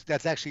you, and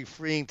that's actually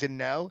freeing to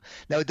know.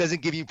 Now, it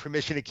doesn't give you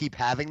permission to keep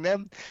having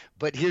them,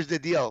 but here's the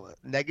deal.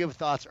 Negative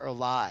thoughts are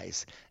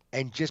lies.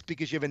 And just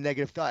because you have a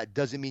negative thought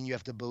doesn't mean you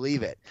have to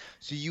believe it.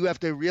 So you have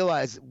to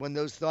realize when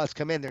those thoughts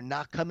come in, they're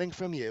not coming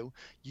from you.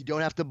 You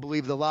don't have to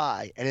believe the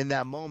lie. And in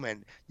that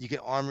moment, you can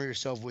armor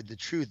yourself with the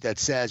truth that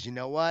says, you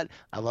know what?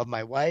 I love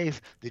my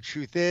wife. The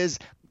truth is,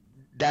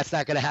 that's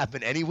not going to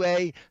happen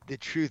anyway. The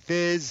truth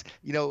is,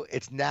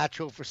 it's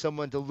natural for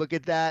someone to look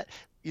at that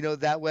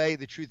that way.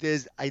 The truth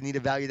is, I need to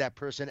value that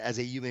person as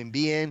a human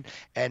being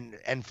and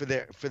for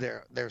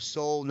their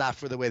soul, not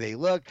for the way they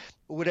look,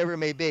 whatever it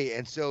may be.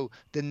 And so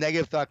the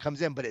negative thought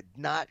comes in, but it's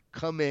not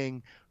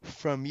coming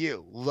from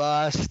you.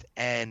 Lust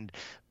and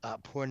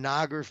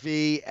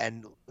pornography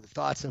and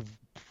thoughts of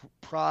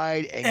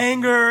pride,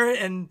 anger,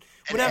 and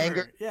whatever.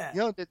 Anger. Yeah. You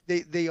know,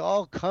 they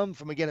all come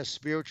from, again, a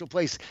spiritual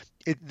place.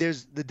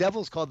 The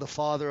devil's called the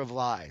father of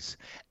lies.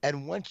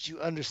 And once you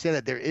understand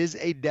that there is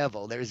a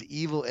devil, there is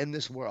evil in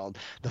this world,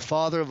 the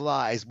father of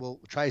lies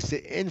tries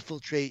to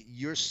infiltrate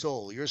your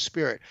soul, your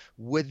spirit,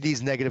 with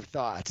these negative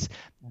thoughts.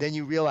 Then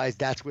you realize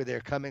that's where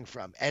they're coming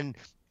from. And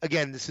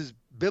again, this is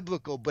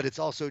biblical, but it's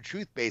also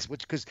truth-based,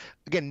 because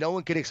again, no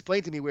one can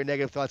explain to me where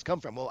negative thoughts come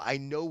from. Well, I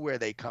know where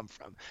they come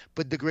from.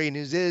 But the great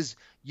news is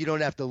you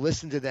don't have to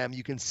listen to them.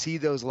 You can see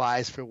those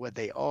lies for what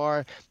they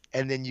are,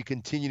 and then you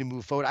continue to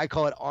move forward. I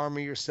call it armor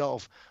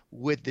yourself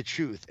with the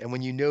truth. And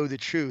when you know the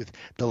truth,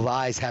 the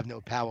lies have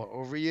no power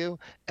over you.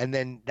 And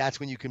then that's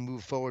when you can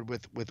move forward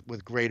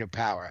with greater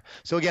power.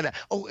 So again,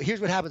 here's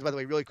what happens, by the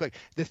way, really quick.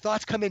 The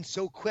thoughts come in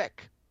so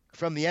quick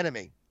from the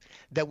enemy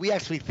that we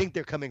actually think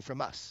they're coming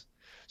from us.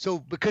 So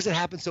because it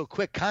happens so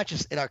quick,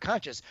 in our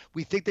conscious,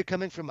 we think they're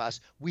coming from us.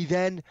 We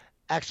then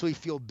actually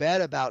feel bad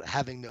about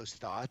having those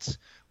thoughts.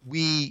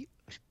 We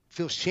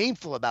feel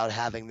shameful about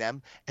having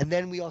them. And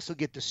then we also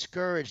get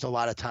discouraged a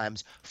lot of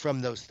times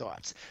from those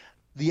thoughts.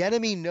 The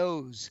enemy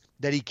knows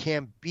that he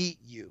can't beat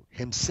you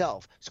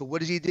himself. So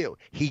what does he do?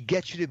 He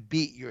gets you to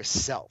beat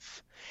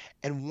yourself.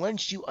 And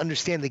once you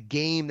understand the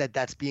game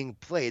that's being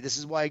played, this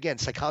is why, again,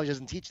 psychology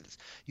doesn't teach this.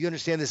 You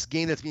understand this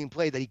game that's being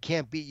played, that he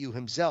can't beat you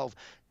himself.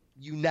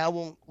 You now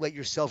won't let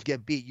yourself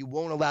get beat. You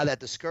won't allow that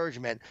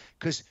discouragement,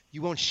 because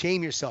you won't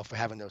shame yourself for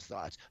having those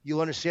thoughts.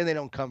 You'll understand they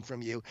don't come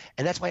from you.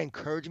 And that's why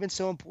encouragement's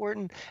so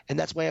important. And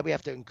that's why we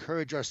have to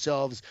encourage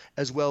ourselves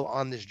as well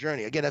on this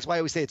journey. Again, that's why I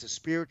always say it's a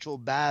spiritual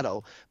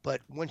battle.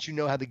 But once you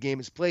know how the game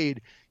is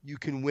played, you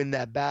can win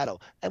that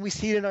battle. And we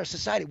see it in our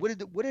society. What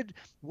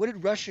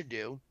did Russia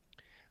do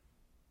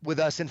with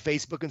us in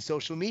Facebook and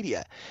social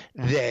media?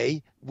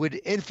 They would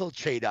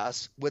infiltrate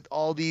us with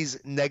all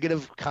these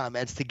negative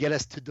comments to get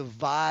us to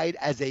divide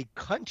as a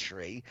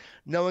country,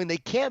 knowing they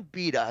can't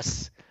beat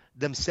us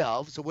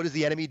themselves. So what does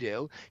the enemy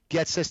do?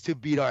 Gets us to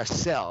beat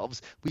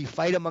ourselves. We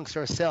fight amongst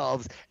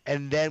ourselves,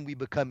 and then we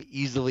become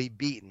easily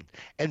beaten.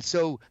 And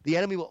so the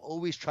enemy will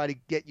always try to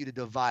get you to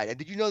divide. And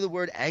did you know the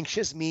word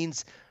anxious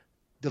means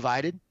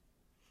divided?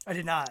 I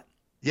did not.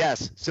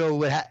 Yes.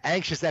 So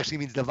anxious actually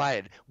means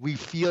divided. We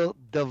feel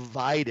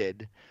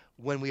divided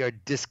when we are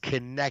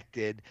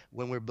disconnected,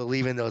 when we're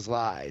believing those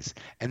lies.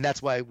 And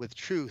that's why with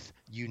truth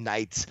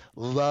unites,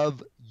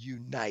 love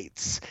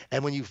unites.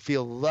 And when you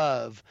feel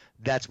love,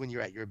 that's when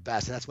you're at your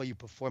best. And that's why you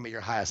perform at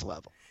your highest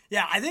level.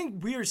 Yeah, I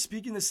think we are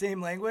speaking the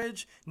same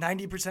language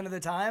 90% of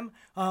the time.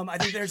 I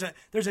think there's a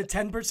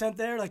 10%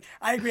 there. Like,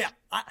 I agree.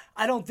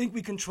 I don't think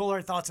we control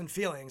our thoughts and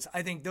feelings.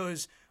 I think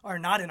those are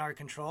not in our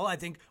control. I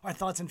think our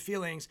thoughts and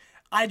feelings,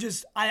 I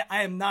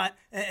am not,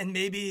 and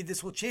maybe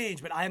this will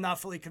change, but I am not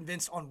fully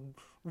convinced on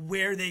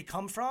where they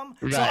come from.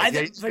 Right. So I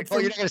think, you're not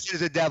going to see it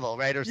as a devil,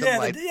 right? Or something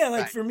like that. Yeah,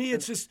 like right. for me,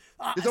 it's just...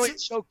 There's only a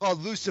show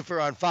called Lucifer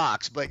on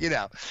Fox, but you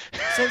know.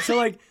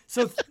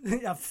 So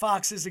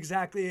Fox is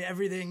exactly,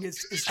 everything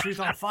is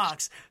truth on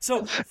Fox.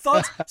 So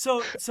thoughts,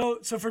 so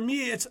for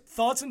me, it's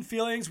thoughts and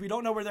feelings. We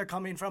don't know where they're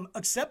coming from.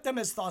 Accept them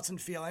as thoughts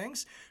and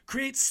feelings.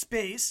 Create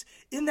space.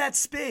 In that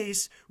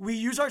space, we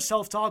use our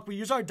self-talk. We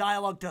use our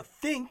dialogue to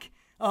think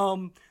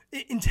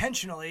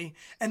intentionally,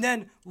 and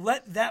then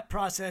let that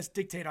process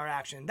dictate our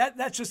action.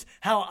 That's just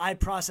how I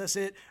process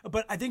it.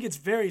 But I think it's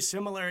very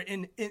similar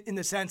in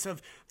the sense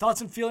of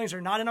thoughts and feelings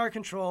are not in our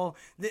control.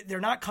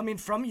 They're not coming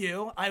from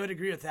you. I would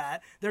agree with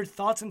that. They're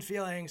thoughts and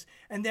feelings,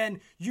 and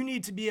then you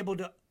need to be able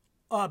to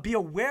be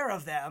aware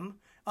of them.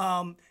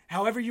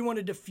 However you want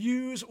to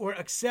diffuse or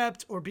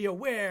accept or be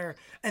aware,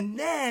 and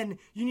then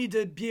you need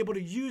to be able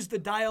to use the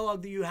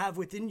dialogue that you have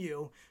within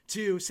you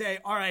to say,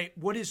 all right,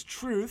 what is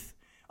truth?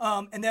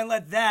 And then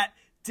let that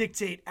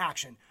dictate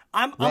action.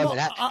 I'm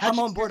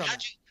on board on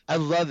that. I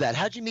love that.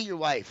 How'd you meet your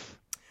wife?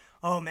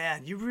 Oh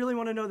man, you really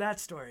want to know that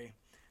story?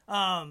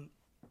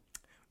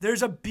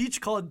 There's a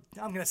beach called,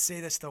 I'm going to say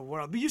this to the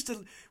world. We used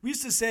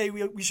to say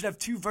we should have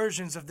two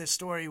versions of this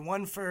story,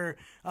 one for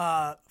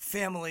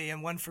family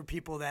and one for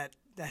people that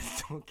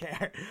don't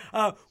care.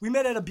 We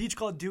met at a beach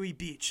called Dewey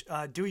Beach.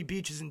 Dewey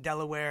Beach is in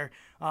Delaware.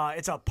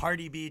 It's a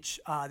party beach.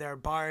 There are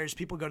bars.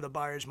 People go to the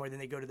bars more than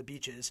they go to the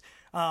beaches.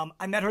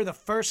 I met her the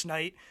first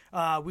night.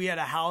 We had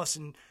a house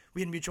and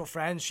we had mutual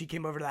friends. She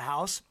came over to the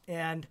house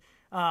and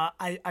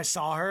I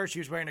saw her. She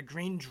was wearing a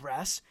green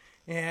dress.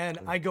 And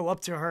I go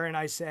up to her and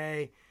I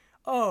say,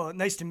 "Oh,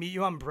 nice to meet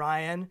you. I'm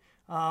Brian.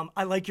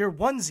 I like your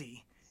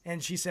onesie."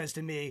 And she says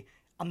to me,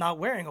 "I'm not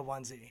wearing a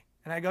onesie."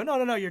 And I go,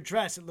 No, your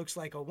dress, it looks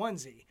like a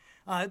onesie.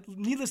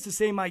 Needless to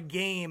say, my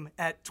game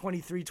at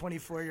 23,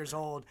 24 years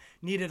old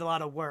needed a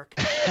lot of work.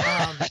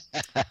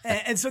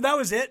 And so that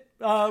was it.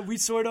 We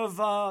sort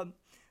of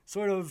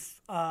sort of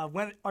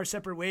went our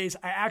separate ways.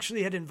 I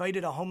actually had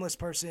invited a homeless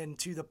person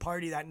to the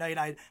party that night.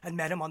 I had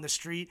met him on the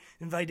street,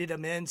 invited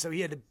him in. So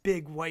he had a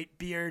big white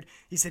beard.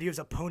 He said he was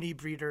a pony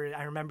breeder.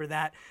 I remember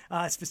that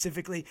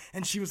specifically.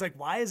 And she was like,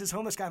 "Why is this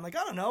homeless guy?" I'm like,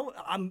 "I don't know.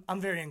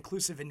 I'm very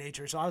inclusive in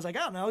nature." So I was like,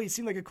 "I don't know. He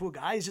seemed like a cool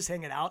guy. He's just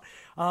hanging out."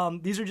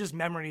 These are just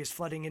memories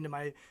flooding into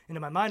my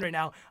mind right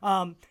now.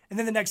 And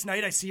then the next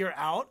night I see her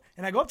out,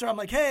 and I go up to her. I'm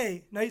like,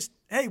 "Hey,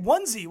 hey,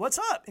 Onesie, what's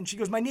up?" And she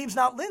goes, "My name's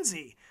not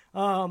Lindsay."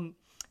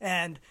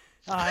 And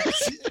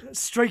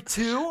strike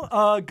two,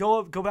 go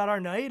about our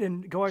night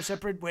and go our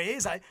separate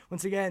ways.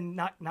 Once again,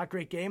 not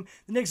great game.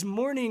 The next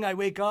morning I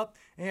wake up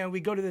and we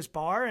go to this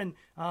bar, and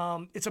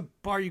it's a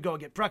bar you go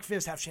get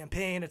breakfast, have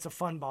champagne. It's a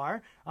fun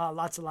bar,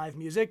 lots of live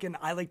music, and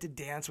I like to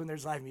dance when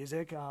there's live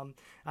music.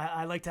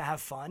 I like to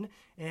have fun,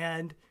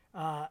 and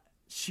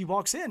she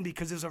walks in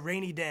because it was a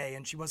rainy day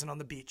and she wasn't on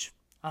the beach.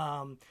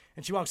 And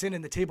she walks in,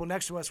 and the table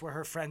next to us were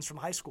her friends from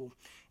high school,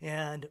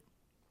 and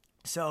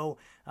so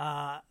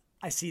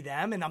I see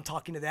them, and I'm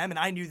talking to them, and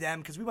I knew them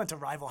because we went to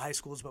rival high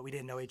schools, but we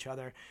didn't know each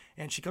other.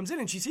 And she comes in,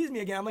 and she sees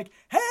me again. I'm like,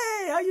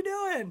 "Hey, how you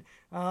doing?"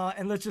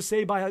 And let's just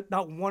say by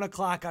about 1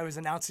 o'clock, I was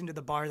announcing to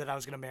the bar that I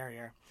was going to marry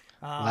her.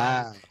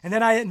 Wow. And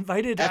then I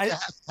invited...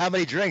 How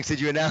many drinks did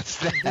you announce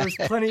that? There was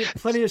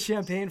plenty of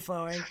champagne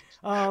flowing.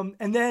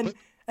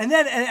 And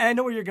I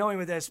know where you're going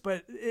with this,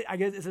 but I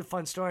guess it's a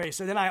fun story.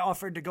 So then I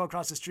offered to go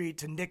across the street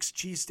to Nick's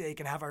Cheesesteak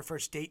and have our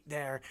first date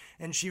there,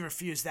 and she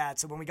refused that.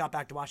 So when we got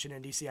back to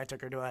Washington, D.C., I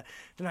took her to a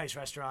nice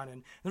restaurant,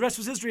 and the rest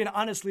was history. And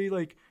honestly,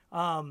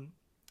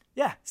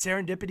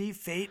 serendipity,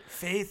 fate,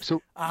 faith.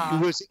 So,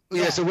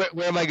 so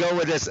where am I going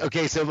with this?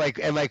 Okay, so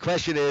and my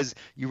question is,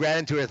 you ran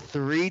into her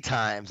 3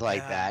 times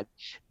that.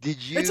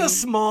 Did you? It's a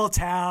small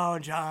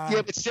town, John.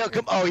 Yeah, but still,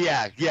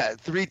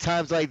 3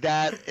 times like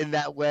that in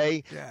that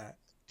way. Yeah.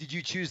 Did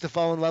you choose to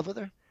fall in love with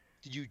her?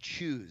 Did you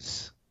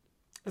choose?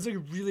 That's a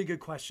really good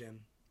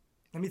question.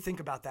 Let me think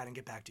about that and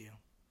get back to you.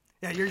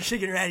 Yeah, you're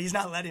shaking your head. He's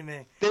not letting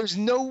me. There's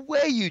no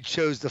way you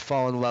chose to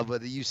fall in love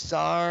with her. You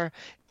saw her,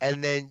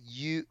 and then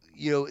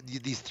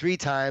these 3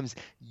 times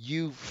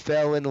you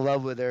fell in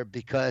love with her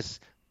because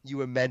you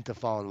were meant to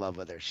fall in love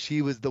with her.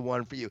 She was the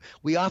one for you.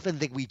 We often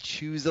think we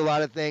choose a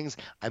lot of things.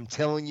 I'm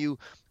telling you,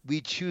 we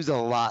choose a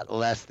lot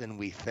less than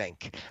we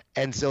think.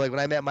 And so when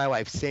I met my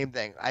wife, same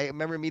thing. I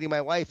remember meeting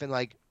my wife and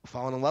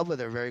falling in love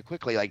with her very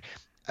quickly. I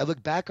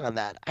look back on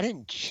that. I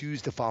didn't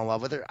choose to fall in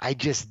love with her. I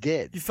just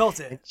did. You felt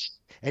it.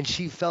 And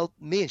she felt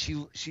me, and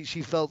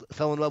she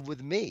fell in love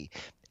with me.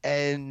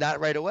 And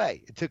not right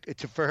away.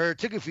 For her, it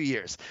took a few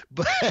years,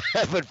 but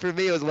for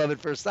me, it was love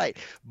at first sight.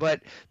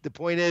 But the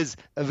point is,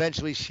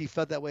 eventually, she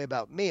felt that way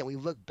about me, and we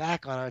look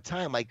back on our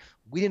time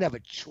we didn't have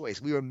a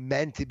choice. We were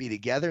meant to be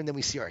together, and then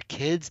we see our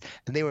kids,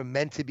 and they were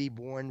meant to be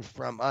born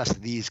from us,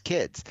 these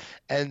kids.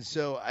 And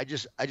so I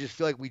just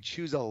feel like we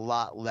choose a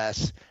lot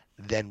less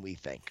than we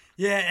think.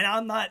 Yeah, and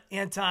I'm not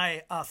anti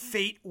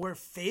fate or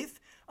faith.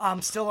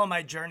 I'm still on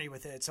my journey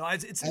with it. So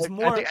it's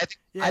more.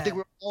 I think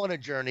we're all on a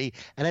journey,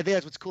 and I think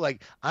that's what's cool.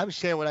 I'm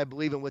sharing what I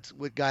believe and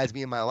what guides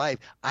me in my life.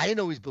 I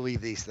didn't always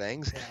believe these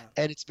things,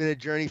 and it's been a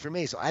journey for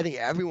me. So I think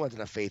everyone's on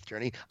a faith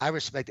journey. I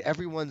respect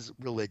everyone's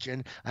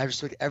religion. I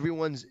respect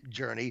everyone's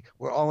journey.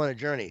 We're all on a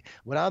journey.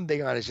 What I'm big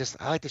on is just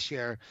I like to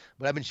share.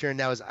 What I've been sharing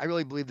now is I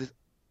really believe this.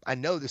 I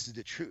know this is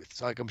the truth.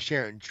 So I'm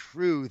sharing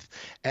truth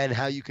and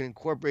how you can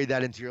incorporate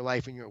that into your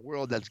life and your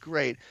world. That's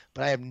great.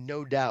 But I have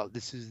no doubt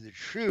this is the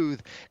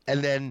truth.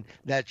 And then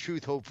that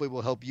truth hopefully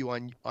will help you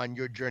on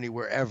your journey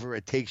wherever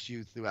it takes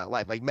you throughout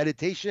life.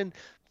 Meditation,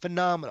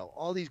 phenomenal.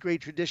 All these great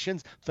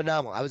traditions,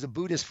 phenomenal. I was a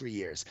Buddhist for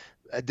years.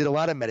 I did a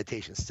lot of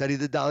meditation, studied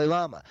the Dalai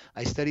Lama.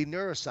 I studied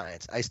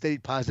neuroscience. I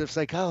studied positive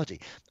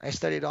psychology. I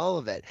studied all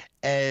of it.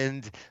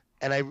 And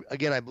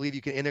I believe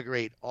you can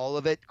integrate all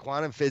of it,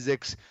 quantum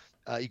physics.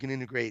 You can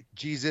integrate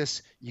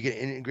Jesus. You can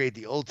integrate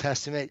the Old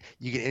Testament.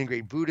 You can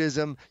integrate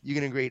Buddhism. You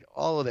can integrate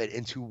all of it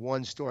into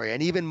one story.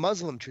 And even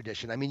Muslim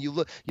tradition. I mean, you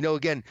look,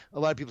 again, a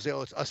lot of people say,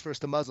 "Oh, it's us versus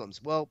the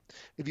Muslims." Well,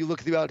 if you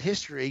look throughout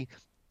history,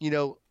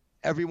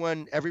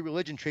 every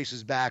religion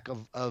traces back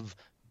of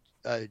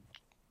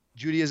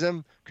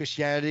Judaism,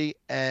 Christianity,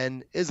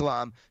 and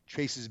Islam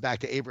traces back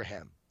to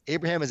Abraham.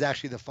 Abraham is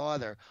actually the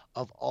father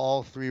of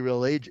all 3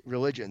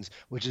 religions,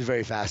 which is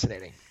very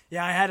fascinating.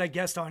 Yeah, I had a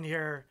guest on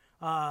here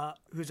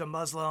who's a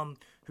Muslim,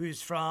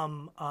 who's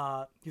from,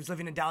 he was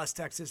living in Dallas,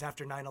 Texas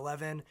after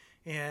 9/11,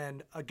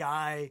 and a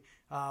guy,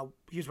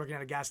 he was working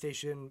at a gas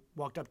station,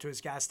 walked up to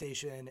his gas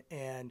station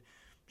and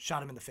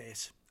shot him in the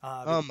face.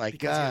 Oh my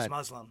because God. he was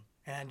Muslim.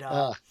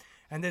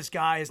 And this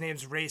guy, his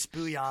name's Race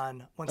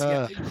Bouillon. Once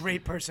again, a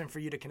great person for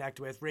you to connect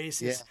with.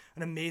 Race is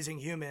an amazing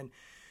human.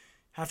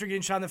 After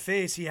getting shot in the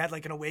face, he had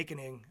an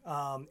awakening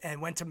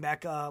and went to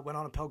Mecca, went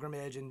on a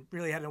pilgrimage, and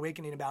really had an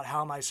awakening about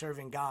how am I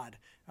serving God.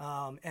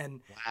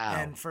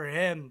 And for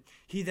him,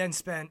 he then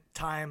spent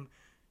time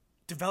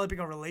developing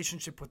a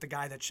relationship with the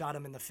guy that shot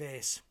him in the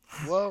face.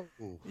 Whoa.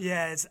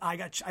 Yeah,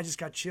 I just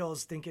got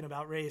chills thinking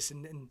about Race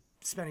and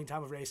spending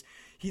time with Race.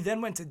 He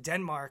then went to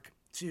Denmark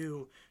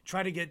to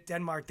try to get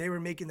Denmark. They were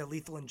making the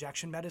lethal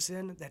injection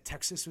medicine that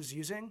Texas was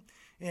using.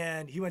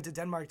 And he went to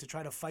Denmark to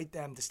try to fight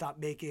them to stop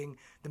making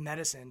the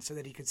medicine so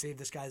that he could save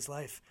this guy's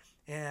life.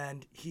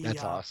 And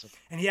That's awesome.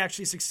 And he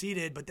actually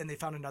succeeded, but then they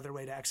found another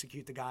way to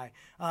execute the guy.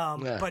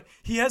 But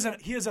he has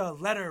a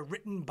letter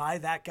written by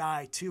that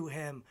guy to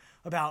him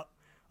about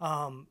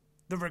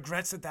the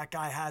regrets that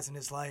guy has in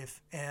his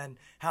life and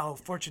how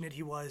fortunate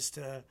he was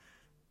to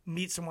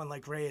meet someone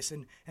like Race.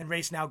 And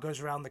Race now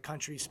goes around the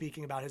country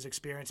speaking about his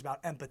experience, about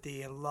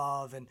empathy and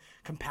love and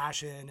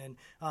compassion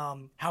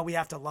and how we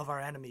have to love our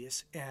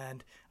enemies.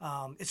 And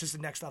it's just a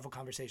next level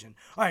conversation.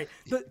 All right.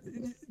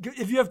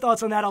 If you have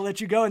thoughts on that, I'll let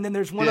you go. And then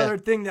there's one other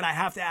thing that I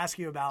have to ask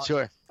you about.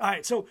 Sure. All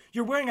right. So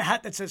you're wearing a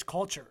hat that says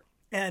culture.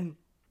 And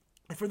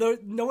for those,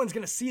 no one's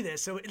going to see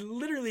this. So it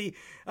literally,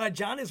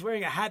 John is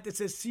wearing a hat that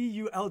says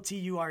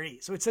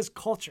CULTURE. So it says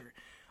culture.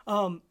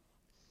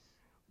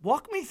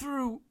 Walk me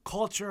through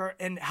culture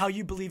and how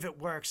you believe it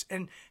works,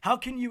 and how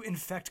can you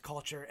infect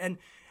culture? And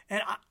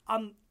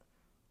I'm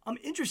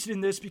interested in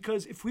this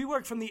because if we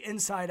work from the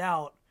inside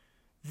out,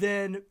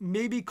 then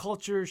maybe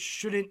culture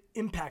shouldn't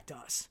impact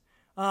us.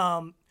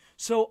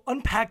 So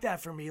unpack that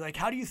for me. Like,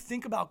 how do you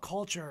think about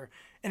culture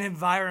and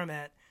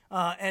environment?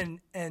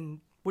 And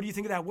what do you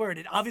think of that word?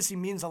 It obviously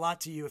means a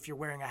lot to you if you're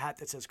wearing a hat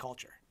that says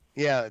culture.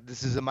 Yeah,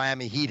 this is a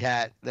Miami Heat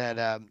hat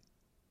that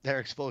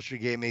Eric Spoelstra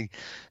gave me.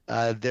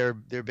 They're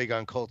big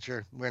on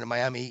culture. I'm wearing a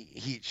Miami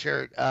Heat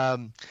shirt.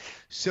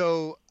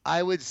 So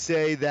I would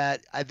say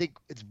that I think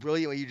it's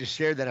brilliant what you just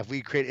shared, that if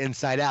we create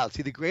inside out.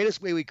 See, the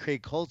greatest way we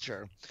create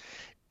culture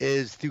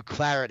is through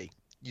clarity.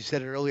 You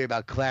said it earlier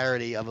about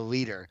clarity of a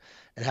leader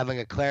and having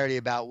a clarity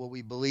about what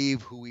we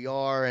believe, who we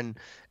are,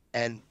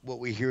 and what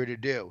we're here to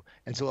do.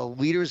 And so a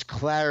leader's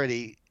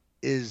clarity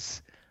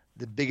is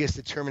the biggest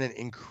determinant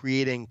in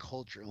creating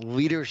culture.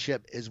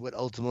 Leadership is what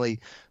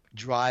ultimately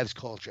drives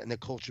culture and the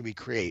culture we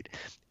create.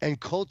 And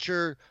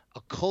culture,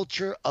 a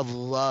culture of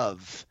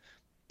love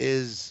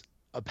is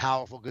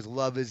powerful because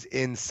love is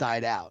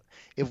inside out.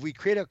 If we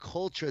create a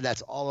culture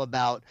that's all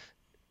about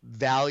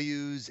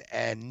values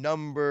and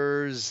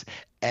numbers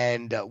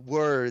and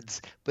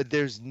words, but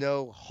there's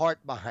no heart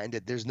behind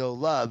it, there's no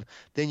love,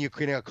 then you're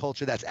creating a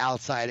culture that's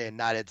outside in,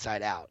 not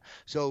inside out.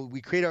 So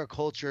we create our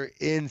culture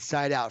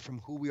inside out from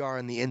who we are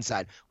on the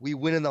inside. We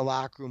win in the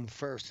locker room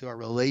first through our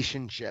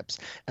relationships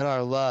and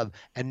our love,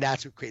 and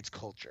that's what creates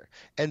culture.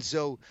 And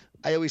so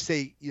I always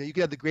say, you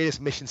can have the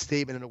greatest mission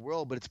statement in the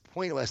world, but it's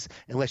pointless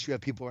unless you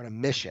have people on a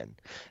mission.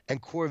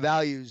 And core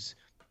values,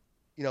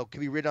 can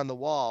be written on the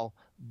wall,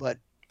 but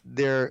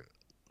they're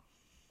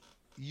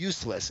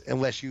useless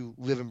unless you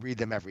live and breathe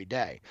them every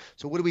day.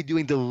 So what are we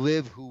doing to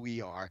live who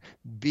we are,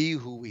 be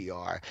who we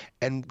are?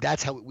 And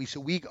that's how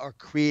we are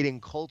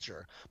creating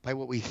culture by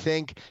what we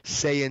think,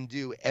 say, and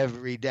do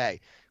every day.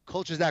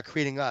 Culture is not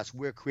creating us.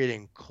 We're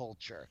creating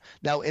culture.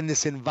 Now, in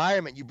this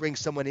environment, you bring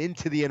someone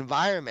into the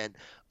environment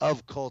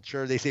of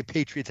culture. They say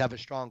Patriots have a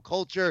strong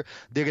culture.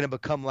 They're going to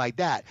become like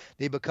that.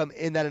 They become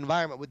in that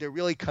environment. What they're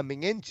really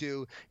coming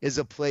into is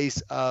a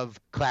place of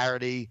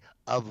clarity,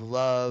 of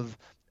love,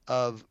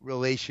 of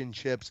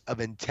relationships, of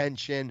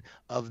intention,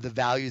 of the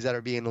values that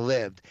are being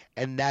lived.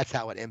 And that's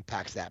how it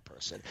impacts that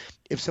person.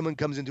 If someone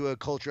comes into a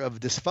culture of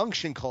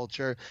dysfunction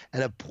culture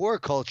and a poor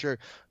culture,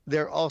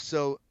 they're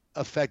also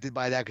affected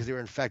by that because they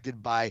were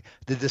infected by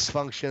the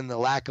dysfunction, the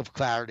lack of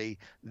clarity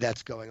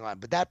that's going on.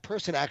 But that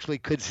person actually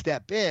could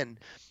step in,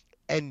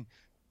 and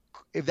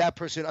if that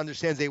person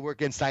understands they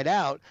work inside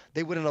out,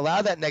 they wouldn't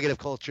allow that negative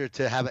culture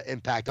to have an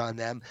impact on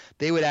them.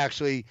 They would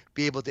actually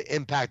be able to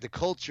impact the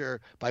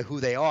culture by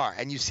who they are.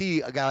 And you see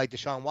a guy like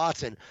Deshaun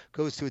Watson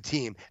goes to a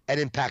team and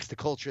impacts the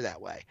culture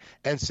that way.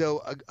 And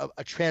so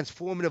a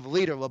transformative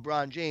leader,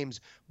 LeBron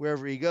James,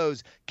 wherever he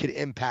goes, could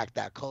impact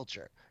that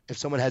culture if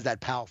someone has that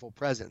powerful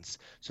presence.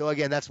 So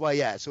again, that's why,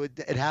 so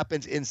it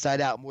happens inside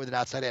out more than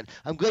outside in.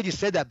 I'm glad you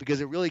said that because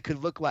it really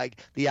could look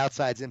like the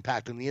outside's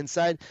impacting the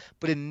inside,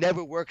 but it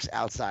never works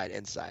outside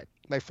inside.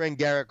 My friend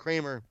Garrett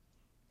Kramer,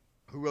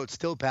 who wrote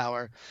Still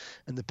Power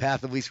and The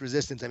Path of Least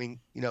Resistance,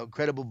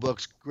 incredible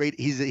books, great.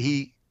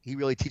 He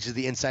really teaches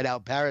the inside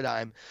out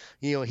paradigm.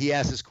 He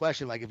asks this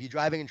question, like, if you're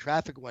driving in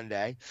traffic one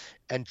day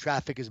and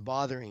traffic is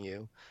bothering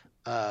you,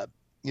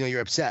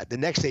 you're upset. The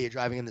next day you're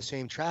driving in the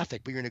same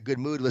traffic, but you're in a good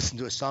mood, listen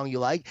to a song you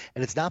like,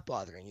 and it's not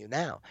bothering you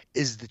now.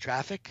 Is the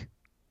traffic?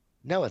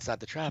 No, it's not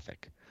the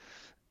traffic.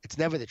 It's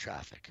never the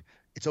traffic.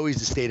 It's always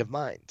the state of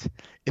mind.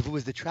 If it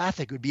was the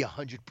traffic, it would be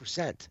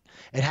 100%.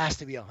 It has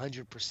to be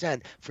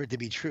 100% for it to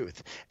be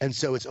truth. And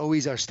so it's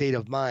always our state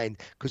of mind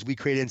because we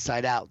create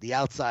inside out. The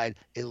outside,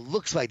 it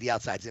looks like the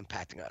outside's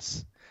impacting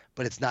us,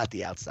 but it's not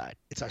the outside.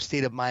 It's our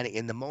state of mind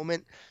in the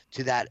moment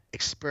to that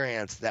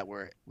experience that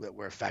we're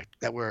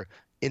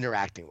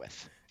interacting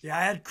with. Yeah,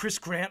 I had Chris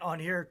Grant on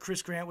here.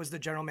 Chris Grant was the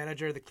general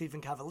manager of the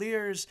Cleveland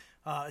Cavaliers,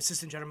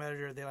 assistant general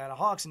manager of the Atlanta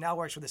Hawks, and now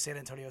works for the San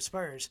Antonio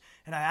Spurs.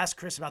 And I asked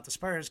Chris about the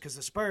Spurs because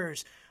the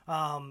Spurs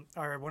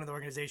are one of the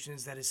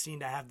organizations that is seen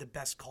to have the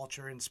best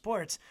culture in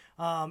sports.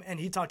 And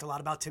he talked a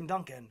lot about Tim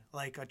Duncan,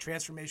 like a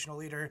transformational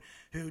leader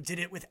who did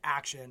it with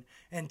action.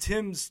 And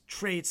Tim's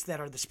traits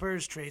that are the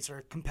Spurs traits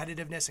are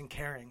competitiveness and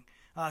caring.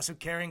 So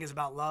caring is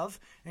about love,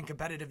 and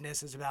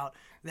competitiveness is about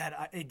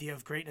that idea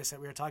of greatness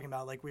that we were talking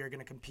about, like we are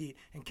going to compete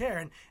and care.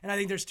 And I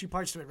think there's two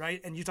parts to it,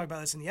 right? And you talk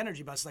about this in the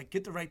energy bus, like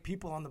get the right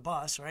people on the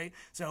bus, right?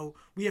 So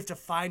we have to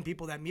find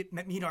people that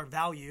meet our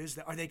values.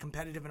 That are they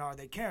competitive and are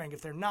they caring?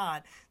 If they're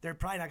not, they're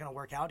probably not going to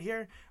work out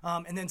here.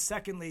 And then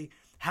secondly,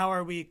 how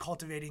are we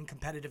cultivating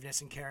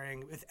competitiveness and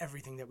caring with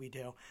everything that we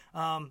do?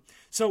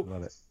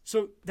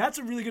 So that's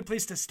a really good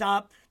place to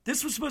stop.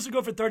 This was supposed to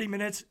go for 30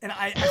 minutes, and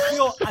I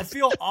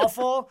feel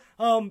awful.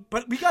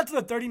 But we got to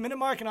the 30-minute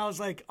mark, and I was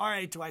like, all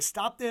right, do I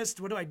stop this?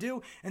 What do I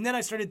do? And then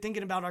I started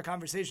thinking about our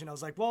conversation. I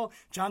was like, well,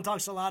 John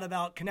talks a lot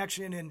about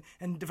connection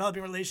and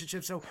developing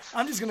relationships, so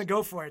I'm just going to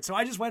go for it. So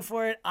I just went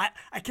for it. I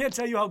can't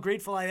tell you how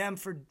grateful I am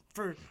for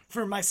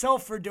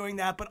myself for doing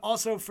that, but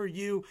also for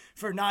you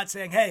for not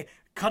saying, hey,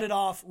 cut it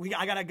off.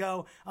 I got to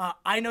go.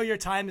 I know your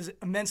time is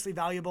immensely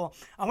valuable.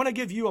 I want to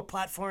give you a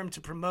platform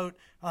to promote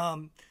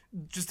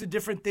just the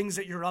different things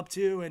that you're up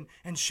to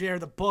and share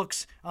the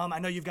books. I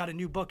know you've got a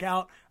new book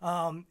out,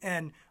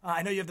 and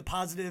I know you have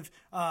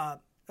the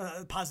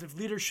Positive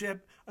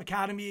Leadership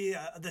Academy,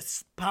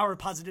 the Power of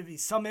Positivity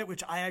Summit,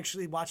 which I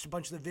actually watched a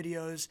bunch of the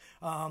videos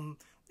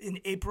in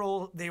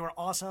April. They were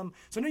awesome.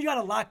 So I know you got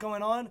a lot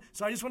going on.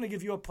 So I just want to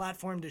give you a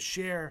platform to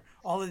share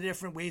all the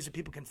different ways that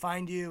people can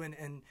find you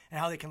and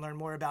how they can learn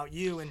more about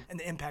you and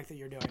the impact that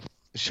you're doing.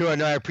 Sure.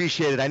 No, I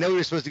appreciate it. I know we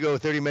were supposed to go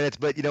 30 minutes,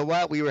 but you know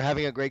what? We were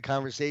having a great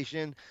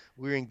conversation.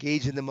 We were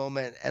engaged in the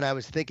moment. And I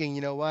was thinking,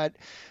 you know what?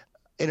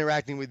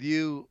 Interacting with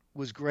you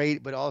was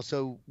great, but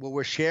also what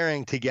we're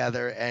sharing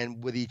together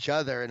and with each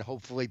other, and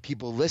hopefully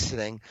people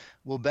listening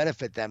will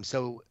benefit them.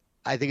 So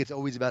I think it's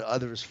always about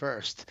others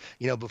first,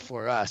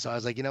 before us. So I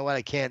was like, you know what?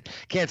 I can't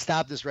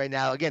stop this right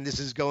now. Again, this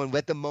is going,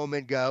 let the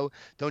moment go.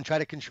 Don't try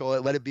to control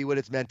it. Let it be what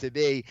it's meant to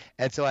be.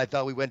 And so I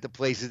thought we went to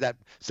places that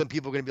some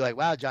people are going to be like,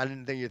 wow, John, I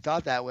didn't think you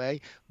thought that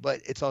way.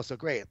 But it's also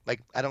great.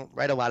 Like, I don't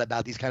write a lot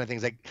about these kind of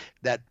things like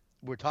that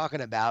we're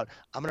talking about.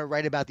 I'm going to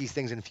write about these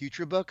things in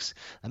future books.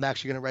 I'm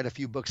actually going to write a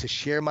few books to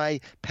share my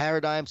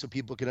paradigm so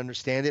people can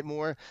understand it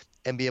more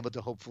and be able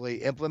to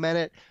hopefully implement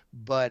it.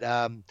 But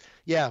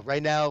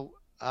right now,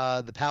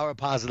 The Power of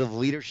Positive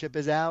Leadership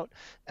is out.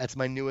 That's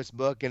my newest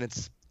book, and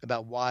it's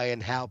about why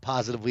and how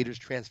positive leaders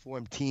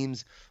transform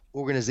teams,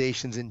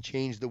 organizations, and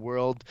change the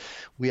world.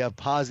 We have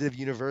Positive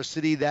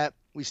University that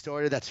we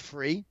started that's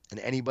free, and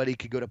anybody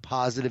could go to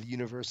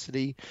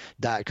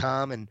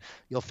positiveuniversity.com, and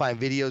you'll find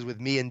videos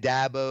with me and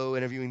Dabo,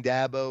 interviewing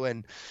Dabo,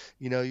 and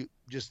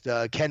just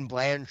Ken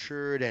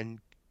Blanchard and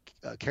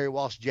Kerry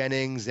Walsh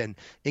Jennings and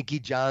Inky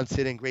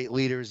Johnson and great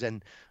leaders,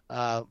 and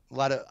I'll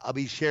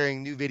be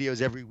sharing new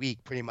videos every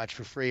week pretty much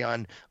for free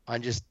on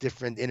just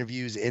different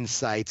interviews,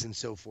 insights, and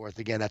so forth.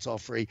 Again, that's all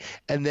free.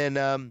 And then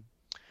I'm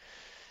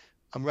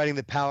writing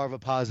The Power of a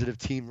Positive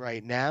Team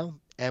right now,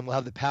 and we'll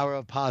have the Power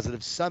of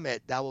Positive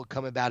Summit. That will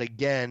come about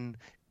again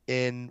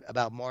in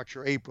about March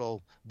or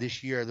April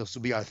this year. This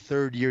will be our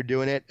third year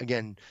doing it.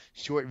 Again,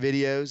 short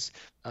videos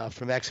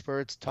from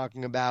experts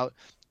talking about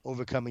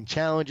overcoming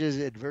challenges,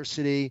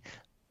 adversity,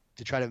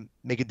 to try to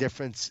make a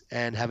difference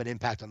and have an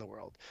impact on the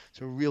world.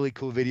 So really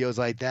cool videos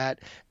like that.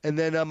 And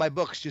then my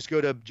books, just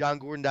go to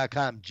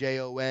jongordon.com,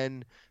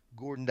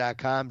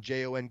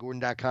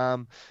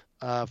 jongordon.com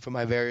for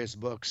my various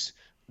books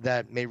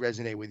that may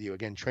resonate with you.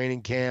 Again,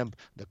 Training Camp,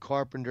 The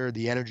Carpenter,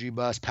 The Energy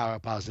Bus, Power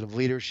of Positive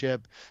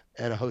Leadership,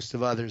 and a host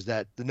of others,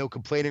 that the No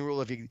Complaining Rule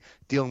if you're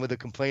dealing with a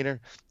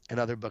complainer, and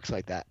other books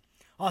like that.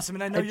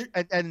 Awesome. And I know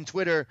and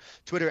Twitter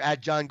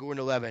at John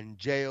Gordon 11,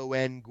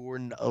 JON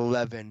Gordon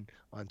 11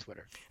 on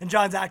Twitter. And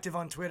John's active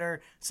on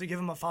Twitter, so give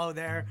him a follow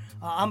there.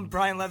 I'm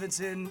Brian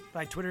Levinson.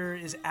 My Twitter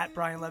is at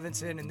Brian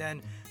Levinson. And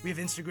then we have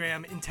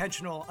Instagram,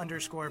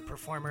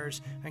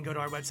 intentional_performers, and go to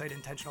our website,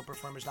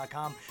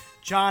 intentionalperformers.com.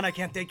 John, I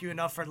can't thank you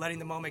enough for letting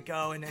the moment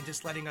go and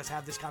just letting us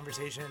have this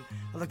conversation.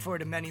 I look forward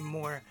to many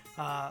more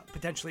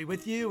potentially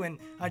with you. And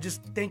I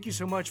just thank you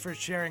so much for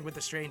sharing with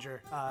a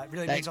stranger. It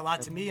really means a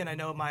lot to me, and I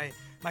know my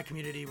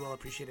community will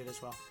appreciate it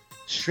as well.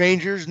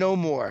 Strangers no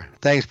more.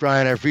 Thanks,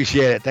 Brian. I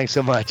appreciate it. Thanks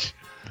so much.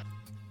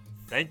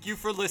 Thank you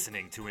for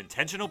listening to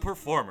Intentional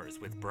Performers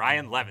with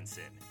Brian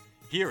Levinson.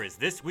 Here is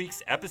this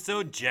week's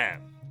episode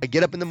gem. I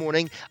get up in the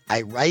morning,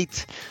 I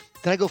write,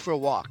 then I go for a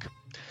walk.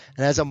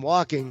 And as I'm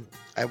walking,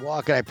 I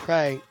walk and I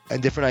pray,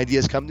 and different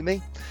ideas come to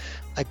me.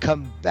 I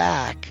come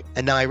back,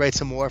 and now I write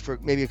some more for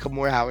maybe a couple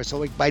more hours. So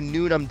like by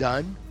noon, I'm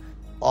done.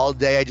 All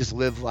day, I just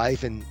live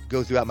life and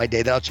go throughout my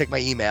day. Then I'll check my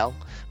email.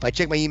 If I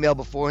check my email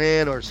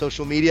beforehand or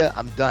social media,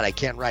 I'm done. I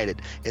can't write it.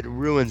 It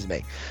ruins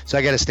me. So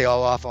I got to stay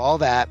off all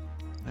that.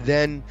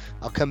 Then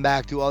I'll come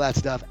back, do all that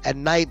stuff. At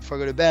night, before I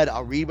go to bed,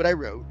 I'll read what I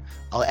wrote.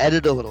 I'll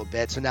edit a little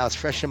bit, so now it's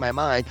fresh in my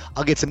mind.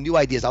 I'll get some new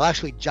ideas. I'll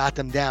actually jot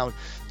them down,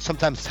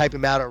 sometimes type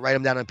them out or write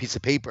them down on a piece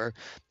of paper,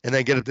 and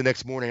then get up the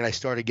next morning and I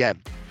start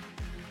again.